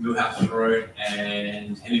on Millhouse Road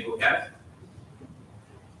and Hennybrook Ave.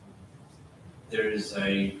 There is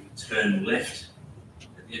a turn left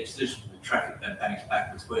at the exit, the traffic that banks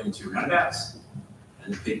back between the 2 roundabouts,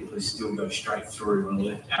 and the people who still go straight through on the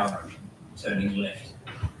left arrow, turning left,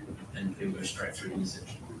 and people go straight through the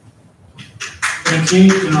intersection. Thank you.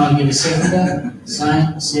 Can I get a seconder?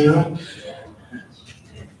 Same, Sarah?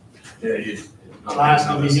 Yeah, it is. I'll ask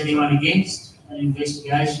if there's anyone against an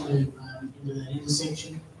investigation into that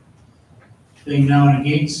intersection. Being no one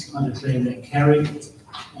against, I declare that carried.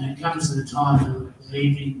 And it comes to the time of the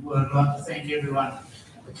evening where I'd like to thank everyone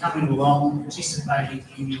for coming along, participating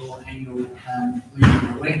in your annual meeting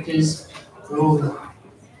of electors. For all the,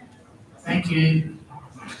 thank you.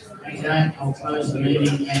 Okay, I'll close the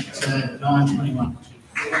meeting at 9:21.